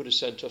 London Buddhist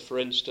Centre, for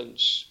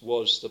instance,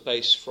 was the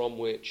base from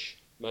which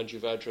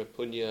Manjuvajra,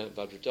 Punya,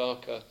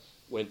 Vajradhaka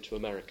went to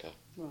America.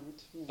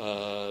 Right.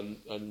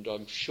 And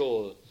I'm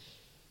sure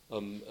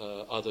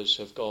others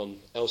have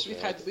gone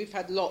elsewhere. We've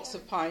had lots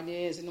of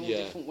pioneers in all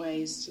different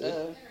ways.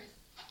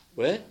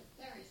 Where?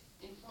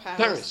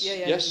 Paris.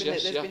 Yes.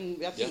 Spain.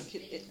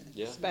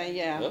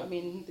 I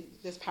mean,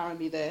 there's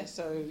Parami there,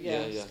 so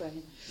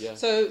Spain. Yeah.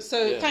 So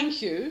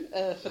thank you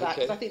for that,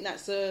 because I think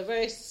that's a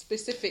very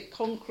specific,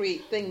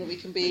 concrete thing that we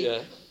can be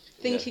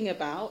thinking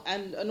about,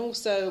 and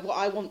also what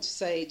I want to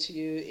say to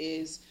you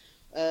is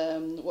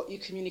what you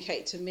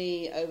communicate to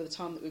me over the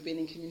time that we've been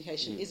in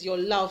communication is your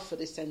love for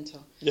this centre,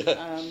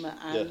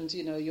 and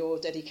your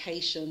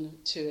dedication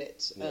to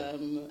it,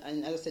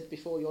 and as I said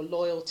before, your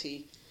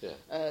loyalty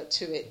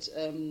to it,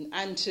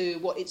 and to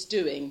what it's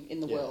doing in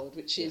the world,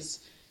 which is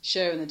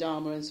sharing the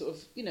Dharma and sort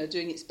of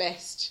doing its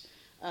best,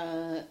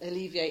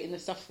 alleviating the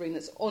suffering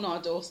that's on our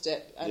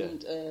doorstep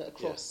and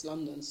across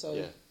London.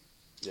 So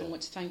I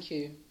want to thank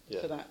you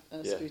for that,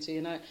 Subhuti.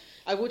 And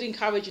I would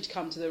encourage you to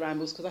come to the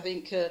Rambles, because I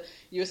think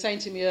you were saying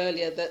to me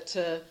earlier that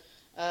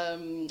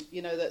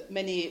that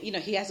many,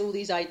 he has all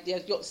these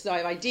lots of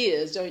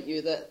ideas, don't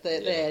you, that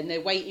they're there and they're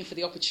waiting for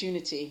the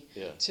opportunity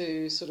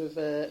to sort of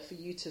for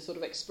you to sort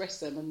of express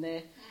them,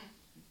 and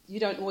you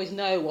don't always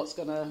know what's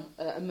going to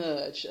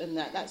emerge, and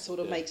that sort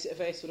of makes it a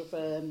very sort of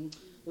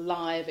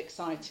live,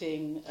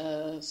 exciting,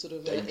 sort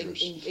of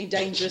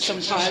dangerous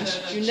sometimes.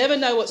 You never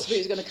know what Subhuti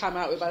is going to come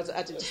out with, as I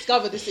had to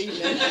discover this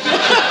evening.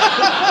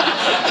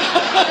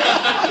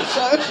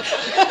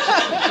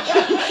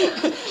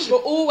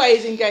 But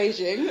always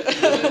engaging.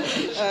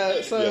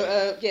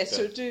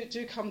 So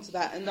do come to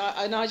that. And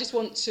I just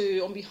want to,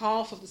 on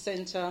behalf of the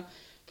centre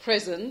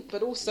present,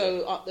 but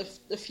also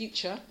the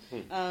future,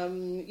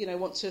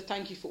 want to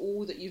thank you for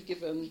all that you've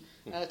given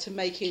to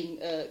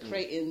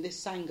creating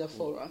this Sangha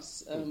for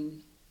us,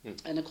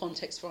 and a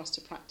context for us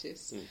to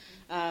practice.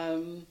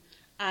 And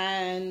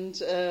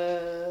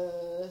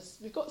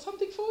we've got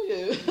something for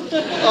you.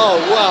 Oh,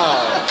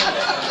 wow.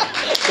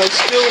 They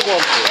still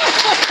want it.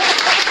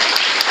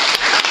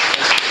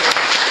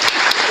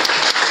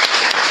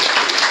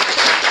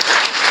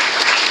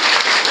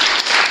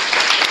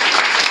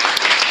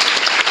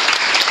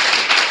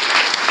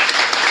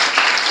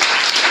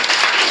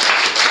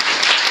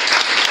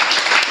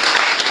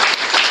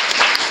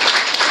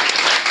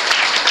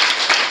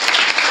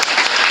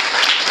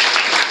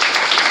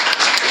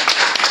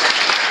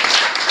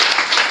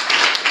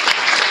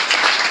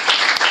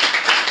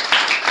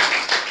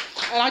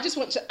 just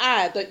want to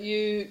add that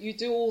you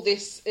do all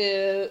this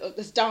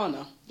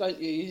dana, don't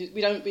you?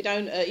 We don't.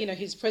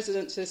 He's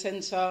president to the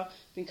centre.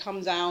 We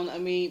come down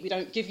and we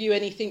don't give you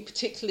anything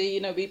particularly.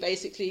 We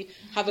basically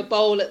have a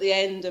bowl at the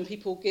end and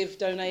people give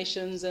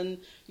donations and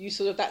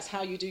that's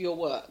how you do your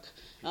work.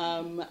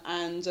 So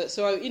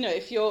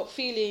if you're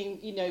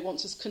feeling want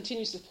to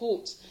continue to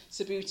support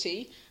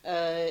Subhuti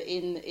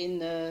in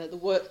the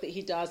work that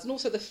he does and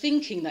also the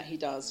thinking that he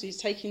does,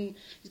 he's going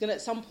to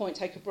at some point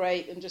take a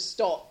break and just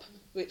stop,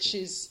 which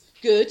is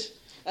good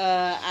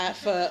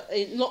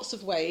in lots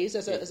of ways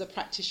as a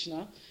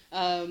practitioner.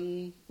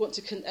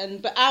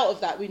 But out of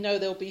that we know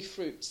there'll be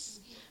fruits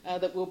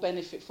that we'll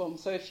benefit from.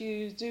 So if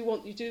you do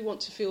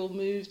want to feel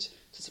moved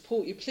to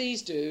support you,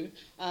 please do.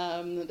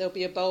 There'll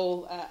be a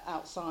bowl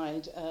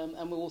outside,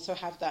 and we'll also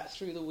have that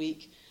through the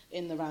week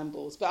in the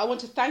rambles. But I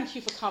want to thank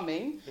you for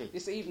coming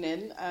this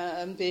evening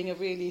and being a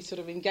really sort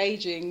of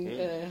engaging.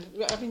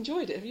 I've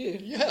enjoyed it. Have you?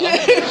 Yeah.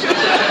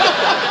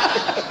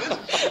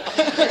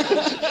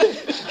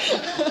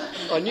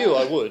 I knew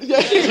I would.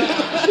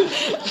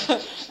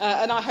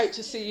 And I hope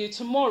to see you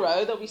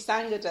tomorrow. There'll be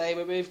Sangha Day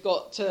where we've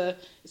got,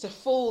 it's a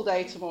full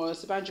day tomorrow.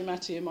 Subandhu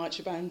Mati and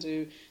Maitra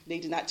Bandhu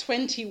leading that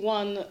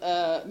 21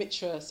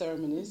 Mitra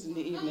ceremonies in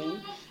the evening.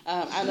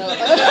 And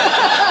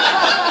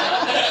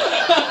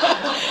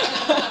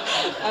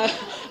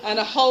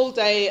a whole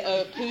day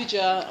of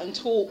puja and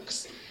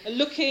talks.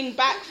 Looking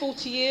back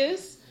 40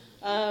 years,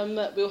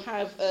 we'll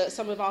have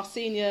some of our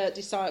senior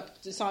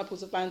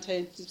disciples of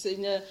Bhante,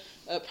 senior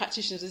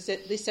practitioners of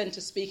this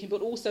centre speaking,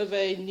 but also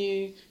very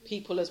new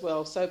people as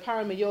well. So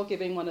Parama, you're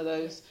giving one of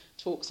those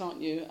talks,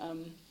 aren't you?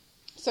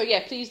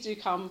 Please do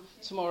come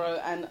tomorrow,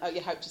 and I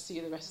hope to see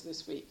you the rest of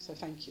this week. So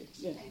thank you.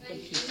 Yeah,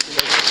 thank you.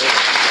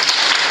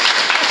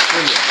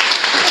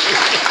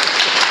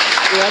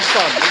 We had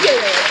fun.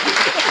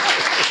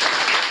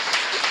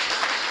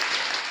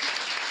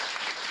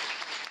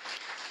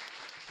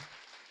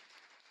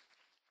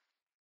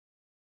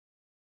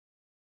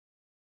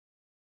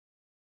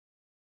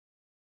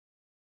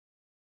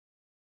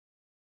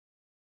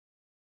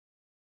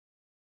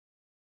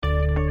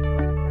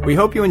 We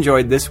hope you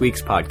enjoyed this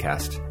week's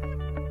podcast.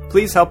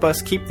 Please help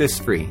us keep this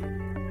free.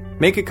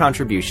 Make a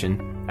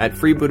contribution at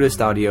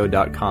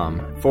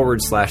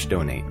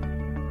freebuddhistaudio.com/donate.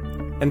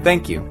 And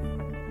thank you.